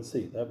river and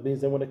sea. That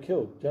means they want to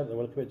kill, they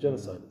want to commit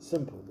genocide. It's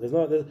simple.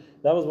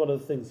 That was one of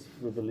the things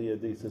with the Leah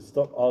D said,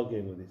 stop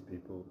arguing with these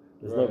people.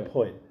 There's no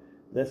point.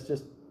 Let's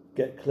just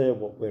get clear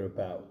what we're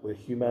about. We're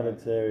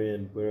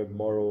humanitarian, we're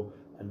moral,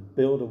 and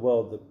build a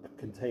world that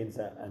contains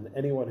that. And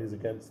anyone who's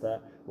against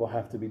that will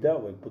have to be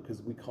dealt with,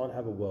 because we can't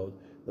have a world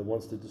that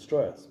wants to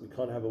destroy us. We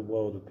can't have a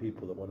world of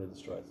people that want to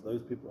destroy us.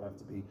 Those people have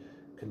to be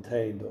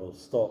contained or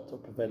stopped or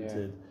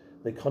prevented.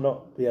 They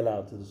cannot be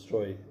allowed to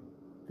destroy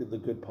the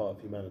good part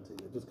of humanity.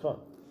 They just can't.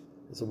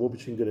 It's a war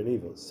between good and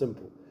evil. It's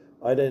simple.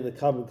 And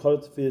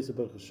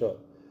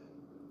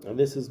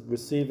this is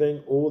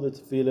receiving all the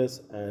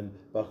tefillas and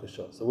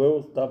bakashot. So we're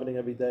all davening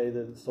every day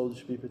that the soldiers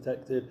should be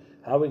protected.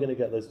 How are we going to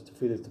get those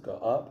tefillas to go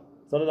up?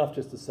 It's not enough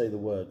just to say the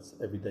words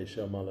every day,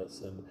 Shel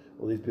Malas, and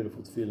all these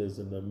beautiful tefillas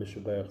and the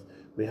Mishra Berachs.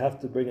 We have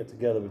to bring it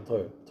together with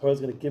Torah. Torah is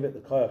going to give it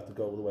the koyach to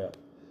go all the way up.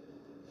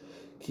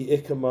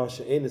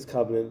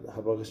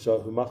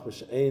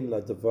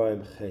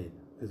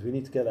 Because we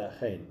need to get that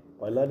chen.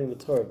 By learning the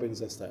Torah, it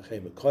brings us that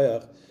chen.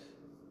 Koyach,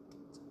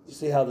 you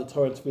see how the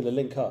Torah and tefillah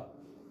link up?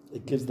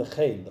 It gives the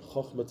chen, the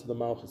chokhmah to the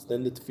malchus.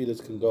 Then the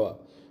tefillahs can go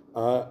up.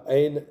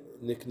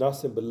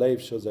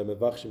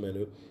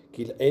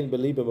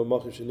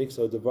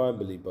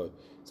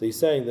 So he's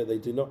saying that they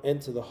do not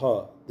enter the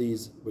heart,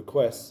 these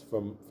requests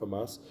from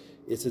us.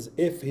 It's as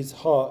if his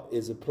heart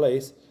is a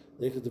place,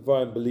 because he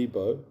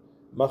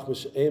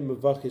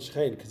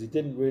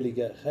didn't really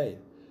get chen.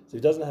 So if he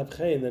doesn't have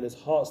chen, then his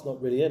heart's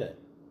not really in it.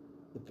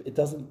 It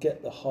doesn't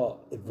get the heart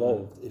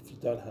involved if you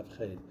don't have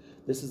chen.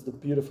 This is the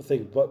beautiful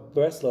thing. But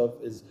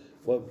Breslov is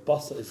what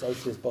basa is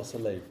also as basa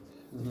lev.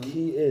 The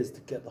key is to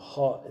get the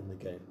heart in the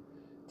game,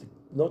 to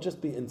not just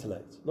be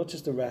intellect, not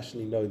just to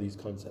rationally know these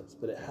concepts,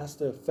 but it has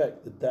to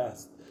affect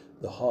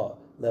the heart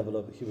level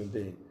of a human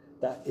being.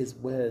 That is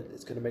where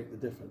it's going to make the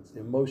difference.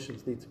 The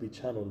emotions need to be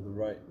channeled the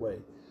right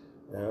way.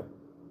 Yeah.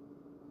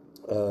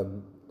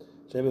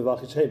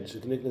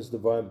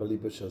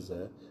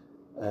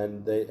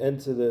 And they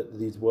enter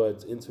these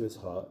words into his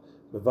heart.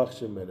 How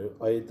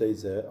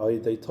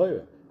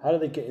do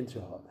they get into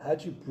your heart? How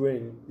do you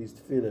bring these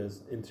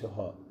tefillahs into your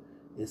heart?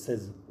 It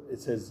says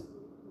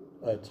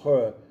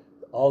Torah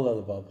al.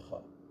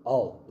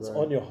 It's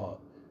on your heart.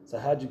 So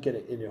how do you get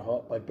it in your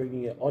heart? By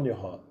bringing it on your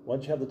heart.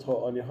 Once you have the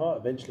Torah on your heart,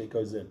 eventually it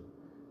goes in.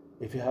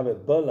 If you have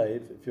it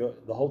b'leiv, if you're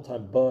the whole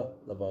time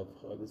b'levav,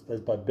 it's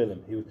placed by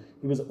Bilam. He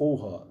was all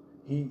heart.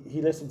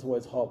 He listened to what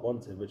his heart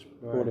wanted, which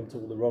brought him to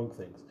all the wrong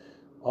things.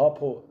 Our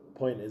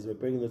point is we're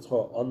bringing the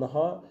Torah on the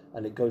heart,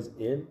 and it goes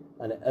in,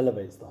 and it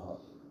elevates the heart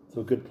to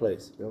a good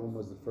place. Bilam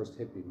was the first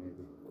hippie,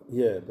 maybe.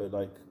 Yeah, but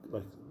like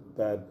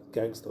bad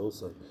gangster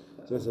also.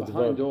 So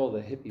behind all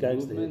the hippie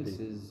movements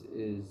is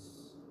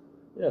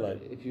yeah,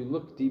 like if you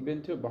look deep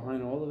into it,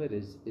 behind all of it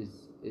is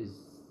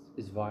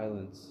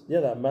violence. Yeah,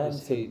 that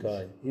Manson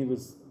guy, he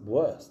was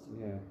worst.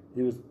 Yeah,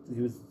 he was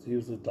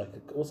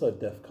like also a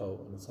death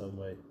cult in its own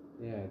way.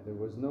 Yeah, there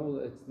was no.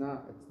 It's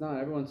not.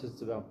 Everyone says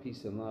it's about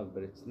peace and love,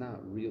 but it's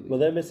not really. Well,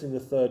 they're missing the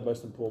third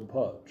most important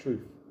part: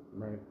 truth.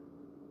 Right.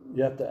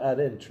 You have to add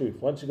in truth.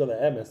 Once you got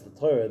the MS, the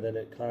Torah, then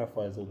it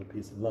clarifies all the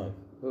peace and love.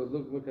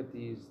 Look at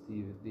these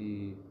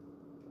the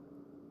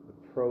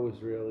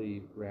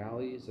pro-Israeli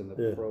rallies and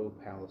the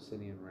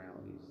pro-Palestinian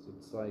rallies.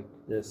 It's like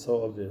it's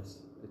so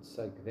obvious. It's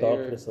like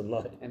darkness and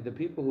light. And the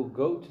people who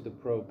go to the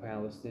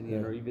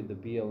pro-Palestinian or even the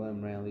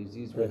BLM rallies,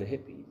 these were the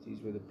hippies.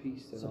 These were the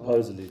peace. And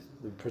supposedly,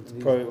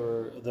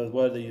 the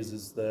word they use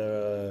is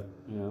they're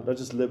not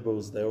just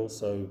liberals. They're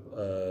also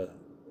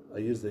I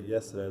used it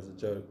yesterday as a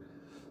joke,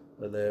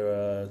 but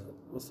they're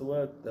what's the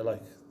word? They're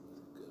like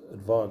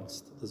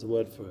advanced. There's a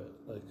word for it.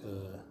 Like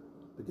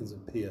begins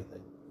with P, I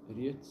think.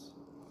 Idiots.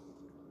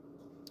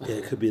 Yeah,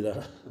 it could be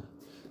that.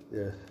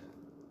 Yeah.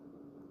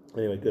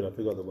 Anyway, good. I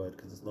forgot the word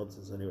because it's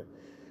nonsense anyway.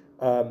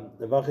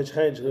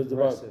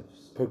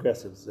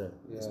 Progressives, yeah,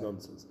 it's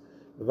nonsense.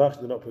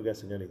 They're not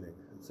progressing anything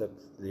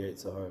except the 8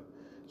 Sahara.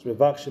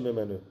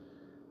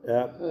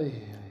 Yeah.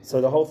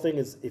 So the whole thing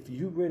is, if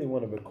you really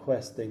want to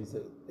request things,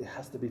 that it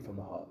has to be from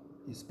the heart.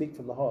 You speak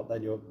from the heart,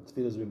 then your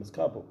tefillah is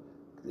kabul.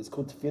 It's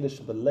called tefillah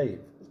shabalev.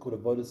 It's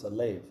called avodas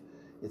alev.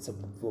 It's a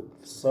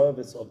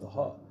service of the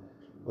heart.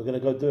 We're going to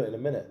go do it in a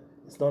minute.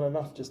 It's not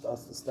enough just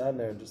us to stand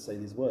there and just say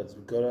these words.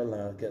 We've got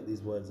to get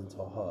these words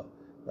into our heart.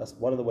 That's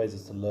one of the ways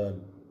is to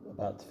learn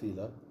about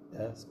tefillah.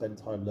 Yeah, spend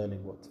time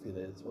learning what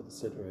tefillah is, what the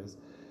siddur is,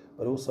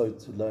 but also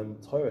to learn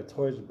Torah.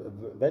 Torah,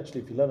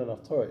 eventually, if you learn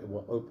enough Torah, it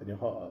will open your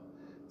heart up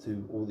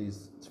to all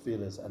these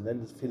tefillahs, and then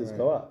the tefillahs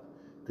go up.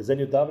 Because then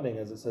you're davening,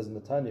 as it says in the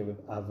Tanya,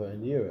 with Ava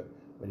and Yira.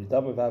 When you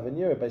daven with Ava and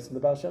Yira, based on the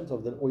Baal Shem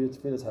Tov, then all your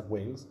tefillahs have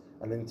wings,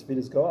 and then the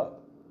tefillahs go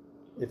up.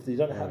 If you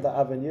don't have the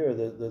Ava and Yira,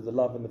 the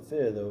love and the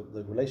fear, the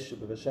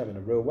relationship with Hashem in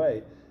a real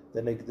way,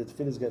 then the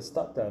tefillahs get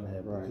stuck down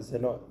here because they're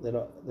not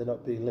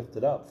being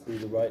lifted up through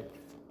the right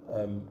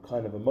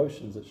kind of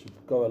emotions that should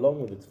go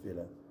along with the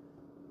tefillah.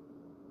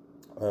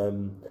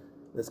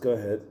 Let's go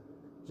ahead.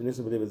 This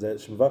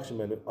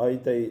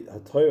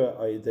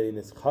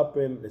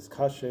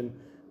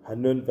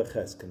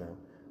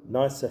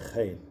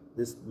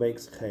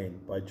makes chen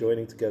by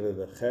joining together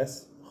the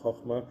ches,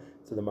 chokhmah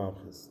to the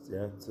malchus,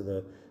 to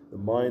the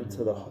mind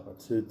to the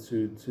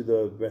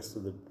rest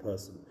of the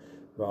person.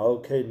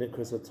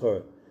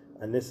 Torah,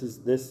 and this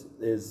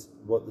is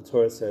what the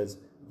Torah says.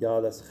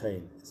 Yadas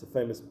chen. It's a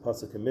famous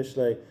pasuk in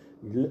Mishlei.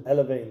 You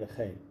elevating the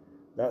chen.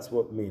 That's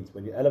what it means.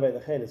 When you elevate the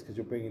chen, it's because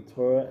you're bringing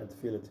Torah and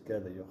tefillah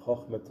together. Your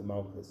chokhmah to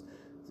malchus,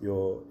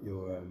 your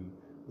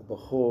the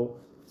bachor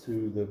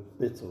to the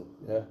bittul.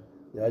 Yeah,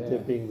 the idea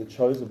of being the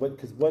chosen.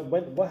 Because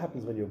what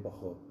happens when you're a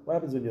bachor? What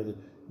happens when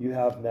you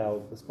have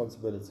now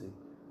responsibility?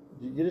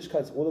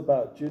 Yiddishkeit's all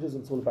about,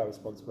 Judaism's all about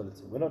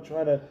responsibility. We're not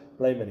trying to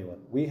blame anyone.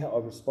 We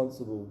are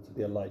responsible to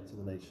be a light to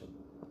the nation.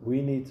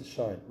 We need to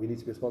shine. We need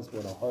to be responsible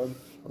in our home,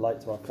 a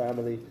light to our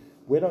family.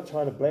 We're not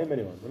trying to blame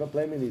anyone. We're not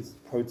blaming these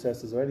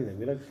protesters or anything.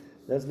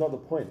 That's not the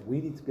point. We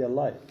need to be a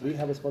light. We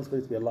have a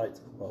responsibility to be a light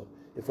to the world.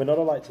 If we're not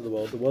a light to the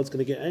world's going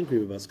to get angry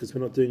with us because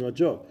we're not doing our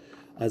job.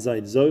 And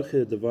then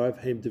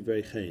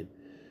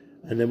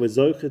we're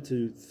zocher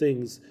to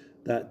things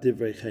that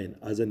divrei chen,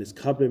 as in is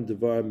kablim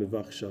devar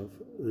mivachshav,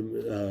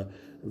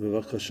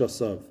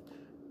 mivachashasav.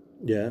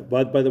 Yeah.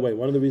 By the way,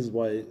 one of the reasons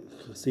why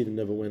Hasidim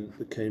never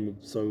became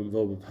so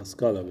involved with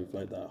Haskalah, with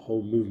like that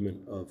whole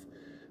movement of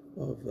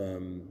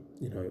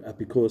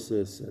Epicurus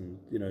and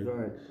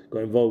got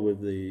involved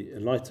with the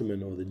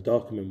Enlightenment or the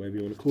Endarkment, whatever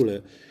you want to call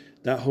it.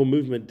 That whole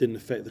movement didn't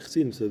affect the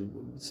Hasidim.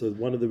 So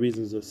one of the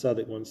reasons that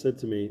Sadik once said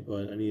to me,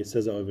 and he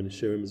says it over in the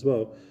Shirim as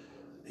well.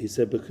 He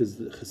said because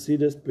the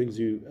Chassidus brings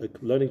you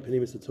learning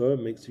Penimis Torah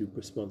makes you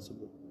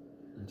responsible.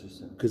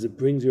 Interesting. Because it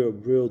brings you a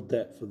real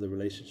depth of the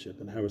relationship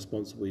and how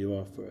responsible you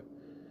are for it.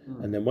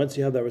 And then once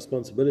you have that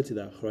responsibility,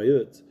 that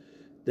achrayut,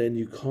 then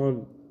you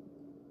can't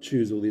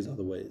choose all these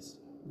other ways.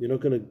 You're not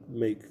going to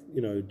make,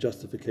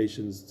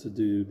 justifications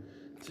to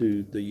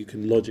that you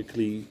can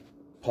logically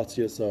part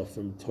yourself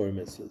from Torah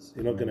mitzvahs.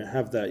 You're not going to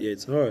have that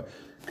Yetzirah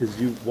because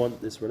you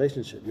want this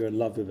relationship. You're in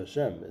love with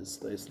Hashem.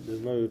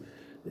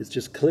 It's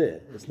just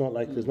clear. It's not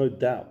like there's no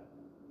doubt.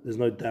 There's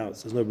no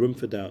doubts. There's no room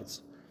for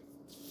doubts.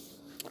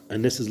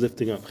 And this is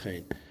lifting up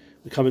Chayin.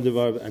 We come into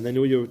Devar, and then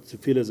all your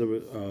tefillahs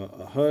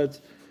are heard.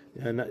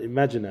 And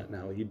imagine that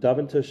now. You dive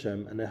into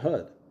Hashem and they're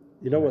heard.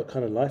 You know what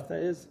kind of life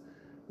that is?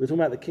 We're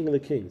talking about the King of the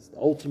Kings, the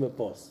ultimate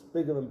boss,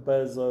 bigger than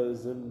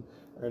Bezos and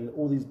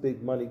all these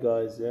big money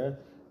guys, yeah?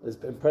 As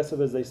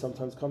impressive as they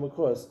sometimes come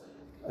across,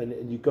 and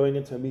you're going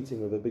into a meeting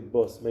with a big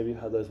boss. Maybe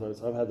you've had those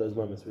moments. I've had those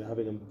moments. We're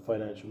having a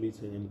financial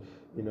meeting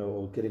and,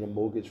 or getting a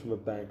mortgage from a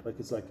bank.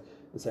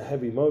 It's a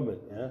heavy moment,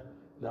 yeah?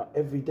 Now,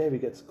 every day we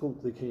get to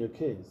talk to the King of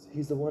Kings.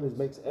 He's the one who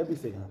makes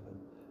everything happen.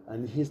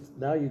 And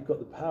now you've got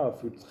the power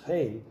through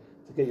Chayin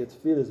to get your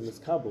tefillahs and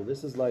miskabel.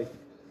 This is like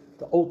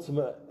the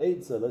ultimate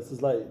eitzah. This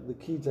is like the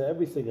key to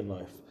everything in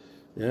life.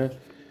 Yeah.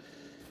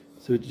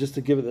 So just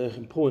to give it the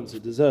importance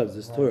it deserves,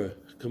 this Torah.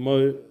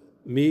 Kamo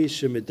mi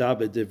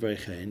shemidaber divrei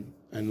chayin,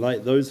 and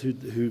like those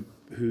who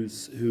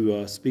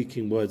are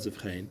speaking words of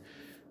chayin,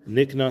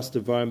 niknas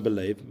devarim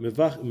belev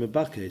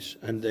mevakesh,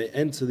 and they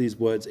enter these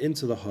words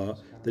into the heart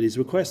that he's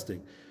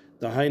requesting.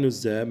 Dahainu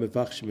zeh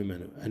mevachshim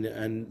mimenu,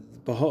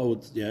 and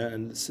behold,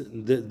 and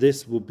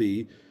this will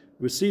be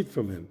received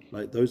from him.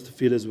 Like those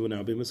tefillahs will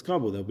now be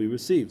miskabel, they'll be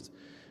received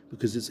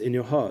because it's in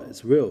your heart,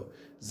 it's real.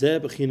 Zeh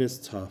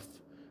bechinas tough.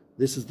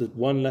 This is the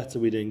one letter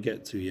we didn't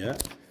get to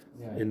yet.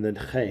 In the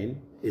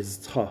chayin is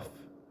tough.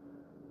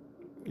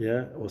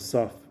 Yeah, or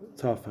saf,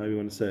 tough, how you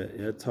want to say it.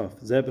 Yeah, tough.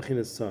 Zeh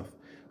bechinas tough.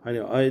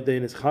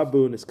 Aydein is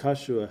chabu is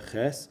kashu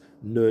ches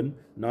nun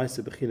nice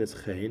bechinas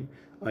chayin.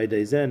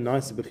 Aydei zeh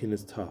nice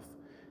bechinas tough.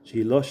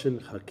 She loshen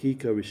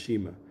hakika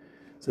rishima.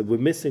 So we're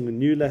missing a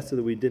new letter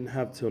that we didn't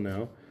have till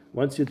now.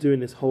 Once you're doing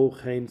this whole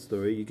chayin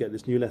story, you get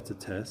this new letter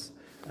tes,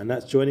 and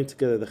that's joining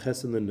together the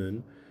ches and the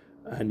nun,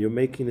 and you're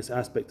making this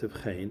aspect of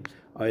chayin.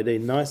 Aydei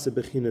nice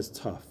bechinas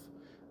tough.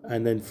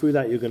 And then through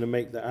that, you're going to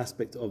make the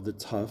aspect of the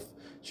tough.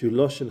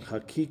 Shuloshin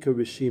hakika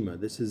rishima.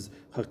 This is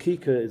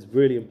hakika is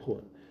really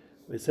important.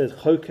 It says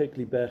chokek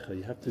libecha.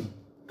 You have to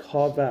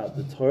carve out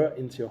the Torah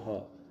into your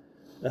heart.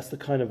 That's the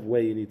kind of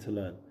way you need to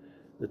learn.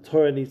 The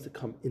Torah needs to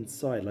come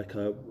inside.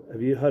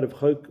 Have you heard of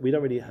chok? We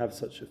don't really have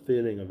such a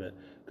feeling of it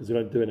because we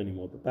don't do it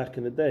anymore. But back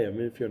in the day,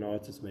 if you're an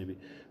artist, maybe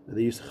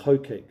they used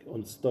chokek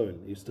on stone.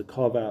 They used to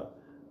carve out,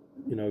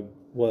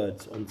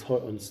 words on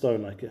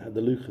stone, like it had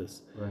the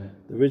luchas. Right.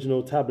 The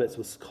original tablets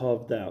was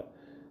carved out,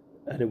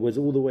 and it was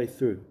all the way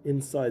through,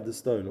 inside the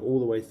stone, all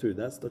the way through.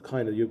 That's the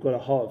kind of, you've got a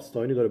heart of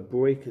stone, you've got to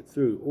break it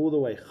through, all the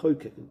way,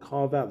 chokek, and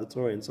carve out the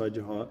Torah inside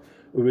your heart,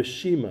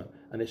 urishima,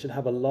 and it should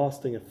have a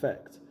lasting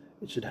effect.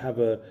 It should have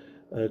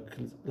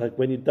like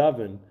when you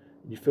daven,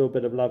 you feel a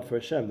bit of love for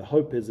Hashem. The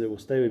hope is it will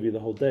stay with you the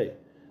whole day.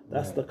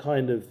 That's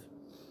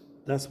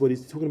that's what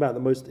he's talking about,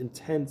 the most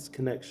intense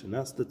connection.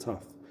 That's the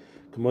tough.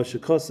 K'moshe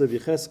kosev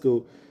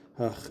Yecheskel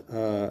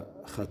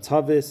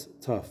chatavis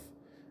tough.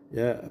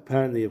 Yeah,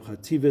 apparently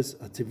chativis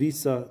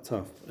ativisa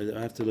tough. I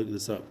have to look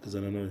this up because I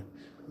don't know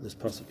this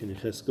pasuk in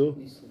Yecheskel.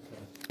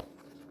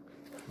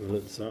 We'll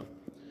look this up.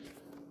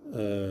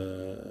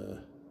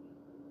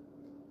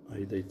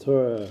 Ayidei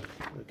Torah,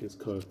 that gets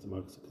carved to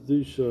Marcus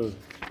Kedusha.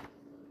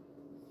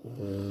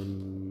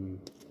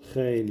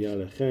 Chayin,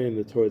 Yala Chayin,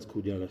 the Torah is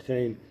called Yala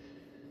Chayin.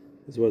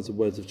 There's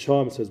words of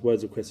charm, it says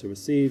words of request are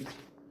received.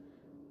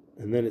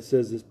 And then it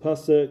says this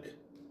pasuk,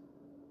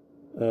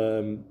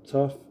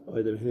 tough,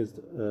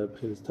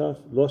 Ayidei tough,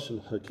 Losh and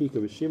Hakika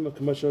Rishima,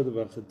 Kamashah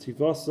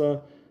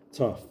Tivasa,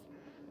 tough.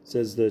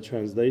 Says the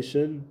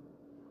translation.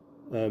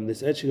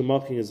 This etching and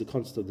marking is the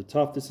concept of the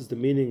tough. This is the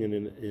meaning, and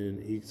in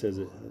he says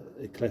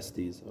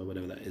eklestes or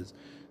whatever that is.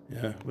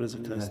 Yeah, what is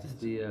eklestes?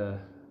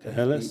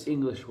 That's the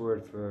English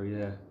word for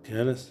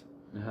Keheles.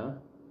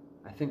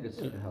 I think it's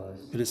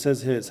Keheles. But it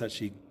says here it's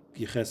actually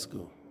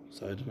Yecheskel.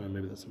 So I don't know.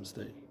 Maybe that's a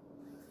mistake.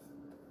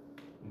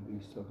 Maybe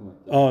he's talking about.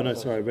 Oh no,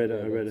 sorry. I read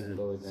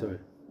ahead. Sorry,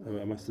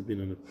 I must have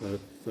been on a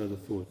further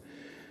forward.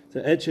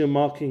 So etching and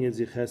marking is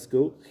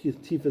Yecheskel.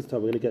 Tifas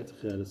tough. We're going to get to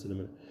Keheles in a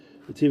minute.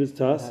 The Tivas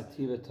Tas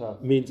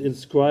means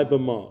inscribe a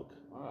mark.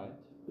 All right.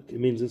 It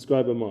means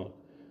inscribe a mark.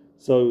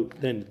 So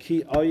then,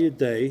 ki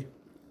ayidei,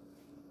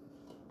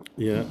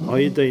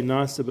 ayidei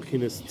nasa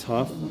bechinas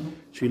taf,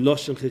 shi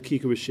loshen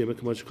chakika rishima,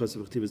 k'mosh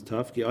kosev Tivas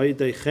taf, ki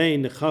ayidei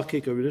chein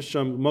nechakik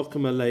arisham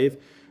mokum alev,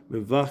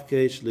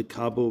 mevakesh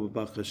lekabo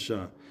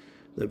b'bakasha.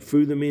 That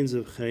through the means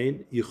of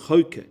chein, you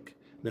chokek,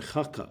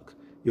 nechakak,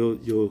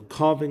 you're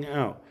carving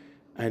out,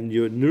 and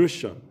you're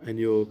nursham, and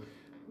you're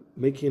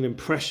making an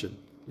impression.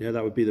 Yeah,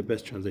 that would be the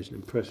best translation.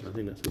 Impression. I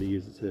think that's what he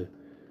uses here.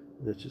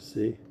 Let's just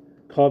see.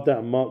 carved out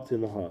and marked in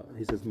the heart.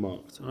 He says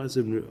marked. That's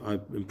an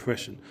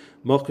impression.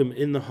 Mokum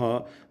in the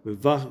heart, and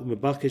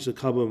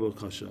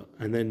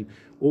then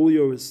all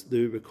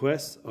the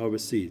requests are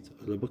received.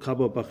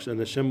 And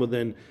Hashem will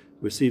then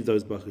receive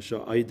those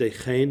bakasha.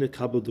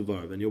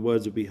 And your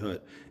words will be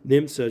heard.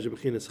 He's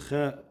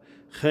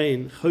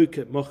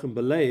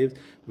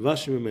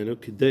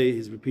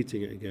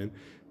repeating it again.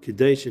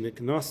 That's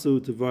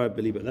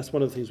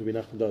one of the things Rabbi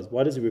Nachman does.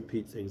 Why does he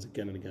repeat things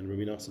again and again?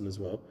 Rabbi Nachman as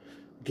well.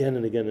 Again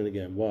and again and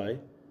again. Why?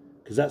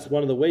 Because that's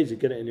one of the ways you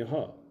get it in your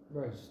heart.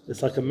 Right.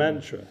 It's like a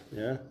mantra,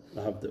 yeah?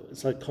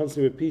 It's like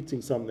constantly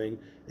repeating something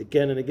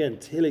again and again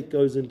till it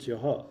goes into your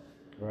heart.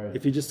 Right.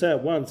 If you just say it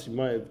once, you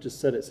might have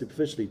just said it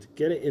superficially. To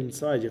get it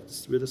inside, you have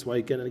to. That's why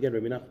again and again,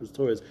 Rabbi Nachman's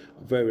Torahs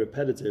are very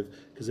repetitive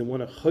because they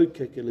want to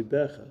chokek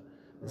elibecha.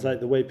 It's like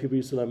the way people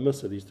used to learn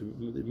Musa. They used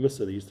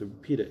to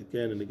repeat it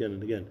again and again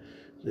and again.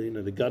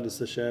 The godless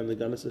Hashem,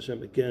 again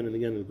and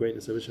again, the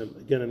greatness of Hashem,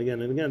 again and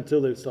again and again,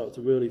 until they start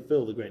to really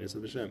feel the greatness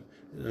of Hashem,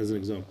 as an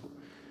example.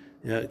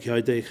 Yeah, and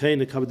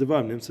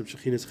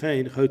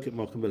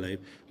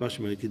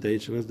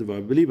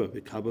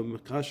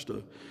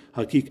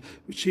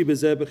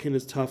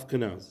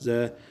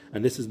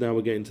this is now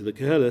we're getting to the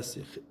Kehelis.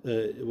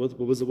 What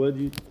was the word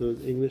the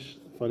English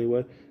funny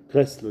word?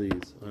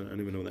 Kleslees. I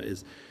don't even know what that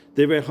is.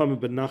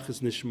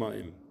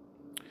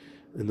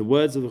 And the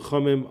words of the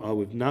Chomim are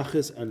with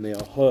nachas and they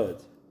are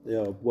heard. They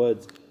are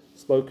words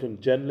spoken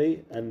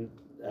gently and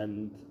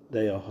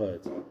they are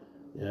heard.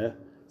 Yeah.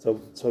 So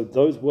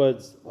those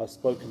words are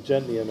spoken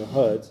gently and are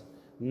heard.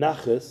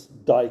 Nachas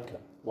daika.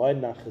 Why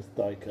nachas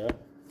daika?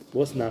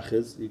 What's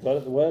nachas? You got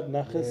it? The word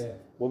nachas. Yeah.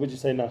 What would you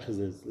say nachas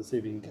is? Let's see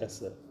if you can guess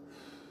it.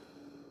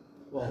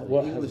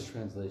 Well, the English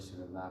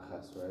translation of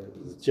nachas, right?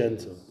 It's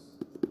gentle.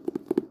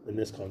 In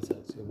this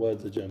context, your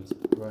words are gentle.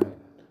 Right.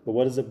 But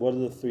what is it? What are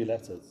the three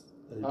letters?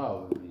 It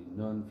would be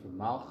nun from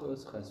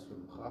Malchus, ches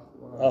from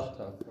Chachma,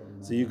 Tav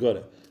from... So you got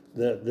it.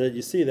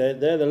 You see,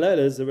 they're the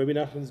letters that Rabbi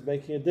Nachman is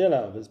making a deal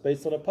out of. It's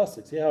based on a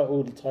pasuk. See how it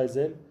all ties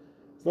in?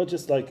 It's not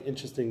just like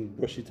interesting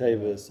brushy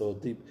tavas or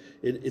deep.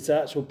 It's an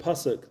actual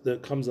pasuk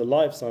that comes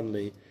alive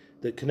suddenly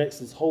that connects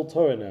this whole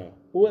Torah now.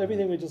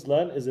 Everything we just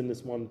learned is in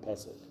this one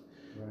pasuk.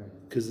 Right.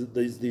 Because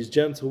these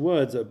gentle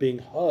words are being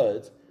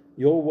heard.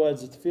 Your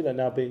words of tefillah are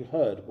now being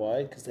heard.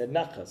 Why? Because they're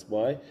nachas.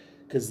 Why?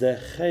 Because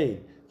they're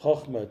chen.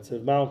 Chochmah to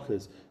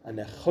Malchus, and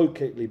they're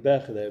chokek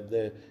libecha,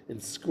 they're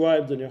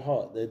inscribed on your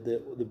heart. They're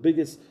the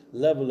biggest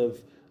level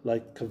of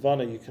like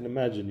kavana you can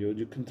imagine.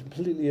 You're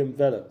completely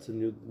enveloped in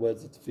your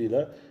words of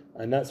tefillah,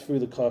 and that's through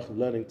the koach of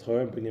learning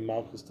Torah and bringing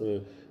Malchus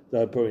to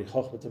bringing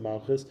Chochmah to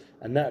Malchus,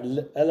 and that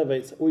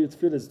elevates all your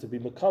tefillahs to be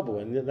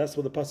makabel, and that's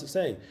what the pasuk is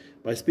saying.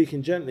 By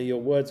speaking gently,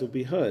 your words will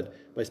be heard.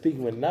 By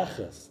speaking with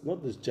nachas,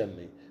 not just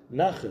gently,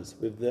 nachas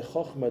with the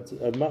Chochmah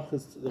to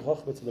Malchus, the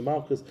Chochmah to the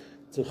Malchus,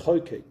 to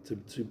chokek,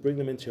 to bring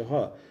them into your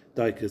heart.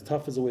 Because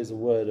tough is always a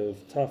word of,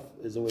 tough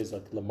is always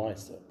like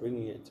lamaisa,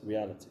 bringing it to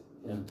reality.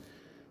 Yeah?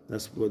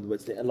 That's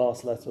what's the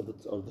last letter of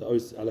the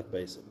Aleph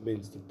base. It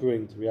means to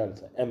bring to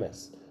reality.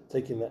 Emes,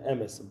 taking the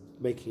emes and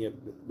making it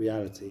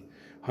reality.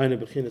 Haina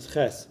bechinas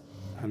ches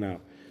hanau.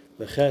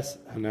 Beches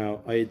hanau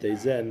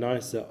ayedezeh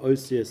naisa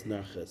osius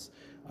naches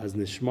as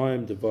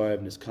nishmayim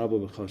devayev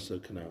niskabel b'chosho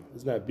kanal.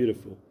 Isn't that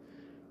beautiful?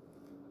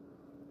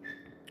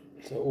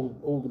 So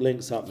all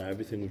links up now.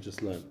 Everything we've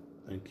just learned.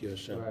 Thank you,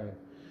 Hashem. Right.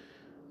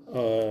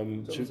 So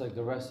it's like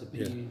the recipe.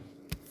 Yeah.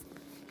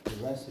 The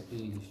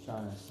recipe he's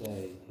trying to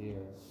say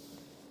here.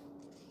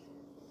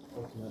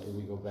 Ultimately,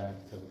 we go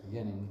back to the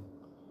beginning,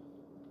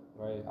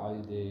 right?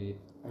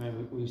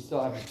 We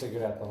still haven't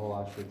figured out the whole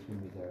Asher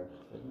Tumi there.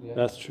 Yet.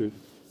 That's true.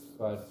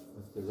 But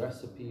with the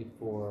recipe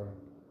for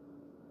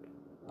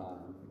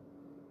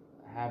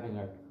having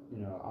our,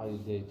 Al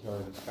Yidei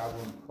Torah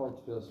Miskabel called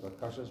Tefillas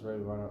Bakashas, right?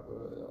 We want our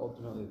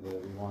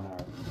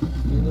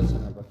Tefillas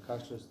and our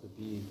Bakashas to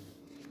be,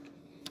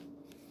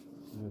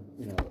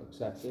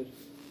 accepted.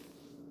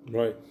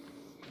 Right.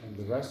 And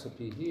the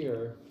recipe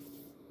here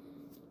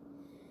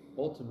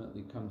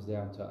ultimately comes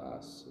down to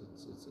us.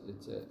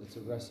 It's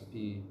a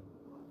recipe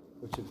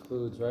which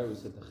includes, right? We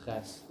said the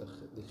ches, the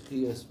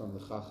chiyas from the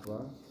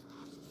chachma.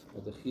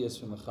 The chiyas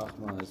from the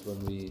chachma is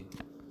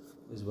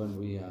when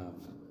we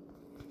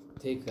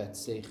take that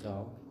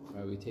seichel,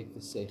 right? We take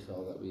the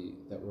seichel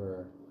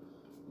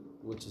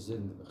which is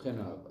in the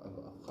bechina of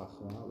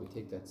chachma. We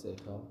take that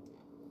seichel,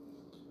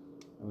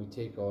 and we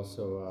take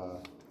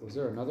also. Was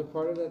there another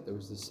part of that? There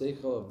was the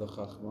seichel of the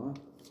chachma.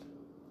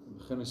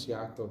 Bechinas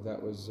Yaakov.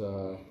 That was.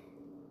 The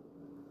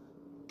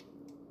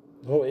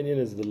whole Indian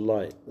is the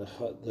light,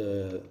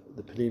 the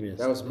panemius.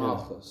 That was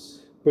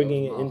Malchus.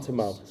 Bringing it into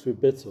Malchus through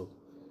bittul.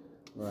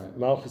 Right.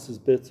 Malchus is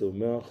bittul.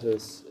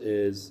 Malchus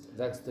is.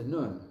 That's the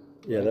nun.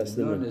 Yeah, right? that's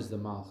the nun. Nun is the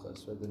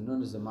Malchus. Right. The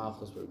nun is the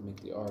Malchus where we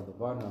make the Ar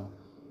Levana,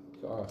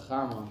 the Ar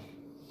Chama,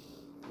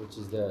 which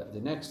is the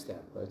next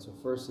step. Right. So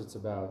first it's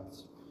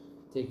about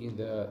taking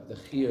the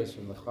chiyas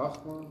from the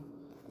Chachma,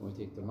 and we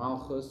take the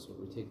Malchus, or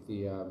we take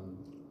the.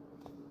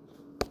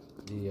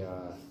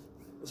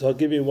 So I'll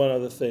give you one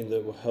other thing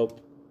that will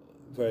help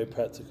very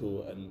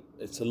practical, and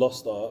it's a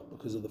lost art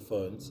because of the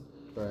phones.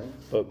 Right.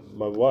 But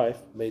my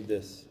wife made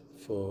this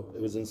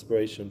it was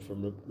inspiration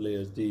from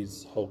Leo's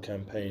D's whole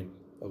campaign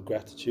of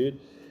gratitude,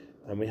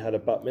 and we had a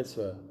bat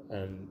mitzvah,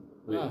 and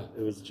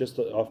it was just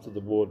after the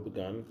war had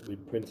begun. We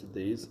printed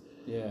these.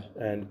 Yeah.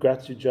 And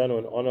gratitude journal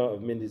in honor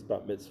of Mindy's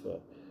bat mitzvah.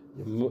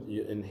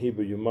 In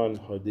Hebrew, Yuman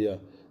Hodia.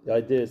 The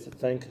idea is to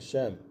thank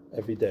Hashem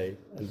every day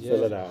and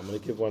fill it out. I'm going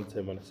to give one to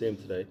him when I see him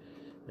today.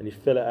 And you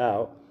fill it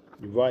out,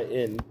 you write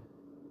in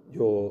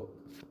your,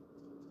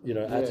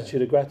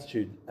 attitude of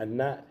gratitude. And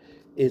that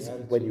is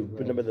when you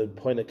remember the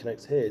point that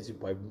connects here is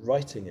by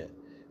writing it.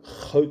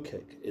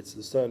 Chokek. It's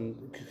the certain,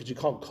 because you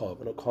can't carve.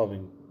 We're not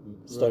carving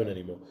stone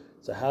anymore.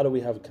 So how do we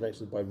have a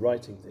connection? By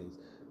writing things.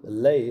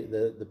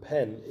 The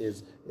pen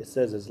is, it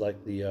says, is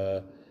like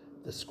the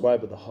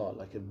scribe of the heart.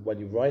 Like when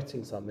you're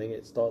writing something,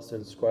 it starts to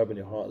inscribe in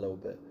your heart a little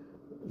bit.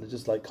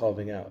 Just like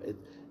carving out.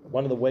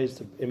 One of the ways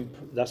to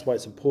that's why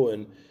it's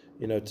important,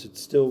 to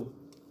still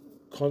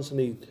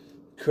constantly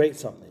create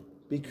something.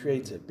 Be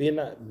creative. Be in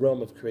that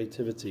realm of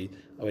creativity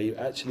where you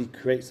actually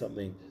create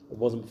something that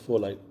wasn't before.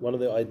 Like one of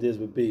the ideas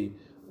would be,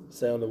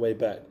 say on the way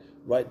back,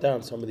 write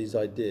down some of these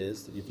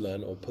ideas that you've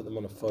learned, or put them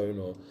on a phone,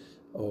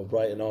 or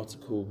write an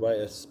article, write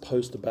a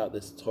post about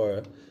this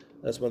Torah.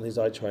 That's one of the things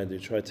I try and do.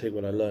 Try to take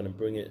what I learn and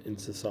bring it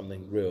into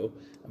something real.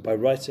 And by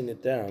writing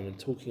it down and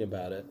talking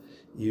about it,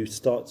 you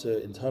start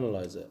to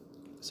internalize it.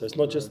 So it's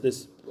not just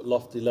this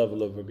lofty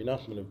level of Rabbi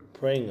Nachman of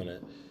praying on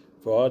it.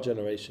 For our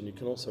generation, you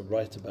can also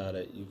write about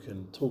it. You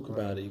can talk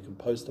about it. You can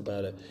post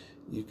about it.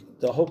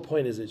 The whole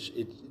point is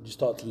you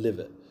start to live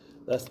it.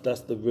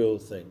 That's the real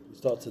thing. You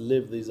start to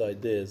live these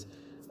ideas,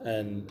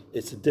 and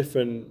it's a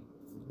different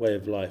way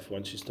of life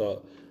once you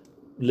start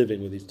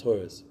living with these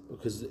Torahs,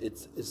 because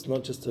it's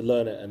not just to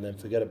learn it and then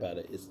forget about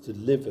it. It's to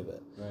live with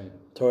it. Right.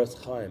 Torah's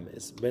Chaim.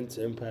 It's meant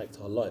to impact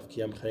our life.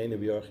 Kiyam Chayeinu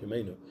v'Yorach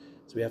Yameinu.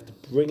 So we have to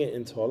bring it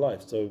into our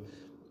life. So,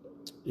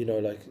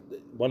 like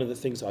one of the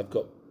things I've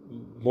got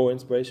more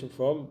inspiration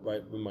from,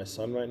 right, with my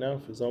son right now,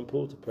 for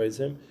example, to praise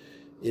him,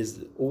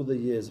 is all the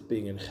years of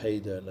being in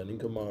Cheder and learning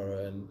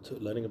Gemara and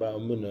learning about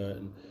Amunah,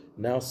 and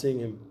now seeing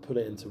him put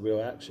it into real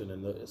action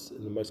in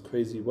the most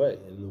crazy way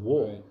in the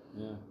war. Right.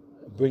 Yeah.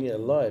 Bring it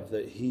alive,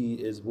 that he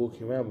is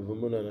walking around with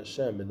Amunah and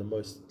Hashem in the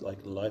most like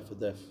life or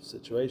death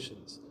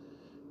situations,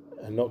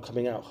 and not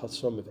coming out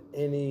Hashem with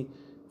any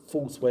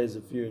false ways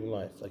of viewing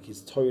life. Like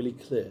he's totally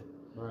clear.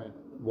 Right.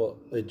 What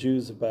a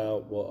Jew's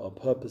about, what our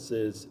purpose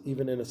is,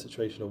 even in a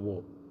situation of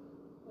war.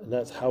 And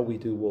that's how we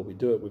do war. We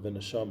do it with a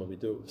neshama, we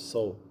do it with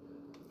soul.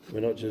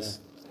 We're not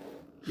just,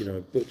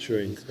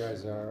 butchering. These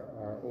guys are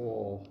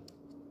all,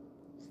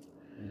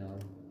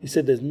 He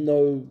said there's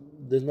no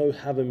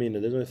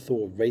havamina, there's no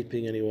thought of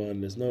raping anyone,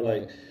 there's no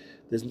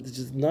there's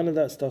just none of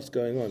that stuff's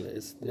going on.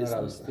 What I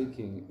was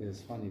thinking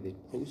is funny, they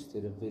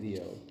posted a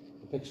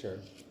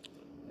picture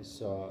I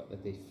saw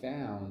that they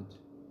found.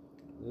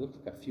 It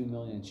looked like a few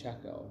million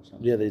shekel or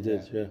something. Yeah, they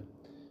did, yeah.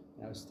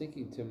 And I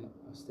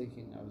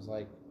was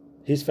like...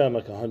 He's found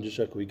like 100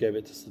 shekel, he gave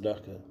it to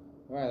tzedakah.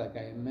 Right, like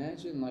I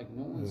imagine like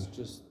no one's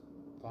just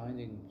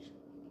finding,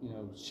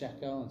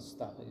 shekel and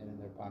stuffing it in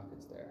their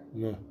pockets there.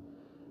 No.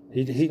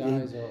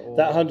 Guys are all...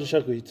 That 100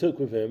 shekel he took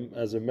with him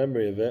as a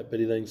memory of it, but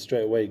he then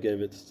straight away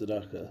gave it to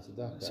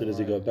tzedakah as soon as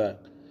he got back.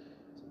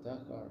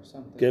 Tzedakah or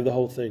something. Gave the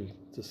whole thing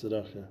to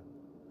tzedakah.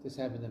 This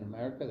happened in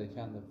America. They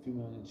found a few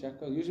million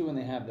shekel. Usually when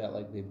they have that,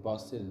 like they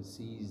busted and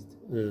seized,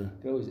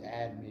 they always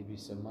add maybe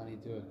some money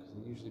to it, because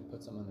they usually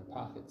put some in their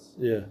pockets.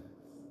 Yeah,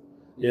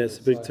 it's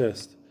a big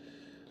test.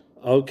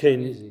 Okay,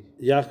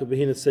 Yaakov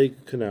behina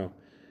seiku canal,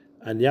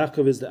 and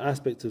Yaakov is the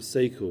aspect of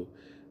seiku.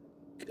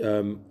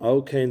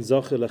 Okay,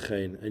 zocher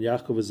lachein, and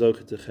Yaakov is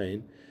zocher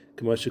techein.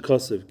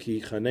 K'mashikosav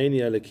ki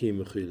chaneni alekim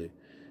mechili,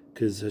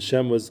 because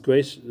Hashem was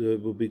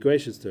will be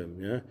gracious to him.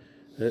 Yeah.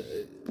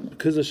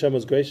 Because Hashem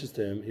was gracious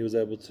to him, he was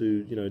able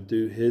to,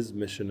 do his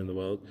mission in the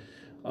world.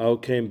 And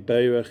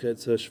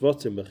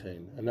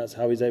that's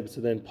how he's able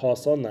to then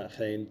pass on that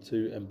chain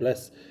and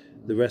bless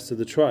the rest of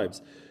the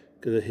tribes,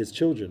 his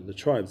children, the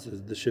tribes,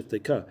 the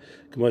Shiftei Ka.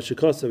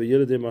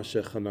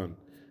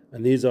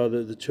 And these are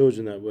the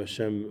children that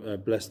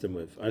Hashem blessed him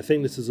with. I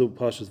think this is all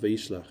Parshas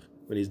Vayishlach,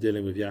 when he's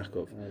dealing with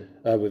Yaakov,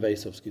 with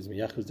Esav,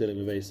 Yaakov's dealing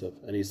with Esav,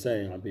 and he's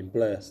saying, I've been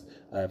blessed,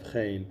 I have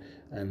chain,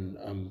 and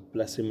I'm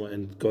blessing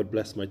and God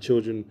blessed my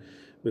children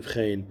with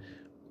chain.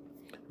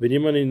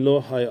 Binyamin lo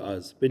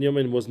hayaz.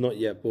 Binyamin was not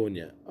yet born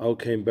yet. Al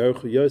came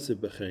Baruch Yosef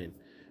b'chain.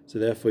 So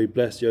therefore he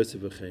blessed Yosef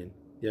b'chain.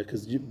 Yeah,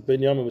 because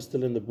Binyamin was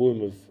still in the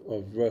womb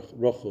of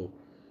Rachel.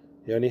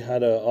 He only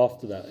had her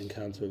after that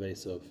encounter with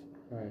Esav.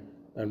 Right.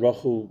 And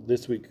Rachel,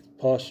 this week,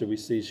 Parsha, we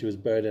see she was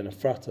buried in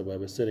Ephrata, where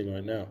we're sitting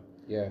right now.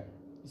 Yeah.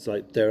 It's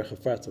like Derech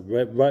Ephrata,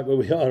 right where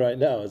we are right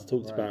now, as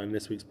talked about in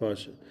this week's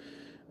Parsha.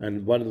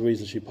 And one of the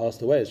reasons she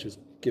passed away is she was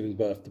giving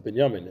birth to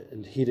Binyamin,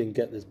 and he didn't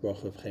get this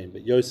bracha of chain,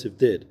 but Yosef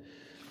did.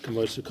 That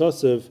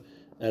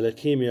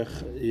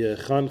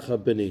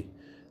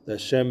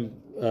Hashem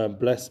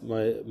blessed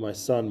my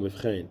son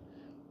with chain.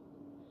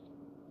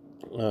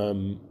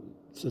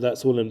 So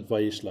that's all in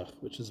Vayishlach,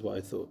 which is what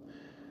I thought.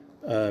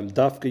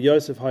 Dafka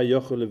Yosef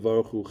hayochel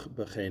levaruchu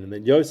b'chein. And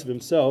then Yosef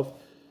himself,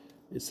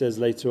 it says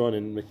later on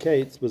in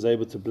Mekatz, was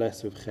able to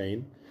bless with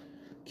chein.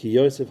 Ki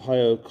Yosef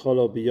hayo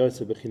kolo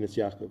b'Yosef b'chinas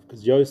Yaakov.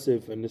 Because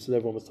Yosef, and this is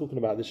everyone was talking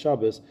about this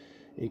Shabbos,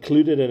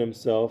 included in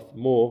himself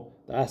more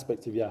the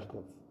aspect of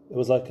Yaakov. It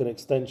was like an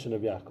extension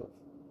of Yaakov.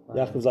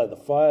 Yaakov's like the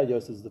fire,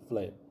 Yosef's the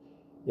flame.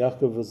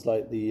 Yaakov was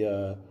like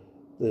the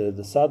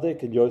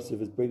tzaddik, and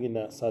Yosef is bringing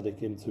that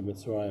tzaddik into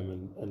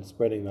Mitzrayim and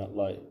spreading that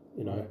light.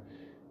 You know,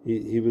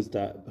 he was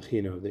that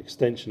bechina, the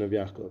extension of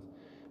Yaakov.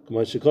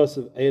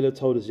 Eila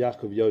told us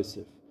Yaakov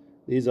Yosef.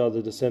 These are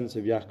the descendants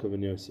of Yaakov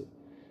and Yosef.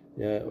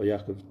 Yeah, or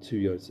Yaakov to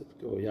Yosef,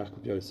 or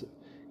Yaakov Yosef.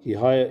 He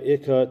hired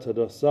Ikar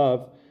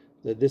Tadosav,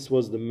 that this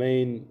was the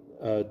main.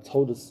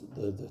 Told us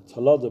the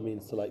Tolada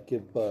means to like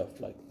give birth,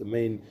 like the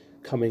main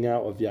coming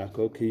out of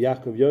Yaakov. Ki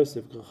Yaakov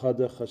Yosef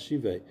Chachada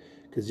Chashive,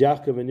 because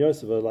Yaakov and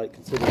Yosef are like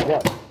considered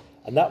one,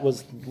 and that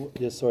was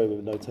sorry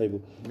with no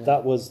table. No.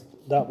 That was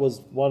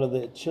one of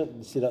the.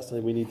 See, that's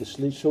something we need the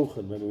Shulchan.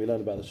 Remember we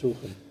learned about the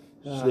Shulchan.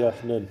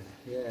 Shliach Nun.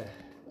 Yeah.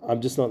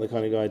 I'm just not the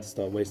kind of guy to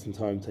start wasting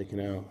time taking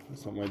it out.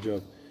 That's not my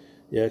job.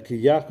 Yeah, Ki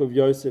Yaakov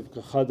Yosef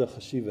Chachada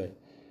Chashive.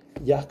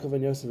 Yaakov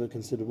and Yosef are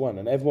considered one,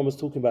 and everyone was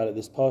talking about it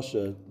this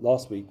Parsha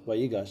last week by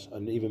Yigash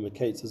and even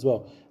Mekatz as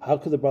well. How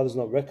could the brothers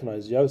not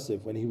recognize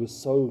Yosef when he was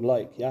so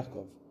like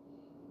Yaakov?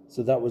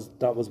 So that was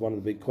one of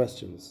the big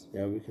questions.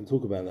 Yeah, we can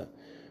talk about that.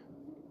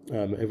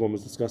 Everyone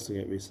was discussing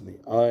it recently.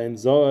 And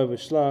Zohar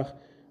v'Shlach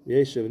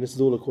v'Yeshev, and this is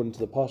all according to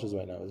the Parshas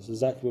right now. This is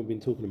exactly what we've been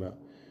talking about.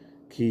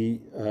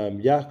 Ki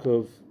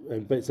Yaakov,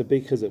 but it's a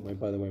big chizuk,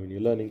 by the way, when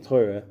you're learning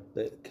Torah,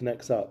 that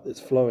connects up. It's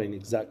flowing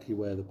exactly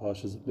where the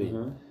Parshas have been.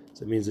 Mm-hmm.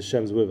 So it means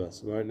Hashem's with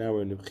us. Right now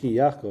we're in the Chi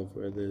Yaakov,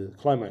 we're at the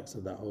climax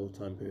of that whole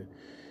time period.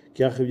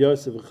 Ki Yaakov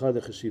Yosef v'chad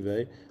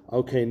chashivei,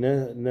 okay,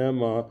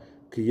 ne'amar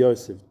ki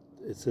Yosef.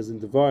 It says in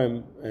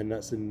Devarim, and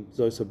that's in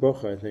Zosa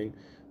Brocha, I think,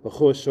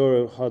 Bachor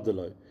Shoro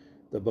Hadalo.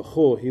 The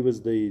Bachor, he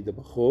was the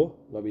Bachor,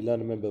 like we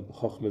learn, remember,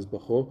 Chochma's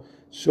Bachor.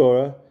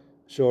 Shoro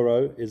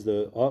is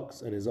the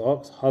ox, and his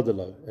ox,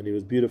 Hadalo, and he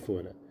was beautiful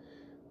in it.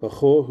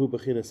 Bachor, hu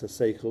bechinas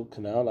ha-seichel,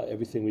 canal, like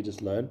everything we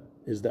just learned,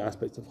 is the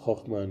aspect of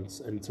Chochma and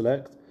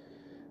intellect.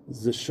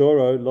 The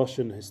Shoro,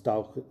 Loshen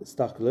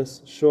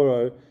Histakelis.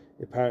 Shoro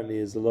apparently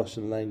is the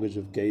Loshen language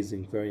of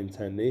gazing very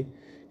intently.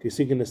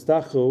 Kisikin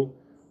Histachel,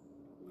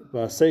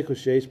 because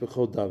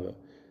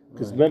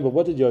remember,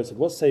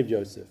 what saved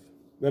Yosef?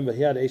 Remember,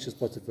 he had Eshes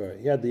Potiphar,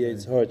 he had the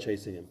Yetzer Hara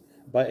chasing him.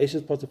 By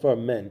Eshes Potiphar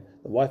meant,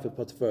 the wife of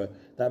Potiphar,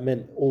 that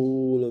meant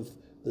all of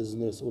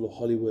business, all of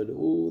Hollywood,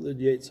 all the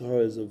Yetzer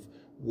Haras of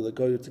that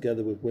go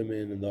together with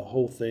women and the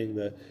whole thing,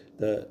 the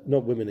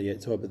not women the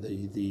Yetzer Hara, but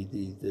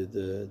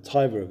the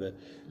tiver of it,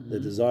 the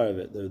desire of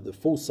it, the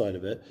false side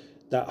of it,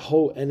 that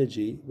whole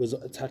energy was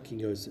attacking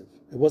Yosef.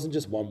 It wasn't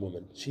just one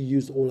woman. She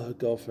used all her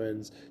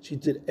girlfriends. She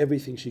did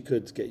everything she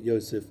could to get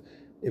Yosef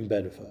in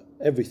bed with her.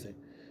 Everything.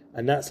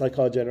 And that's like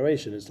our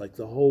generation. It's like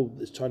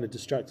it's trying to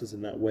distract us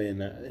in that way, in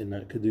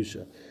that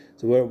Kedusha.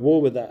 So we're at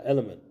war with that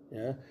element.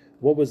 Yeah.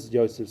 What was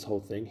Yosef's whole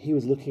thing? He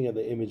was looking at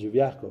the image of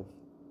Yaakov.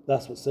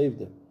 That's what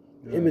saved him.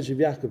 The image of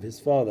Yaakov, his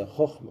father,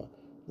 Chochma,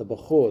 the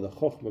Bachor, the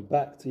Chochma,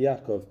 back to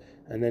Yaakov.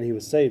 And then he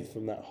was saved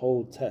from that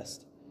whole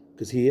test.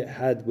 Because he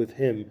had with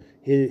him,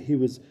 he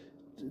was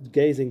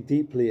gazing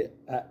deeply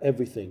at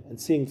everything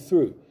and seeing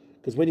through.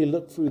 Because when you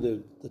look through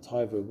the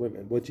Taiva of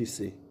women, what do you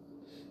see?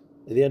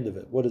 At the end of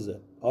it, what is it?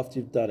 After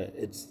you've done it,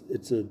 it's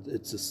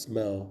a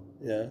smell.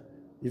 Yeah,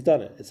 you've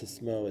done it. It's a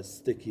smell. It's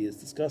sticky. It's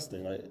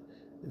disgusting. Like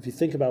if you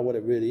think about what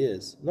it really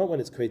is, not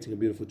when it's creating a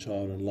beautiful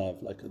child and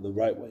love, like the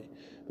right way,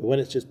 but when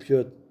it's just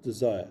pure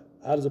desire.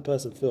 How does a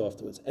person feel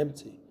afterwards?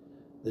 Empty.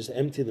 They just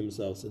empty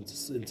themselves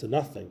into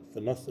nothing for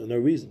nothing, no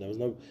reason. There was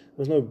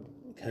no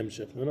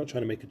hemshech. They're not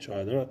trying to make a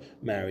child. They're not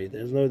married.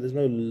 There's no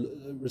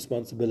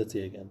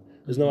responsibility again.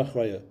 There's no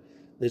achraya.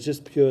 There's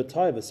just pure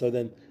taiva. So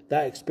then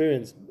that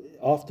experience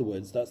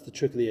afterwards, that's the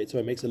trick of the Yetzer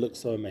Hara. It makes it look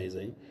so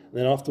amazing. And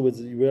then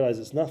afterwards you realize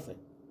it's nothing.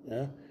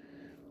 Yeah.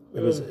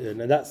 And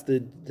that's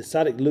the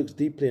tzaddik looks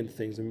deeply into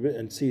things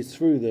and sees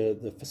through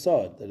the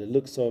facade that it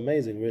looks so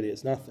amazing. Really,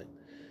 it's nothing.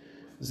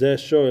 Zeh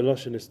shor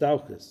loshen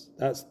istalkus.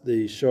 That's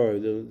the shor,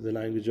 the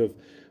language of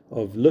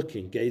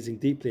looking, gazing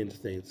deeply into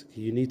things.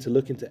 You need to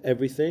look into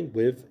everything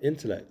with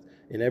intellect,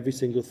 in every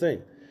single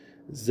thing.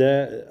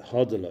 Zeh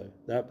hadalo.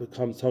 That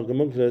becomes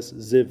Targumunkelis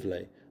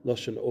zivle,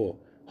 loshen or.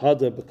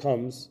 Hada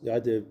becomes, the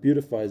idea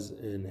beautifies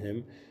in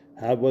him.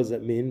 How does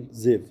that mean?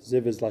 Ziv.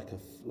 Ziv is like a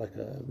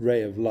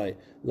ray of light.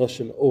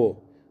 Loshen or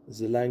is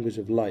the language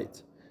of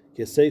light.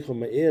 Just like we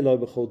had at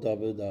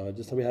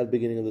the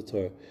beginning of the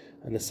Torah.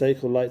 And the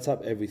seichel lights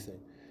up everything.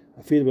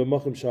 Even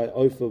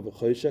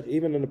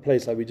in a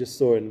place like we just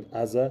saw in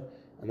Azza,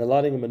 and the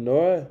lighting of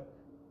menorah,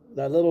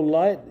 that little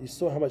light, you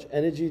saw how much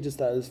energy, just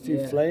those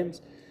few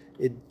flames,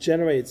 it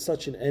generated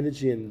such an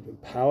energy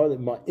and power that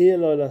it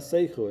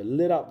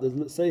lit up the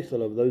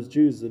seichel of those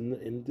Jews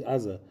in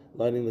Azza,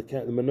 lighting the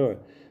menorah.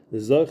 The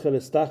zochel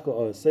estakel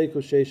or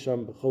seichel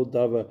sheisham b'chol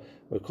davar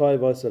v'koi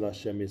v'asel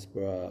Hashem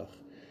yisbarach.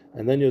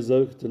 And then you're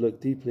zochel to look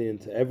deeply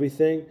into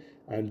everything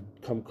and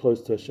come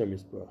close to Hashem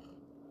yisbarach.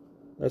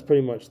 That's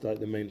pretty much like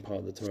the main part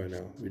of the Torah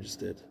now. We just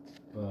did.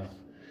 Wow.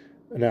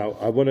 Now,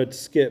 I want to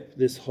skip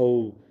this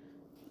whole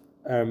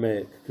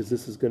Aramaic because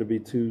this is going to be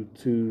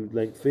too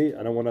lengthy,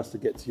 and I want us to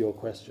get to your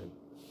question.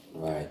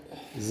 Right.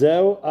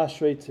 Zeu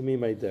Ashrei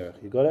Tamimei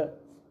Derech. You got it?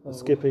 We're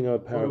skipping a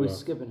paragraph. What are we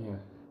skipping here?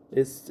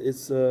 It's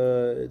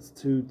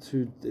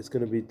too. It's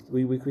going to be.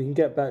 We can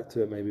get back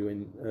to it maybe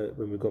when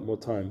we've got more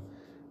time,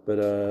 but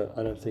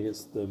I don't think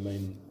it's the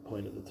main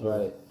point of the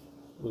Torah. Right.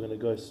 We're going to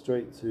go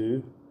straight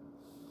to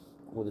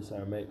all this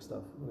Aramaic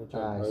stuff. We're going to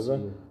jump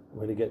over.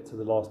 We're going to get to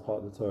the last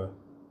part of the Torah.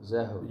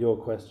 Zehu. Your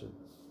question.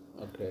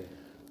 Okay.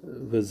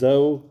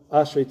 V'zeu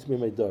Ashrei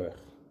Tamimei Derech.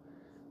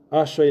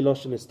 Ashrei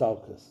Loshen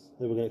Istalkus.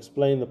 Then we're going to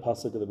explain the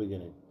pasuk at the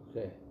beginning.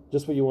 Okay.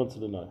 Just what you wanted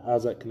to know.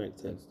 How's that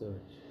connected? Let's do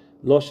it.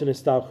 Loshen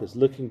Istalkus,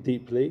 looking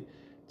deeply.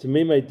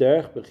 Tamimei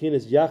Derech,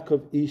 Bechinas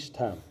Yaakov Ish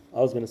Tam.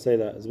 I was going to say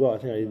that as well. I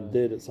think I even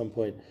did at some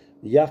point.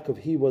 Yaakov,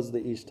 he was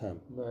the Ish Tam.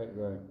 Right.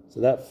 So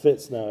that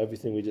fits now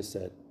everything we just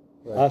said.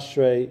 Right.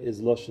 Ashrei is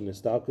Loshen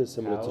Istalkus,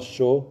 similar to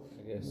shore.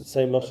 I guess.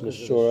 Same Loshen as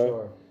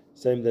shore.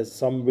 Same, there's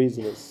some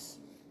reason it's,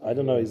 I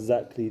don't know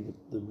exactly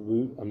the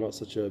root. I'm not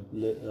such a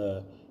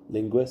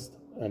linguist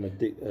and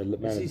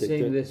man Is he of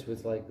saying dicta. this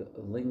with like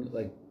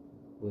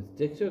with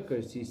diktuk, or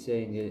is he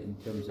saying it in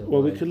terms of?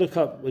 Well, we could look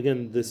up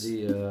again this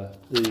the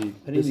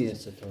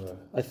this- Torah.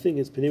 I think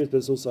it's Penimis, but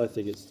it's also I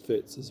think it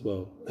fits as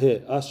well. Here,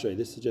 Ashrei.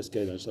 This suggests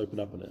gazing. I just open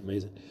up on it.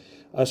 Amazing.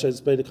 Ashrei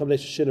displayed the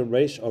combination shin and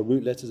resh. Our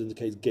root letters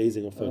indicates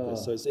gazing or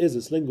focus. So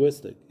it's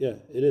linguistic. Yeah,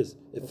 it is.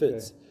 It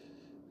fits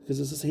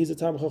because he's a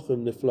Tam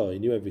Chacham Nifla. He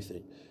knew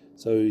everything,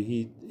 so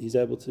he's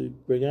able to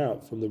bring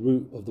out from the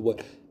root of the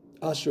word.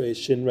 Ashrei is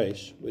shin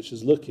resh, which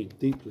is looking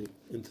deeply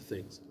into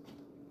things.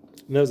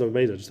 And that was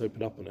amazing. I just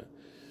opened up on it.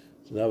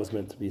 So that was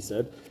meant to be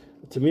said.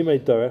 Tamimei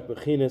Derech,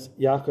 Bechinas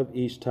Yaakov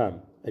Ish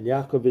Tam. And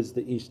Yaakov is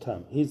the Ish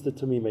Tam. He's the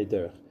Tamimei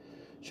Derech.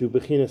 Shu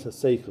Bechinas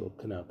HaSeichel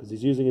Canal. Because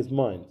he's using his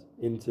mind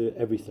into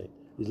everything.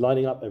 He's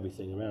lining up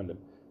everything around him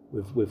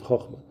with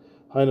Chokhmah.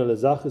 Hainu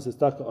Lezachus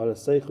Istaka Ala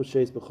Seichel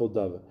Sheis B'chol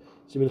Davar.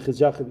 Shemin Chiz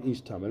Yaakov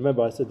Ish Tam. And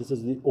remember I said this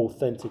is the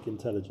authentic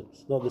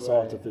intelligence, not this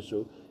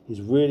artificial.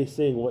 He's really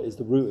seeing what is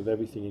the root of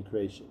everything in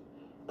creation.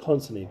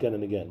 Constantly, again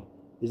and again.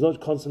 He's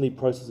not constantly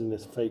processing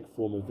this fake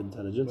form of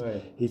intelligence.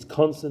 Right. He's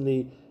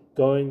constantly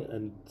going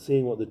and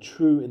seeing what the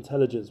true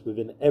intelligence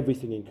within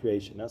everything in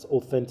creation. That's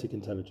authentic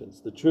intelligence.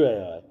 The true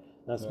AI.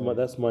 That's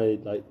my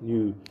like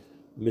new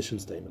mission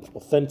statement.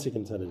 Authentic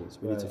intelligence.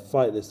 We need to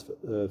fight this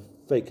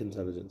fake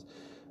intelligence.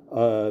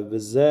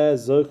 V'zeh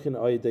zochin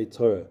ayidei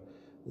Torah.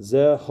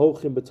 Zeh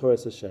hochim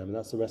b'Torah Hashem. And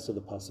that's the rest of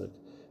the pasuk.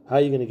 How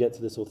are you going to get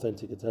to this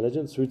authentic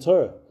intelligence? Through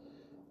Torah.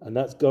 And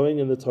that's going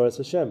in the Torah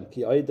Hashem.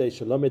 Ki ayidei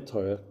shalamed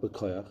Torah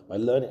b'koyach, by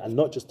learning, and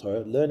not just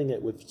Torah, learning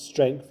it with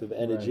strength, with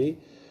energy.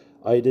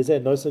 Ayidei zeh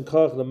nosan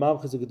koyach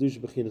l'malchus ha'kedusha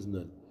b'chinas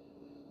nun.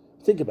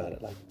 Think about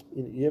it. Like,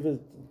 you ever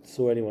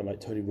saw anyone like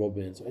Tony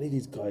Robbins or any of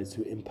these guys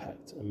who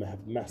impact and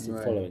have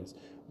massive followings?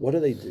 What do?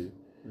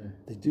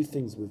 They do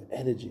things with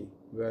energy.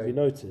 Have you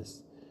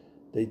noticed?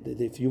 They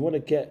if you want to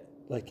get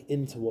like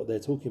into what they're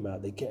talking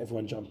about, they get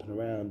everyone jumping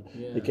around.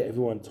 They get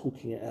everyone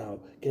talking it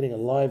out, getting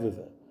alive with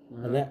it.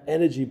 And that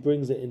energy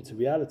brings it into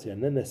reality,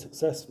 and then they're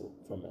successful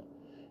from it.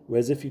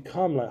 Whereas if you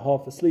come like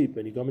half asleep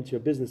and you come into your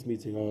business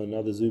meeting or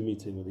another Zoom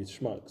meeting with these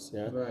schmucks,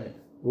 you're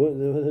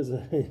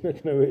not going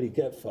to really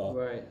get far.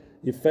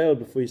 You failed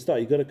before you start.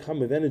 You've got to come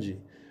with energy.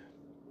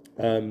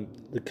 The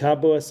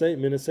Kabo Asay,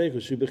 Minaseichu,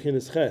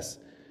 Shubechinis Ches,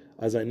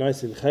 as I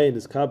nice in Chayin,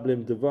 is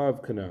Kablim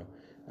Devarv Kanal.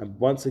 And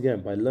once again,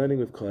 by learning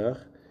with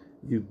Koyach,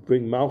 you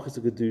bring Malchus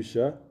to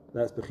Gedusha,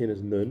 that's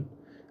Bechinis Nun.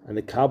 And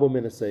the Kabo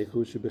Minaseichu,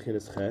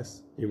 Shubechinis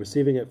Ches, you're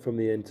receiving it from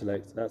the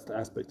intellect, that's the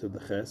aspect of the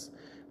Ches,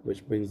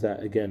 which brings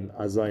that again,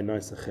 Azai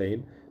Nice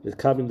Chayin. There's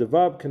Kablim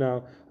Devarv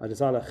Kanal,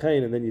 Adisala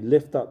Chayin, and then you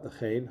lift up the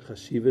Chayin,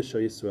 Chashiva Sho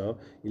Yisrael,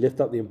 you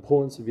lift up the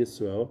importance of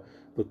Yisrael.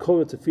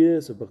 V'kol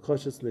tefillas of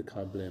bakoshes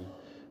nekablim,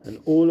 and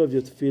all of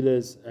your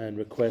tefillas and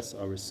requests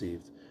are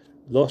received.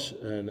 Losh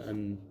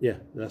and yeah,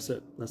 that's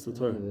it. That's the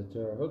Torah.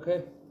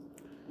 Okay.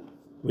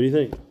 What do you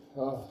think?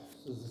 So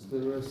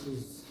the rest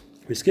is.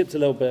 We skipped a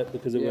little bit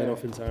because it went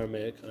off into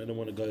Aramaic. I don't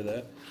want to go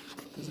there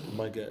because I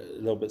might get a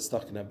little bit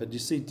stuck in that. But do you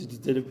see?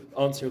 Did it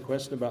answer your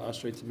question about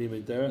Ashrei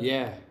Tamimei Derech?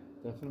 Yeah,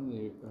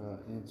 definitely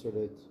answered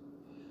it.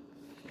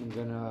 I'm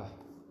gonna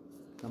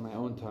on my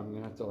own time. I'm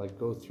gonna have to like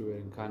go through it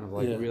and kind of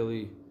like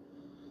really.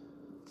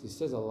 He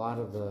says a lot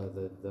of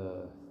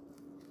the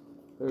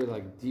very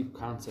like deep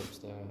concepts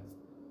that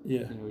he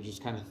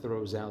just kind of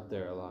throws out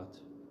there a lot.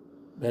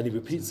 And he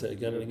repeats it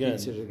again and again.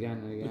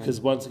 Because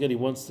once again, he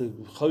wants to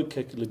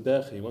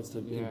he wants to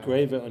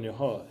engrave it on your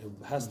heart.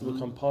 It has to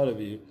become part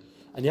of you,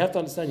 and you have to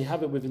understand you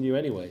have it within you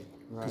anyway.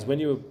 Because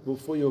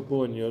before you were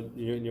born, you're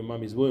in your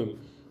mummy's womb.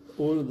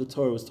 All of the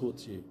Torah was taught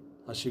to you.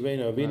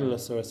 Hashivenu Avinu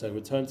L'Sorah said,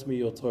 "Return to me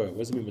your Torah." What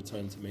does it mean,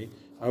 return to me?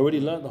 I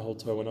already learned the whole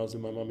Torah when I was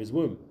in my mummy's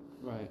womb.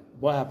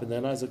 What happened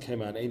then? Isaac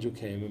came out, an angel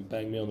came and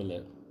banged me on the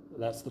lip.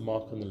 That's the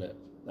mark on the lip,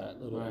 that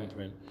little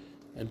imprint,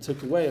 and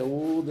took away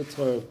all the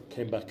Torah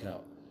came back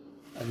out.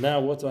 And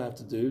now what do I have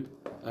to do?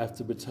 I have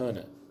to return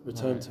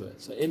to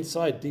it. So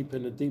inside, deep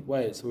in a deep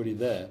way, it's already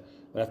there.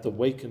 But I have to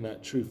awaken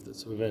that truth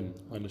that's within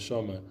my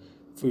neshama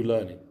through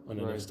learning on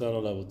an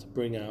external level to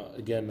bring out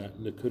again that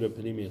Nakuda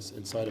Panemius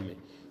inside of me.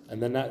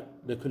 And then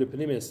that Nakuda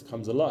Panemius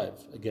comes alive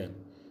again.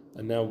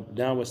 And now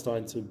we're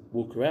starting to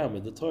walk around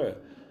with the Torah.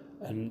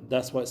 And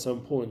that's why it's so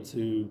important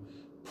to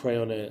pray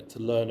on it, to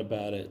learn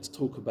about it, to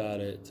talk about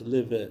it, to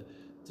live it,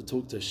 to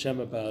talk to Hashem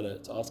about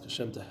it, to ask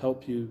Hashem to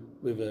help you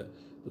with it.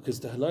 Because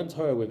to learn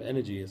Torah with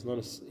energy is not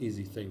an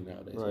easy thing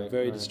nowadays. We're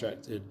very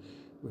distracted.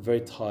 We're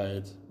very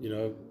tired.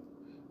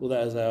 All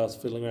that is ours,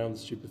 fiddling around with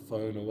the stupid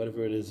phone or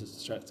whatever it is that's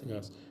distracting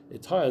us.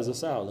 It tires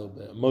us out a little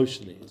bit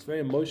emotionally. It's very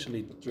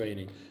emotionally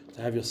draining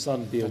to have your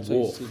son be in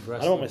war. I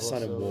don't want my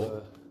son in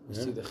war. You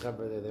see the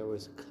chaver there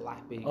was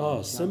clapping.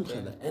 Oh,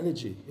 simcha, the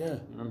energy, yeah.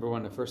 Remember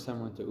when the first time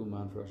I went to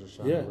Uman for Rosh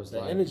Hashanah? Yeah, it was the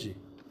like energy.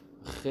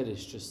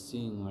 Chiddush, just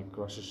seeing like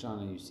Rosh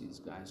Hashanah, you see these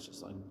guys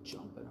just like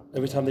jumping up.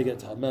 Every time they get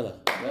to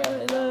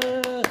Hamelech.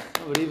 No,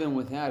 but even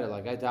without it,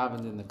 like I davened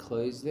in the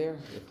clothes there.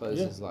 The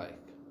clothes is like,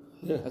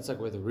 that's like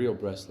where the real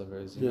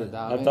Breslover is. You know,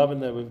 I've davened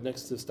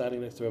there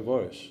standing next to a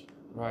Vorish.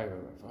 Right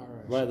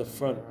at the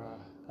front.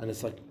 And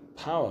it's like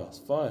power, it's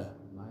fire.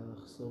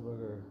 Meilech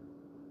Silberger.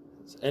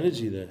 It's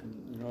energy there.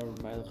 You know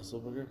Meilech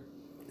Silberger?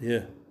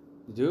 Yeah.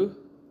 You do?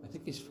 I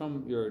think he's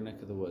from your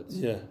neck of the woods.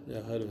 Yeah,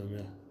 I heard of him,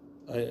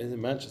 yeah. He's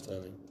in Manchester,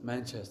 I think.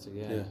 Manchester,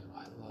 yeah. Oh,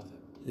 I love him.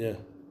 Yeah.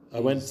 I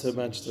went to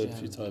Manchester a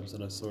few times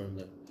and I saw him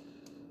there.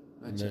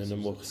 And then the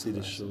more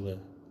Chassidish shul there,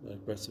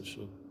 like Breslov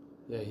shul.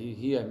 Yeah,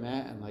 he I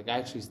met, and like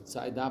actually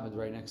I davened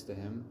right next to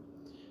him.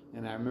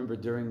 And I remember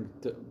during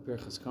the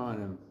Birchas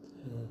Kohanim,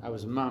 I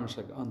was mamish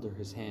like under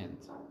his hand.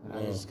 And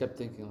I just kept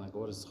thinking like,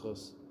 what is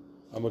chus?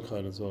 I'm a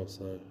Kohen as well,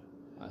 so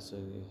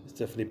it's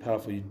definitely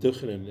powerful. You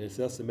duchen,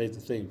 that's the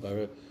amazing thing.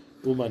 By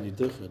Uman, you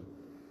duchen.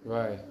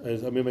 Right. I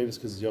mean, maybe it's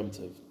because it's Yom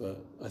Tov,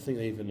 but I think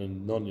even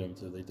in non-Yom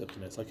Tov, they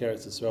duchen. It's like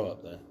Eretz Yisrael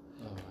up there.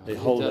 They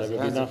hold that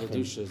Rabbi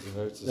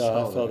Nachman. Yeah,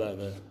 I felt that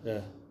there,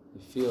 yeah. You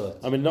feel it.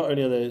 I mean, not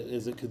only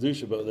is it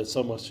Kedusha, but there's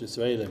so much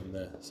Israelim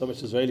there. So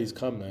much Israelis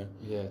come there.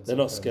 Yeah, they're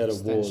not scared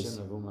of wars.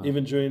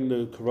 Even during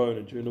the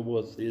Corona, during the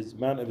wars, the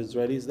amount of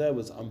Israelis there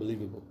was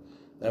unbelievable.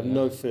 They have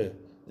no fear.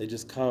 They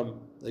just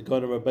come, they go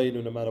to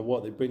Rabbeinu no matter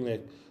what. They bring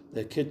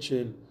their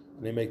kitchen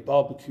and they make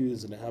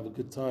barbecues and they have a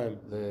good time.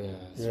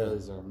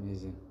 Israelis are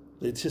amazing.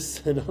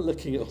 They're not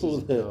looking at all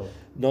the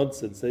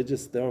nonsense.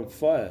 They're on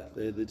fire.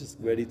 They're just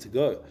ready to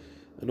go.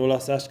 And all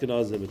us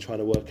Ashkenazim are trying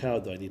to work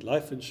out, do I need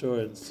life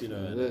insurance, all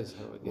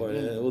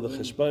the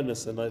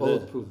cheshbonos and like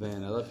bulletproof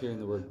van. I love hearing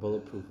the word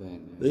bulletproof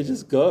van. They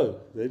just go.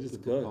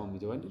 Call me,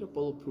 do I need a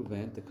bulletproof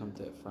van to come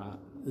to Efrat?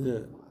 Yeah.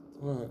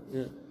 Well,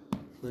 yeah.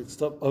 Like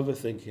stop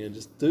overthinking and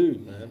just do,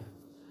 man.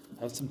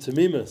 Have some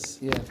tamimus.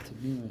 Yeah,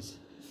 tamimus.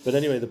 But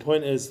anyway, the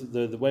point is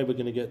the way we're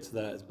going to get to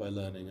that is by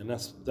learning, and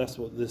that's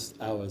what this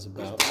hour is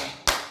about.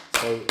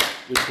 So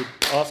we could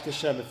ask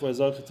Hashem if we're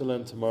zocheh to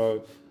learn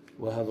tomorrow.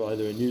 We'll have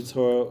either a new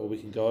Torah or we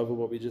can go over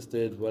what we just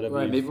did, whatever.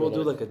 Right, maybe we'll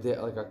do like a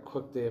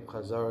quick day of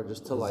Chazara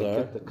just to like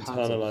get the concept.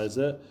 Internalize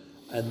it.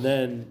 And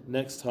then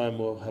next time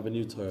we'll have a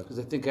new Torah. Because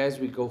I think as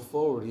we go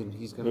forward,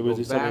 he's going to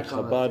go back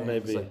on Chabad, the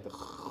maybe. Like the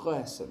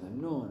Ches and the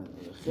Nun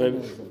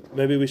and the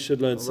maybe we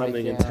should learn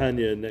something in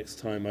Tanya next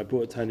time. I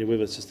brought Tanya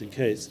with us just in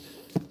case.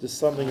 Just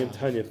something in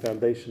Tanya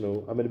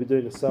foundational. I'm going to be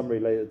doing a summary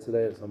later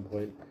today at some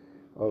point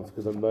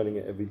because I'm learning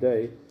it every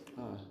day.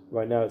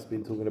 Right now it's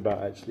been talking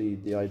about actually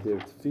the idea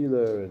of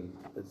tefillah, and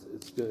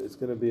it's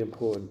going to be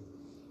important,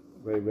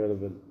 very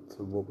relevant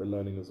to what we're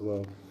learning as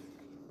well.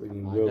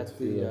 Bringing real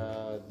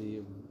tefillah.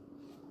 The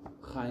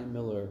Chaim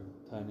Miller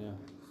Tanya,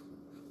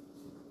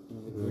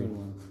 the green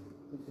one.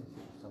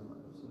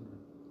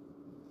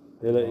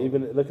 Yeah, like,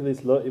 even look at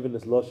this. Even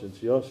this lashon.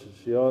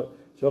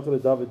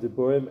 Shachar David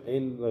Deborim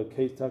ein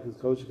case takas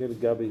kosher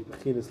gabi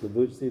bechinas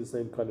levush. See the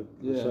same kind of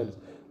lashonis.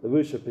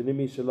 Levush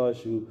penimi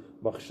shalashu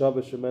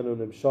machshava shemenu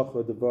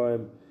nemshacha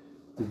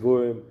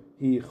devorim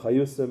he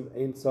chayusim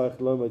ein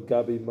tzarich loma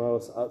gabi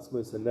maos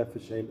atzmus and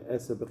nefesh ein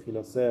eser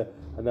bechinaseh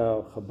and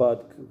now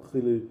Chabad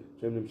chilu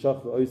shem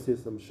nemshacha oisis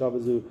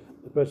nemshavazu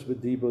lepesh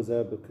b'dibo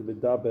zeh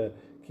b'kumedabe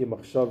ki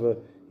machshava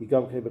he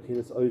gam came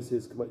bechinas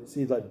oisis.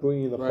 See, like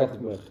bringing the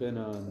chokhmah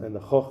and the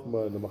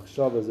chokhmah and the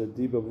machshava the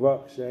dibo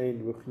rak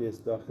shein ruchnias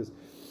dachas.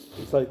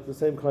 It's like the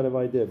same kind of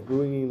idea,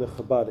 bringing the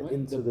Chabad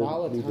into the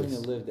Baal Tanya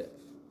lived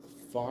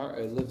far.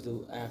 Lived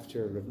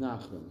after Reb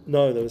Nachman.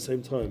 No, they were the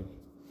same time.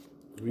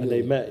 Really? And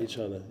they met each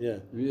other, yeah.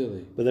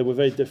 Really? But they were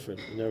very different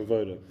in their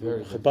avoda.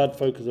 Chabad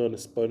focused on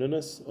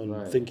hisbonenus,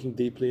 on thinking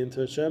deeply into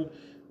Hashem,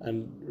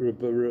 and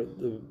Rabbi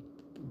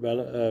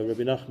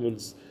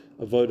Nachman's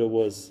avoda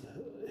was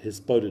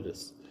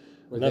hisbonenus.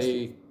 Were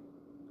they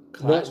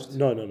clashed?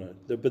 No.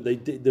 But they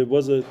did. There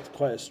was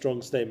quite a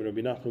strong statement.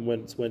 Rabbi Nachman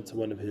went to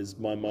one of his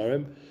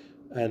Maimarim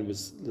and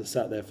was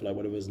sat there for like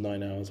whatever it was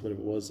 9 hours,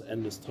 whatever it was,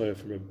 endless Torah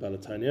from Rabbi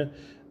Balatanya.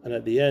 And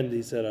at the end,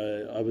 he said,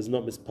 I was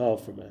not mispal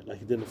from it.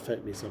 Like, it didn't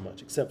affect me so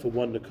much, except for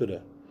one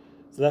nakuda.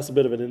 So that's a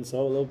bit of an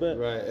insult, a little bit.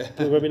 Right.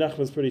 But Rabbi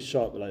Nachman's pretty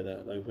sharp like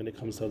that. Like, when it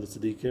comes to other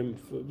tzaddikim,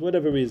 for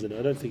whatever reason,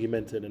 I don't think he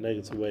meant it in a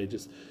negative way.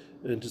 Just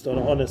just on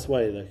an honest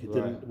way. Like it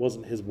Right. it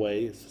wasn't his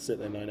way to sit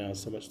there 9 hours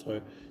so much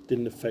Torah.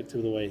 Didn't affect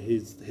him the way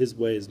his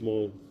way is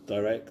more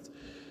direct,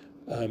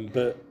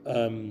 but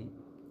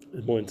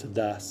more into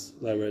das.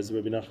 Whereas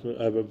Rabbi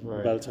Nachman,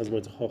 Right. Balatan is more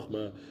into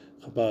Chochmah,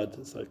 Chabad.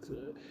 It's like,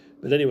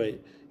 but anyway,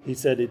 he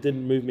said it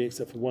didn't move me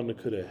except for one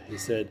nakuda.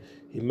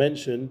 He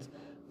mentioned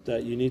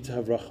that you need to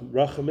have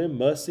rachamim,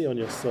 mercy on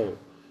your soul.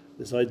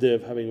 This idea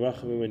of having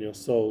rachamim in your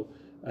soul,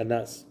 and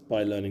that's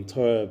by learning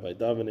Torah, by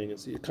davening.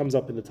 It comes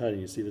up in the Tanya.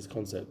 You see this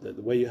concept that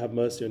the way you have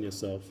mercy on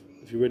yourself,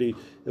 if you really,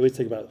 they always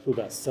talk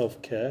about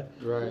self-care.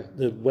 Right.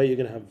 The way you're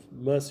going to have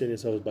mercy on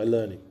yourself is by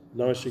learning,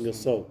 nourishing your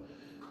soul.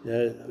 Yeah,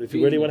 if you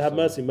Feeding really want to your have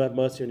mercy, have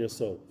mercy on your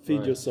soul. Feed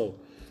Right. your soul.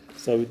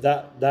 So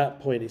that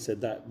point, he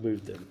said that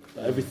moved him.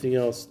 But everything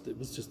else, it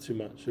was just too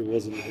much. It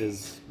wasn't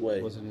his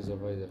way. Wasn't his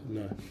avodah.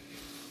 No.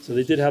 So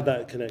they did have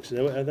that connection.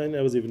 I think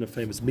there was even a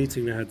famous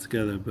meeting they had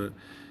together, but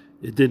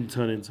it didn't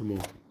turn into more.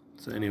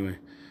 So anyway,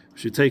 we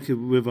should take it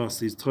with us,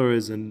 these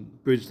Torahs,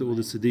 and bridge all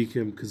the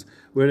Tzaddikim, because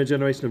we're in a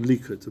generation of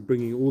Likutei, of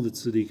bringing all the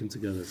Tzaddikim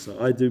together. So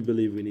I do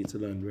believe we need to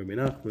learn Rabbi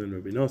Nachman,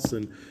 Rabbi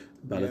Nosson,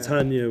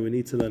 Balatanya, we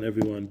need to learn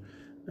everyone,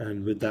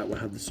 and with that we'll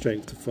have the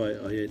strength to fight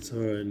our Yetzer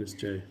Hara in this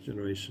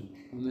generation.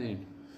 Amen.